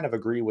I kind of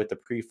agree with the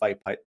pre-fight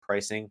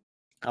pricing.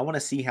 I want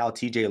to see how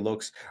TJ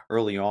looks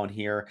early on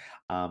here.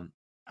 Um,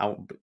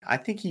 I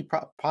think he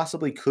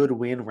possibly could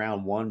win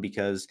round one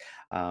because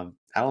I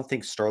don't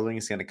think Sterling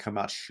is going to come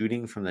out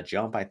shooting from the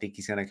jump. I think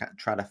he's going to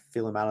try to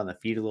fill him out on the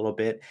feet a little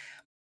bit.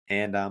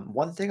 And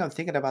one thing I'm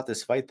thinking about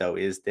this fight though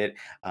is that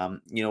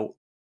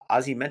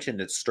Ozzy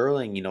mentioned that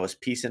Sterling, is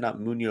piecing up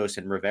Munoz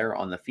and Rivera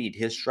on the feet.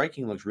 His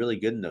striking looks really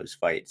good in those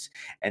fights.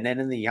 And then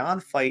in the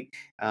Yan fight,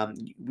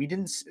 we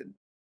didn't.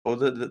 Well,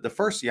 the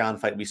first Yan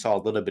fight we saw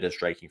a little bit of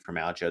striking from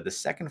Aljo. The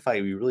second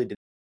fight we really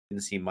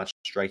didn't see much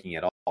striking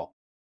at all.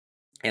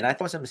 And I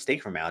thought it was a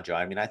mistake from Aljo.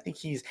 I mean, I think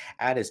he's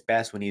at his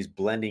best when he's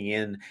blending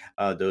in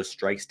those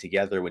strikes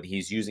together, when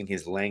he's using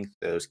his length,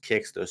 those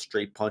kicks, those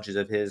straight punches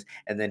of his,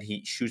 and then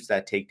he shoots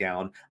that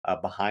takedown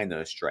behind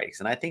those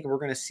strikes. And I think we're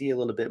going to see a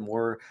little bit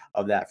more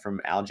of that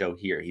from Aljo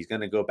here. He's going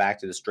to go back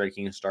to the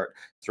striking and start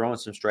throwing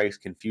some strikes,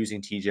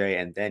 confusing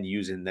TJ, and then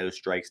using those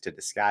strikes to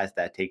disguise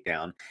that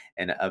takedown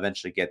and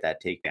eventually get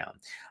that takedown.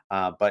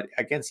 But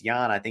against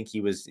Yan, I think he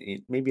was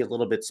maybe a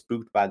little bit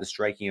spooked by the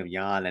striking of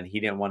Yan, and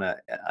he didn't want to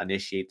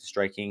initiate the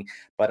striking.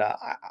 But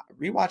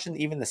rewatching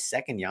even the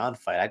second Yan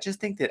fight, I just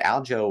think that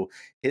Aljo,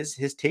 his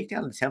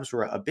takedown attempts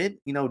were a bit,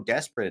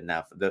 desperate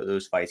enough.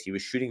 Those fights, he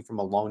was shooting from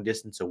a long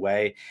distance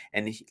away,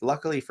 and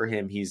luckily for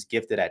him, he's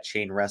gifted at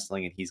chain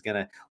wrestling, and he's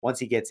gonna once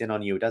he gets in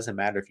on you, it doesn't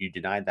matter if you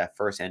denied that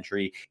first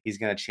entry, he's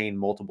gonna chain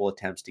multiple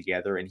attempts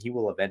together, and he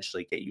will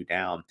eventually get you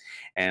down.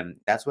 And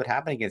that's what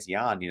happened against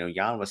Yan.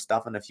 Yan was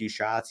stuffing a few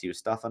shots, he was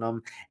stuffing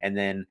them, and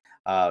then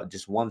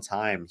just one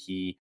time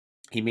he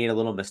made a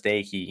little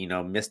mistake. He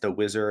missed a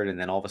wizard, and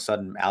then all of a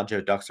sudden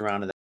Aljo ducks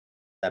around to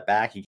that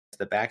back. He gets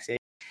the back take,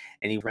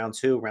 and he round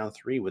two, round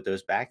three with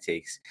those back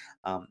takes.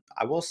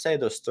 I will say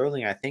though,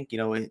 Sterling, I think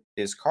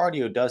his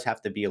cardio does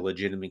have to be a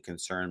legitimate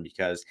concern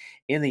because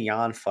in the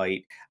Yan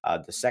fight,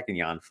 the second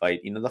Yan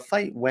fight, the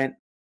fight went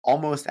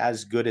almost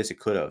as good as it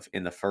could have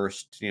in the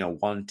first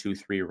 1, 2,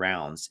 3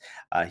 rounds.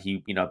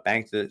 He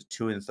banked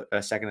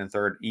the second and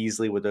third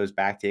easily with those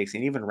back takes,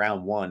 and even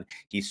round one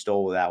he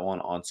stole that one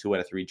on 2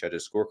 out of 3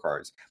 judges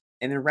scorecards.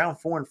 And in round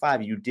 4 and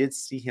 5, you did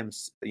see him,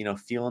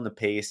 feeling the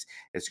pace.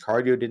 His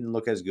cardio didn't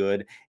look as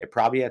good. It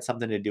probably had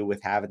something to do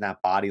with having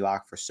that body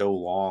lock for so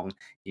long.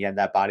 He had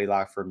that body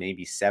lock for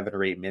maybe 7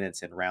 or 8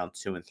 minutes in round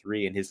 2 and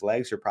 3, and his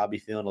legs are probably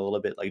feeling a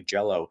little bit like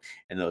jello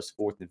in those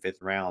fourth and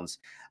fifth rounds.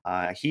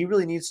 He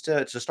really needs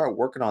to start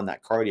working on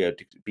that cardio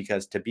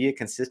because to be a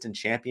consistent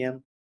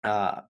champion,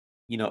 uh,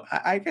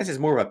 I guess it's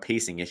more of a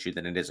pacing issue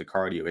than it is a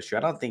cardio issue. I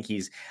don't think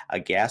he's a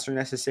gasser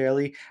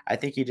necessarily. I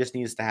think he just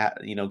needs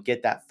to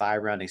get that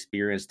 5 round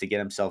experience to get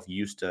himself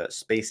used to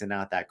spacing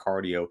out that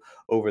cardio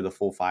over the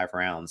full 5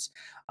 rounds.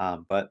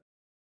 But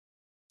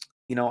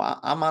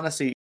I'm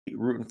honestly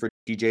rooting for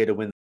TJ to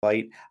win the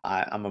fight.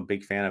 I'm a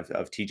big fan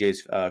of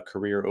TJ's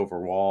career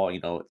overall.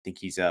 I think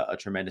he's a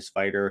tremendous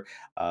fighter.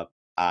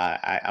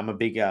 I'm a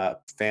big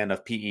fan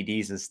of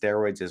PEDs and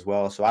steroids as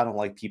well. So I don't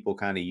like people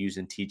kind of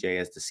using TJ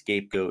as the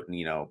scapegoat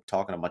and,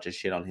 talking a bunch of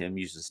shit on him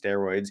using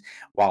steroids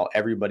while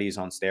everybody's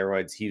on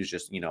steroids. He was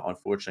just,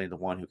 unfortunately the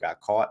one who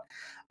got caught.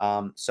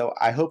 So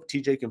I hope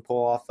TJ can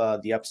pull off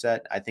the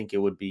upset. I think it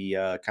would be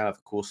kind of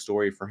a cool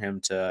story for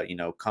him to,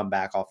 come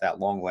back off that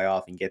long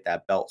layoff and get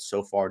that belt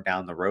so far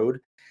down the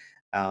road.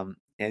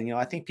 And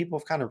I think people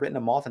have kind of written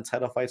him off in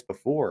title fights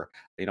before.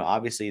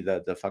 Obviously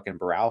the fucking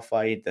Barao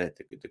fight, the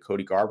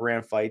Cody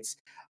Garbrandt fights.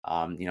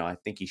 I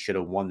think he should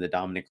have won the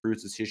Dominic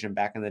Cruz decision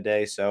back in the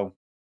day. So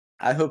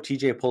I hope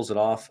TJ pulls it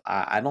off.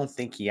 I don't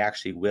think he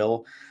actually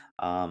will.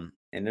 And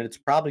it's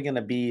probably going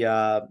to be,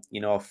 a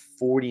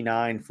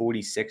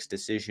 49-46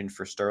 decision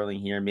for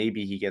Sterling here.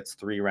 Maybe he gets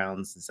 3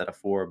 rounds instead of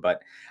 4,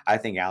 but I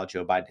think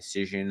Aljo by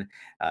decision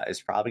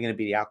is probably going to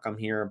be the outcome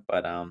here.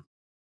 But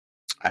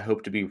I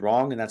hope to be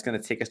wrong, and that's going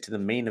to take us to the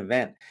main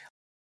event,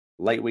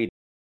 lightweight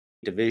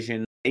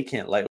division,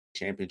 vacant lightweight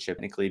championship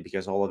technically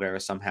because Oliveira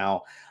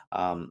somehow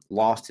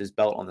lost his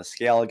belt on the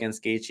scale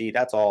against Gaethje.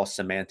 That's all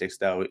semantics,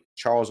 though.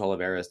 Charles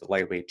Oliveira is the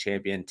lightweight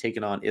champion,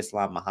 taking on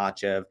Islam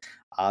Makhachev.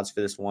 Odds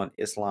for this one: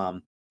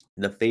 Islam,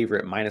 the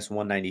favorite, minus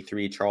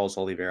 193. Charles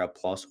Oliveira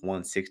plus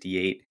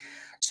 168.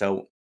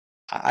 So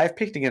I've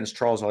picked against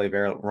Charles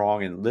Oliveira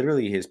wrong in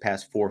literally his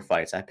past four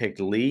fights. I picked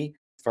Lee,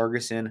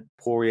 Ferguson,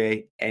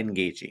 Poirier, and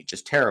Gaethje.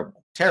 Just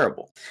terrible,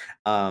 terrible.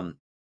 Um,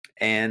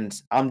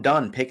 and I'm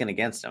done picking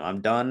against him.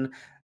 I'm done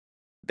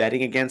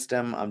betting against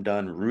him. I'm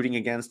done rooting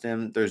against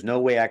him. There's no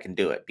way I can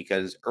do it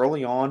because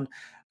early on,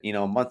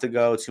 a month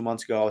ago, 2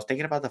 months ago, I was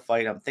thinking about the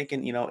fight. I'm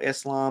thinking,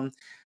 Islam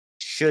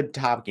should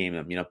top game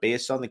him,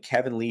 based on the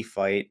Kevin Lee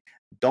fight.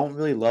 Don't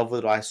really love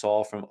what I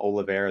saw from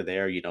Oliveira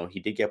there. He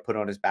did get put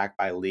on his back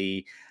by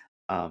Lee.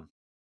 Um,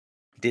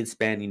 did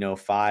spend,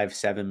 5,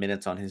 7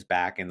 minutes on his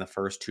back in the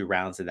first two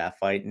rounds of that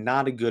fight.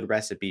 Not a good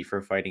recipe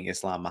for fighting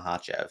Islam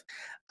Makhachev.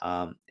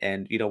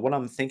 And what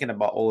I'm thinking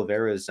about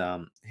Oliveira is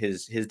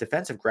his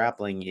defensive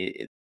grappling.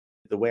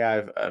 The way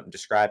I'm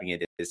describing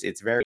it is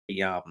it's very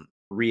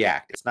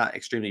reactive. It's not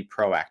extremely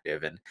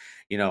proactive. And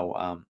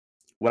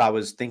what I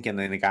was thinking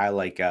in a guy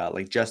like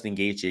Justin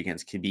Gaethje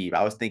against Khabib,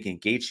 I was thinking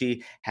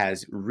Gaethje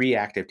has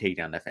reactive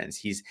takedown defense.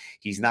 He's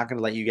not going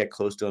to let you get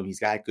close to him.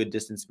 He's got good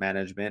distance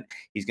management.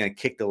 He's going to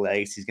kick the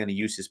legs. He's going to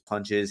use his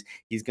punches.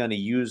 He's going to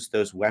use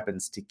those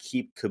weapons to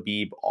keep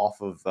Khabib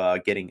off of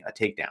getting a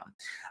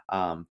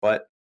takedown.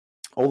 But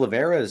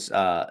Oliveira's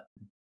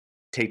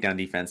takedown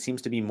defense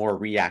seems to be more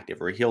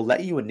reactive, where he'll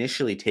let you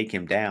initially take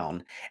him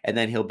down, and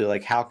then he'll be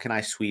like, "How can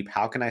I sweep?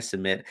 How can I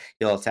submit?"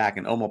 He'll attack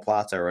an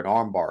omoplata or an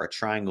armbar, a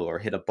triangle, or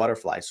hit a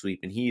butterfly sweep,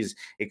 and he's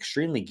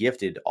extremely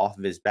gifted off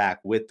of his back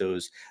with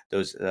those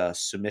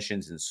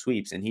submissions and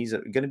sweeps, and he's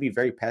going to be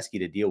very pesky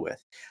to deal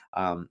with.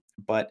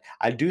 But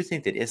I do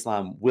think that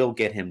Islam will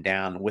get him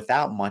down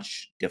without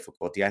much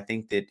difficulty. I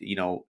think that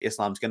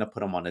Islam's going to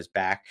put him on his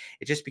back.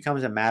 It just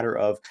becomes a matter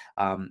of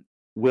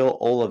will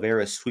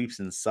Oliveira's sweeps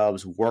and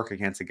subs work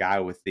against a guy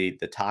with the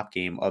top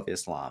game of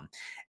Islam?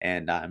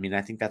 And I mean,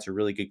 I think that's a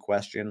really good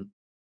question.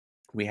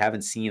 We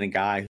haven't seen a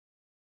guy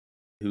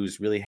who's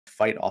really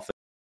fight off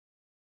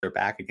their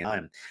back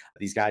again.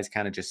 These guys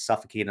kind of just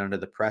suffocate under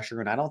the pressure,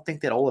 and I don't think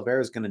that Oliveira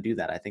is going to do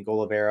that. I think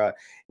Oliveira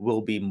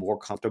will be more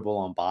comfortable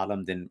on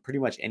bottom than pretty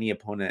much any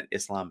opponent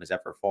Islam has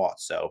ever fought.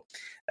 So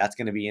that's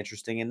going to be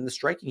interesting. And the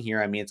striking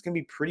here, I mean, it's going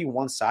to be pretty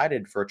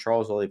one-sided for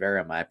Charles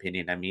Oliveira, in my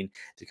opinion. I mean,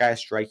 the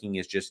guy's striking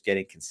is just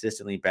getting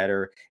consistently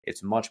better.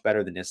 It's much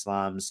better than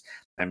Islam's.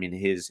 I mean,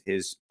 his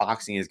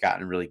boxing has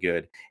gotten really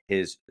good.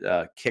 His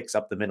kicks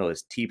up the middle,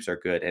 his teeps are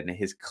good, and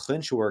his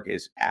clinch work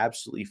is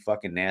absolutely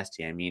fucking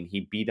nasty. I mean,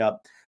 he beat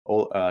up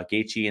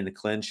Gaethje in the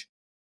clinch.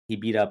 He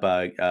beat up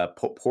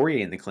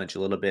Poirier in the clinch a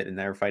little bit in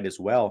their fight as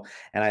well.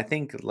 And I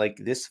think like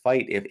this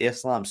fight, if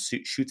Islam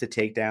shoots a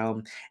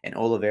takedown and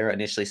Oliveira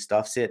initially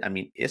stuffs it, I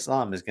mean,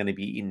 Islam is going to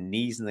be eating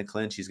knees in the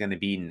clinch. He's going to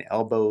be eating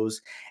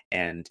elbows,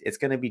 and it's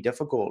going to be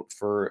difficult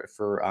for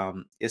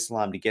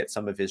Islam to get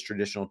some of his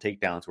traditional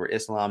takedowns. Where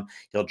Islam,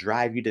 he'll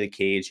drive you to the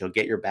cage, he'll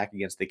get your back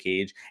against the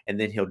cage, and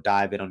then he'll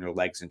dive in on your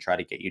legs and try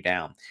to get you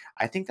down.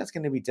 I think that's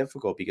going to be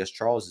difficult because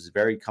Charles is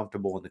very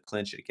comfortable in the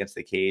clinch against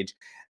the cage.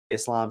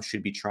 Islam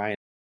should be trying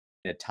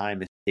at time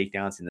his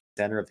takedowns in the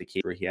center of the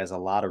cage where he has a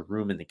lot of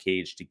room in the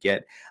cage to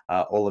get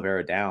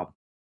Oliveira down.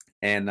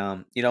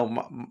 And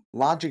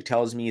logic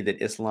tells me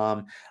that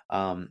Islam,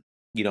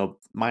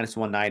 minus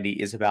 190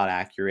 is about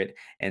accurate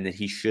and that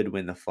he should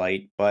win the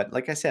fight. But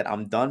like I said,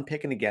 I'm done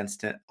picking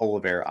against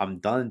Oliveira. I'm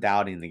done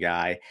doubting the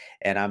guy,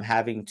 and I'm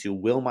having to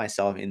will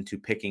myself into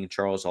picking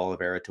Charles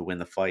Oliveira to win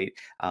the fight.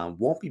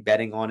 Won't be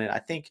betting on it. I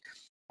think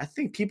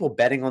people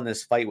betting on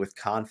this fight with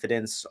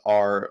confidence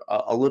are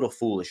a little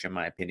foolish, in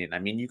my opinion. I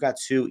mean, you got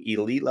two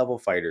elite level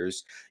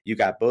fighters. You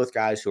got both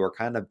guys who are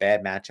kind of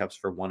bad matchups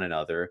for one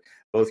another.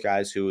 Both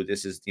guys who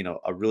this is,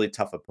 a really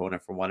tough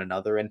opponent for one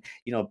another. And,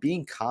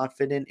 being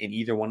confident in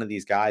either one of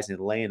these guys and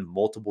laying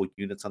multiple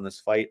units on this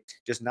fight,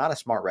 just not a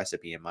smart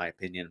recipe, in my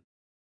opinion.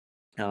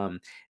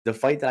 The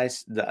fight that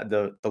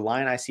the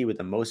line I see with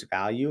the most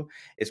value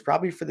is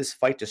probably for this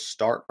fight to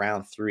start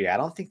round three. I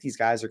don't think these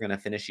guys are going to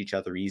finish each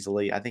other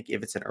easily. I think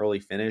if it's an early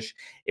finish,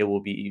 it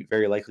will be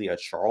very likely a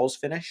Charles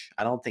finish.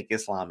 I don't think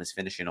Islam is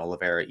finishing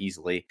Oliveira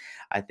easily.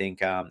 I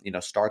think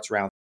starts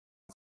round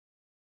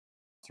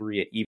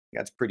three at even.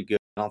 That's pretty good.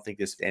 I don't think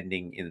this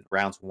ending in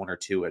rounds one or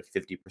two at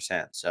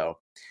 50%. So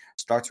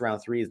starts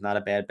round three is not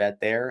a bad bet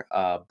there.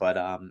 But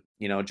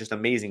just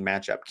amazing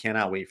matchup.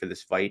 Cannot wait for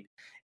this fight.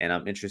 And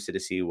I'm interested to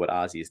see what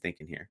Ozzy is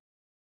thinking here.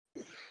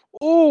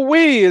 Ooh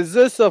wee, is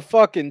this a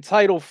fucking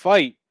title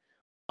fight?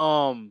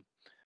 Um,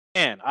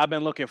 Man, I've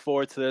been looking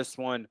forward to this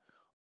one.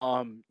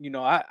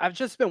 I've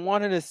just been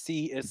wanting to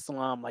see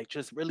Islam like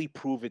just really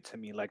prove it to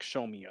me, like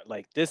show me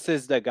like this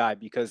is the guy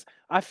because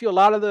I feel a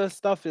lot of the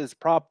stuff is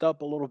propped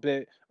up a little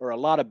bit or a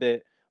lot of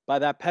bit by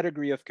that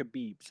pedigree of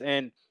Khabib's.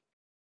 And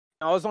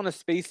I was on the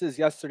spaces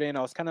yesterday and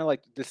I was kind of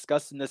like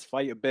discussing this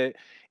fight a bit.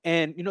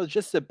 And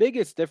just the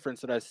biggest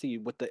difference that I see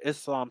with the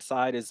Islam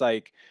side is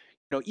like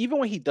even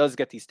when he does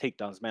get these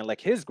takedowns, man,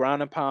 like his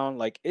ground and pound,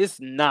 like it's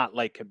not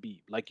like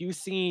Khabib. Like you've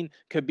seen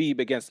Khabib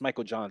against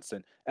Michael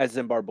Johnson,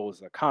 Edson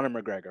Barboza, Conor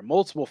McGregor,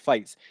 multiple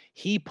fights.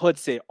 He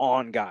puts it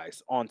on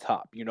guys on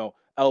top,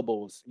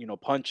 elbows,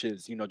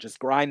 punches, just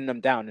grinding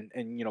them down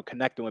and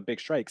connecting with big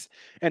strikes.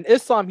 And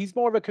Islam, he's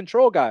more of a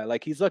control guy.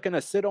 Like he's looking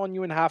to sit on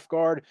you in half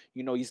guard.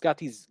 He's got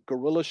these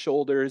gorilla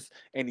shoulders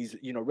and he's,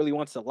 really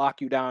wants to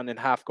lock you down in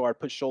half guard,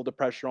 put shoulder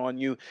pressure on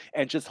you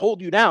and just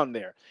hold you down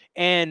there.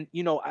 And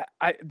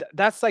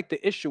that's like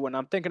the issue when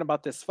I'm thinking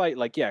about this fight.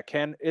 Like, yeah,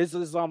 can is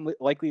Islam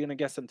likely going to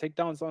get some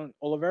takedowns on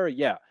Oliveira?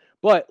 Yeah,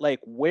 but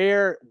like,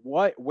 where's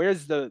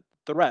the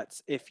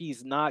threats if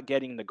he's not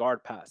getting the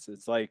guard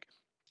passes? Like,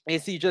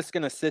 is he just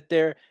gonna sit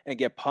there and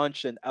get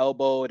punched and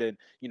elbowed and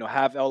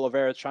have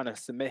Oliveira trying to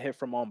submit him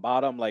from on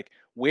bottom? Like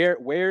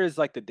where is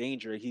like the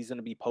danger he's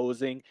gonna be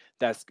posing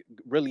that's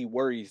really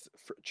worries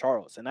for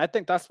Charles. And I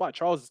think that's why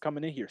Charles is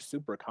coming in here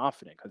super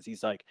confident because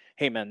he's like,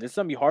 hey man, this is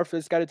gonna be hard for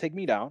this guy to take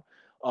me down.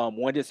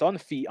 When it's on the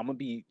feet, I'm gonna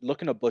be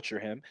looking to butcher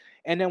him.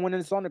 And then when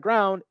it's on the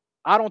ground,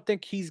 I don't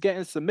think he's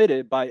getting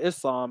submitted by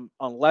Islam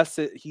unless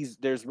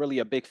there's really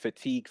a big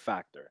fatigue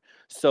factor.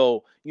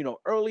 So,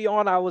 early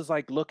on, I was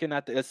like looking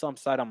at the Islam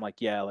side. I'm like,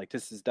 yeah, like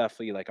this is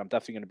definitely like I'm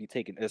definitely gonna be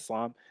taking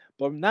Islam.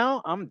 But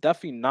now I'm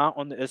definitely not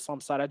on the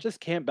Islam side. I just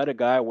can't bet a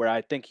guy where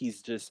I think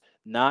he's just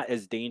not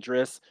as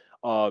dangerous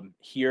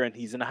here, and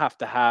he's gonna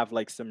have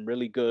like some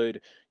really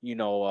good, you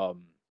know,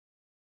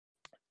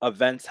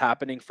 events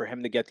happening for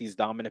him to get these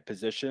dominant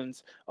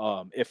positions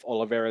if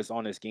Oliveira is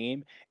on his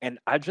game. And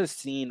I've just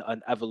seen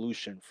an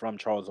evolution from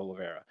Charles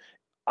Oliveira.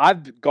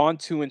 I've gone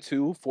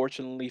 2-2,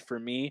 fortunately for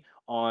me,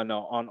 on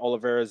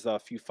Oliveira's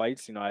few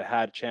fights. I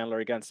had Chandler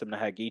against him, and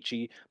I had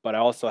Gaethje, but I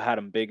also had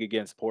him big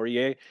against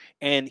Poirier,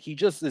 and he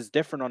just is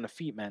different on the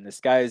feet, man. This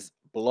guy's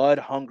blood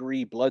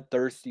hungry,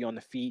 bloodthirsty on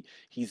the feet.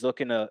 He's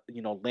looking to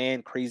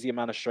land crazy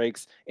amount of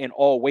strikes in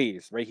all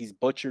ways, right? He's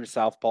butchered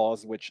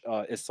southpaws, which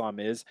Islam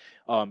is,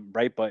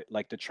 right? But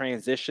like the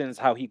transitions,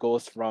 how he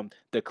goes from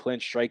the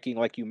clinch striking,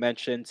 like you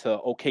mentioned, to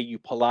okay, you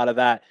pull out of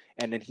that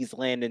and then he's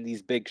landing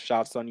these big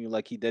shots on you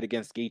like he did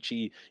against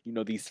Gaethje.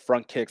 These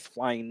front kicks,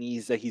 flying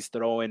knees that he's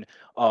throwing,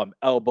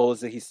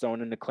 elbows that he's throwing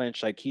in the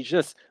clinch. Like he's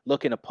just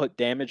looking to put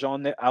damage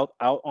on the out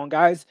on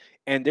guys.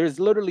 And there's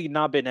literally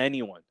not been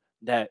anyone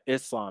that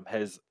Islam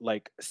has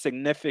like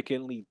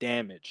significantly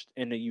damaged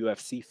in a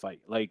UFC fight.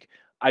 Like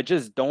I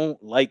just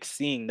don't like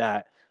seeing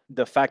that.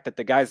 The fact that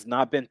the guy's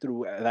not been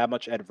through that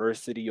much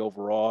adversity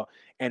overall,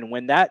 and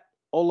when that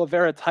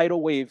Oliveira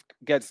tidal wave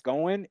gets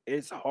going,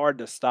 it's hard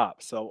to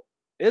stop. So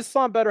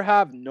Islam better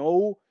have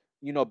no,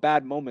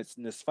 bad moments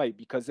in this fight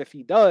because if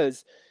he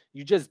does,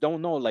 you just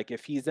don't know. Like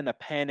if he's in a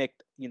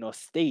panicked,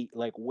 state,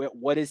 like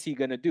what is he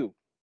gonna do?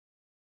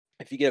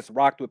 If he gets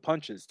rocked with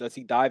punches, does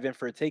he dive in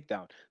for a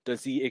takedown?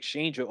 Does he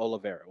exchange with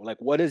Oliveira?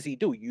 Like what does he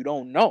do? You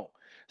don't know.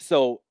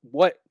 So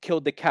what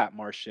killed the cat,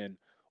 Martian?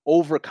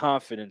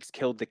 Overconfidence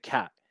killed the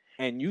cat.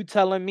 And you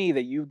telling me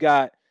that you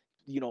got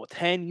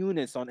 10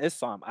 units on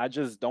Islam, I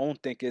just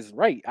don't think is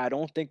right. I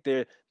don't think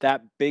they're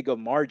that big a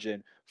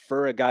margin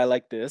for a guy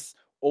like this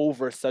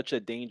over such a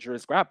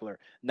dangerous grappler,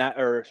 not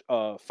or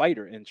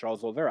fighter in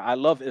Charles Oliveira. I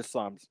love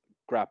Islam's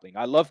grappling.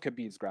 I love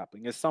Khabib's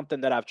grappling. It's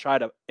something that I've tried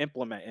to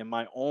implement in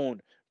my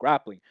own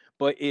grappling,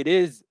 but it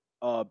is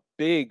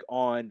big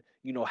on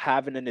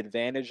having an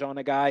advantage on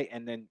a guy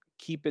and then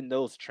keeping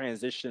those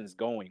transitions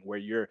going where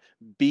you're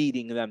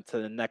beating them to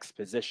the next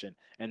position.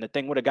 And the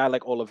thing with a guy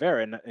like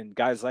Oliveira and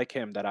guys like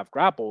him that I've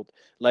grappled,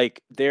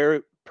 like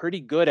they're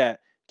pretty good at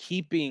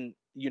keeping,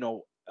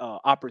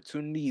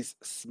 opportunities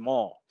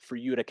small for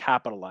you to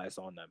capitalize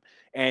on them.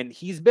 And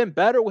he's been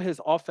better with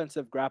his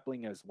offensive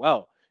grappling as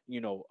well,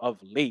 of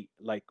late,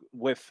 like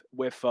with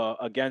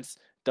against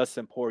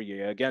Dustin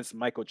Poirier, against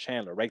Michael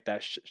Chandler, right?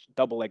 That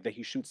double leg that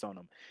he shoots on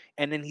him.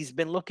 And then he's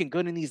been looking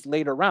good in these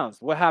later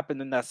rounds. What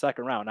happened in that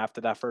second round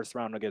after that first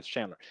round against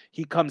Chandler?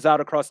 He comes out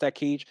across that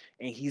cage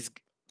and he's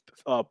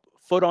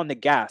foot on the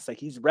gas, like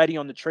he's ready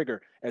on the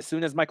trigger. As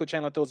soon as Michael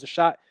Chandler throws a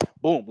shot,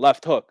 boom,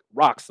 left hook,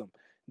 rocks him.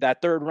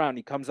 That third round,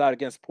 he comes out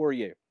against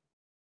Poirier.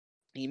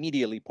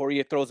 Immediately,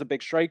 Poirier throws a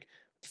big strike,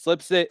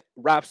 slips it,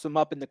 wraps him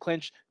up in the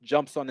clinch,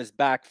 jumps on his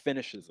back,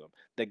 finishes him.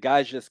 The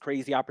guy's just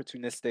crazy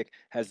opportunistic,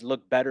 has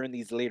looked better in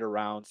these later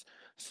rounds.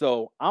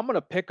 So I'm going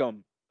to pick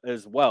him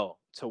as well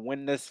to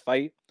win this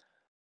fight.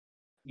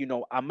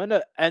 I'm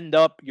gonna end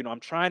up,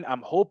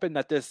 I'm hoping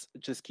that this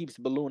just keeps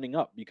ballooning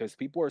up because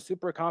people are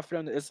super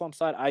confident on the Islam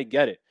side. I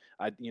get it.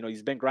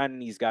 He's been grinding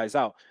these guys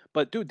out.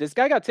 But dude, this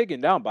guy got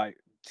taken down by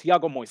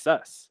Tiago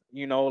Moises.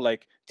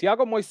 Like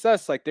Tiago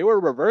Moises, like they were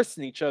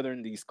reversing each other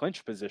in these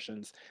clinch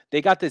positions. They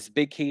got this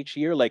big cage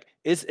here. Like,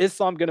 is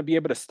Islam gonna be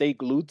able to stay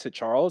glued to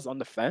Charles on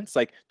the fence?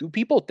 Like, do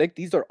people think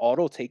these are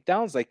auto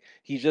takedowns? Like,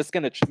 he's just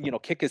gonna,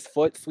 kick his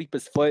foot, sweep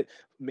his foot,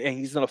 and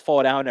he's gonna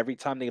fall down every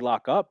time they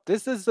lock up.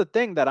 This is the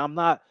thing that I'm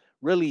not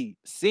really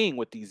seeing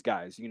with these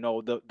guys.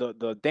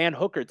 The Dan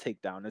Hooker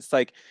takedown. It's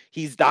like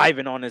he's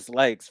diving on his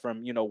legs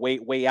from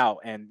way out,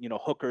 and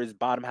Hooker is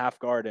bottom half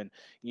guard, and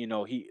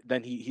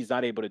he's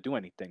not able to do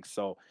anything.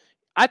 So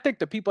I think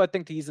the people I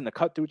think that he's gonna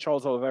cut through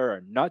Charles Oliveira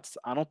are nuts.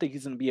 I don't think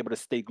he's gonna be able to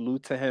stay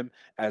glued to him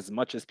as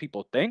much as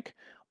people think.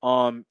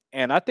 And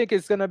I think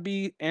it's gonna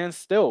be and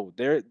still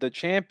there. The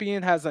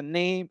champion has a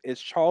name.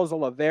 It's Charles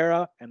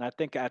Oliveira, and I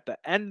think at the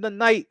end of the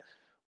night,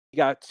 you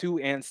got two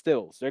and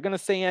stills. They're gonna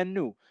say and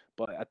new,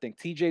 but I think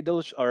TJ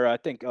Dillish or I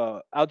think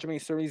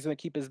Aljamain Sterling is gonna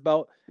keep his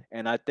belt,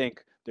 and I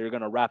think they're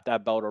gonna wrap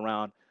that belt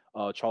around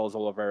Charles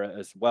Oliveira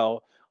as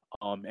well.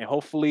 And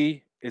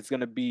hopefully it's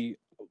gonna be.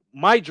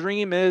 My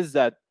dream is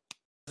that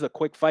it's a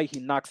quick fight. He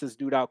knocks this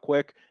dude out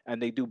quick,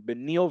 and they do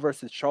Benil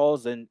versus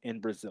Charles in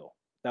Brazil.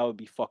 That would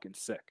be fucking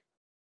sick.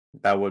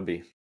 That would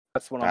be.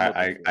 That's what I'm I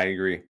looking I, for. I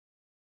agree.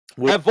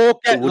 Let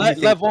Volk What do you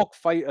think let Volk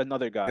fight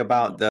another guy. You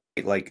about know.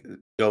 the like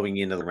going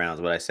into the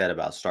rounds? What I said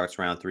about starts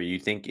round three. You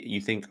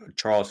think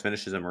Charles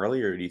finishes him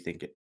early, or do you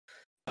think it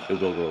will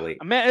go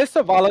late? Man, it's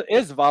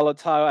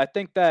volatile. I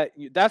think that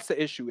that's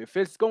the issue. If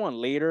it's going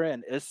later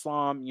and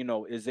Islam,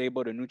 is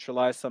able to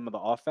neutralize some of the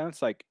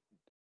offense, like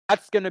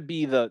that's gonna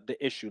be the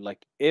issue.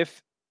 Like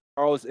if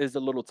Charles is a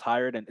little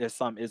tired and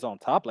Islam is on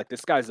top, like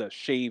this guy's a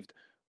shaved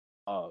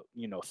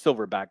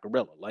silverback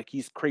gorilla. Like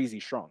he's crazy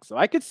strong. So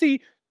I could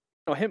see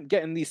him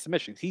getting these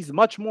submissions. He's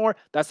much more.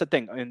 That's the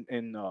thing.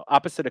 In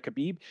opposite of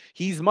Khabib,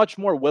 he's much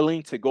more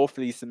willing to go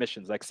for these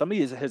submissions. Like some of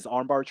his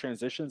armbar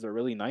transitions are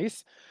really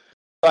nice.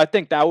 So I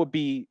think that would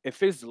be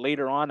if it's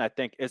later on. I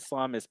think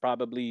Islam is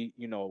probably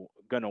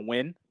gonna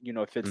win.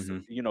 If it's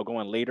Hmm.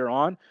 going later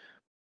on.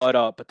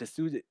 But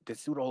the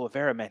dude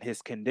Oliveira, man,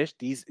 his condition.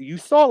 These you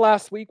saw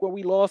last week where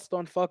we lost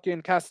on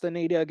fucking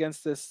Castaneda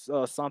against this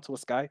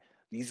Santos guy.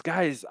 These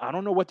guys, I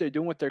don't know what they're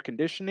doing with their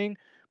conditioning,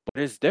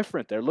 but it's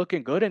different. They're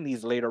looking good in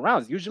these later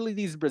rounds. Usually,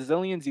 these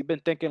Brazilians, you've been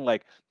thinking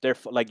like they're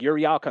like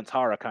Yuri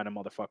Alcantara kind of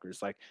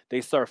motherfuckers. Like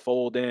they start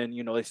folding,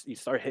 you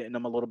start hitting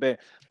them a little bit.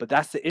 But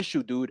that's the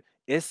issue, dude.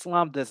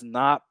 Islam does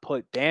not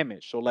put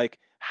damage. So, like,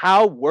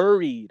 how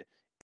worried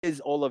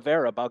is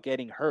Oliveira about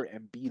getting hurt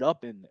and beat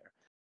up in there?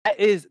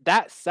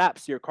 That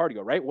saps your cardio,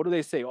 right? What do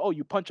they say? Oh,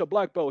 you punch a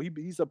black belt,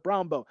 he's a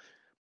brown belt.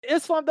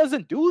 Islam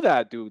doesn't do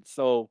that, dude.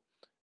 So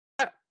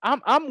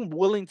I'm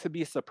willing to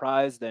be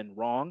surprised and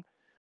wrong,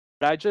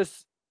 but I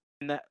just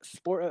in that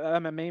sport of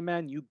MMA,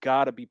 man, you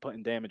gotta be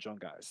putting damage on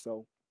guys.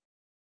 So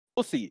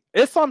we'll see.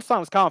 Islam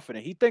sounds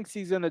confident. He thinks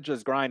he's gonna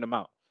just grind them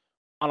out.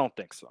 I don't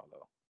think so,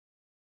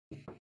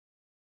 though.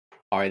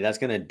 All right, that's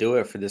gonna do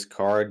it for this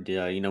card.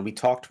 We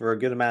talked for a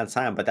good amount of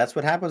time, but that's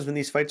what happens when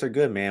these fights are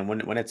good, man.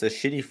 When it's a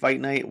shitty fight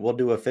night, we'll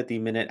do a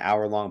 50-minute,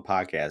 hour-long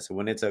podcast.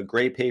 When it's a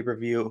great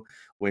pay-per-view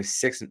with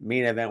six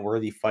main event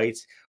worthy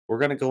fights, we're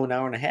gonna go an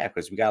hour and a half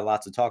because we got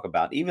lots to talk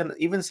about.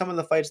 Even some of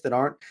the fights that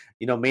aren't,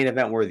 main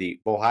event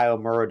worthy. Ohio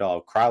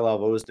Muradov,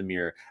 Krylov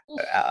Ozdemir,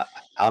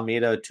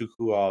 Almeida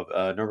Tukulov,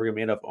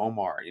 Nurmagomedov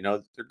Omar.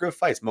 They're good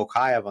fights.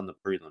 Mokayev on the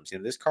prelims.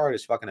 This card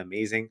is fucking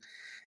amazing,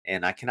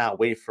 and I cannot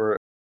wait for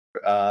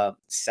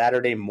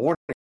Saturday morning.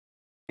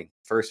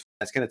 First,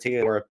 that's going to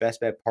take our best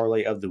bet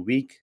parlay of the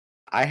week.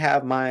 I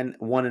have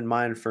one in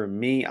mind for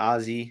me,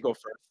 Ozzy. Go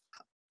first.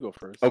 Go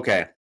first.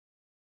 Okay,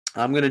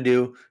 I'm going to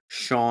do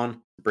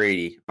Sean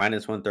Brady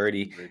minus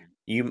 130.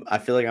 I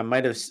feel like I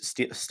might have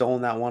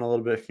stolen that one a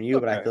little bit from you,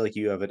 but I Okay. feel like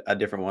you have a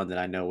different one that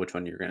I know which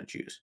one you're going to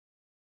choose.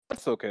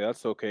 That's okay.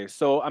 That's okay.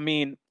 So I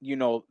mean,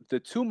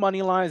 the two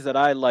money lines that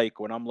I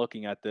like when I'm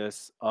looking at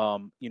this, I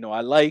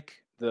like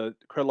the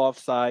Krylov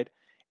side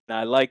and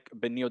I like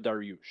Benil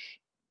Dariush.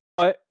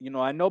 But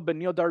I know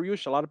Benil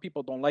Dariush, a lot of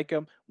people don't like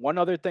him. One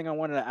other thing I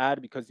wanted to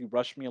add because you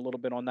rushed me a little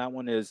bit on that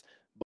one is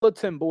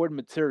bulletin board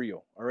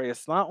material. All right.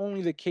 It's not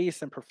only the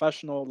case in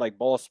professional like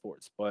ball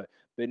sports, but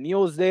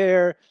Benil's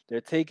there.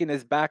 They're taking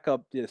his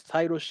backup, this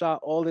title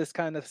shot, all this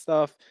kind of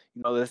stuff.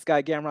 This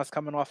guy Gamrot's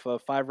coming off a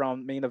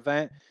 5-round main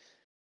event.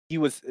 He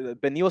was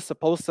Benil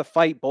supposed to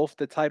fight both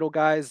the title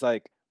guys,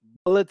 like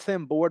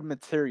bulletin board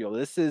material.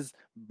 This is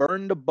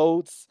burn the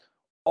boats,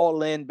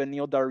 all in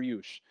Benil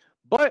Dariush.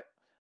 But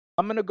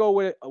I'm gonna go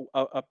with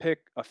a pick,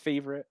 a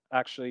favorite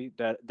actually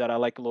that I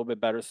like a little bit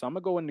better. So I'm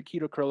gonna go with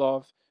Nikita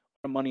Krylov on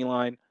the money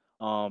line.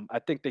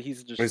 I think that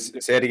he's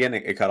just Say it again.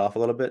 It cut off a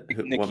little bit.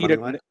 What money Nikita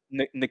line?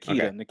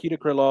 Okay. Nikita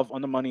Krylov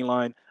on the money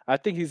line. I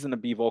think he's gonna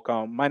be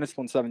Volcom minus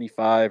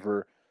 175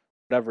 or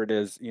whatever it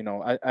is.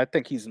 I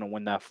think he's gonna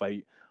win that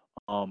fight.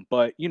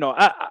 But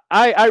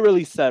I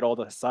really said all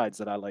the sides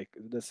that I like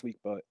this week,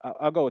 but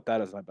I'll go with that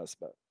as my best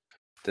bet.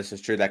 This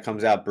is true. That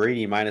comes out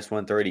Brady minus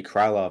 130,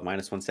 Krylov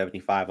minus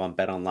 175 on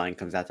Bet Online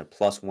comes out to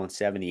plus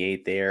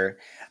 178 there.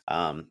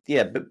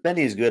 Yeah, but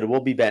Benny is good.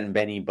 We'll be betting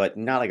Benny, but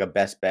not like a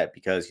best bet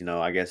because,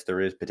 I guess there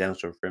is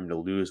potential for him to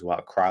lose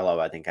while Krylov,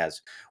 I think, has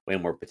way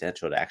more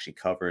potential to actually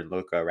cover and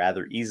look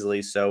rather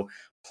easily. So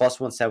plus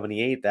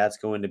 178, that's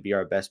going to be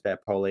our best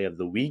bet parlay of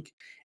the week.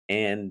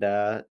 And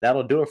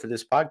that'll do it for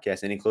this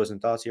podcast. Any closing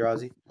thoughts here,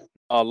 Ozzy?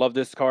 I love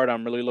this card.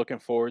 I'm really looking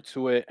forward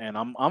to it, and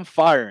I'm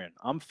firing.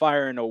 I'm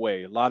firing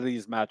away. A lot of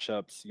these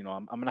matchups,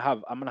 I'm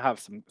gonna have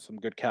some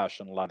good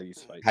cash on a lot of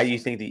these How do fights. you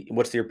think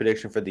what's your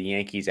prediction for the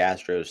Yankees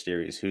Astros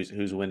series?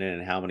 Who's winning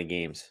and how many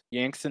games?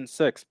 Yanks in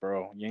six,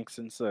 bro. Yanks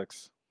in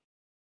six.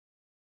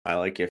 I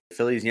like it.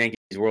 Phillies Yankees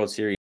World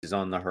Series is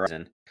on the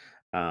horizon.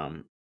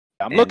 Um,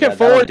 I'm and looking that'll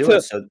forward do it.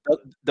 to So,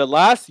 the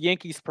last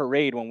Yankees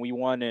parade when we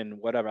won in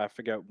whatever, I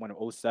forget when,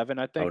 '07,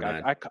 I oh think.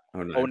 nine, oh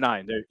Oh nine.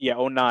 09. There, yeah,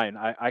 '09.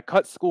 I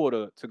cut school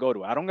to go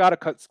to it. I don't gotta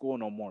cut school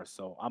no more,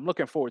 so I'm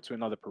looking forward to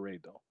another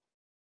parade though.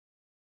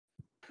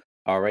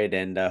 All right,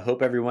 and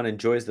hope everyone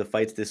enjoys the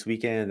fights this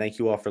weekend. Thank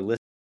you all for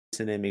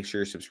listening. Make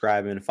sure you're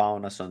subscribing,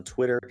 following us on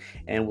Twitter,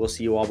 and we'll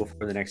see you all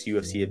before the next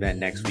UFC event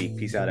next week.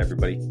 Peace out,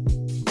 everybody.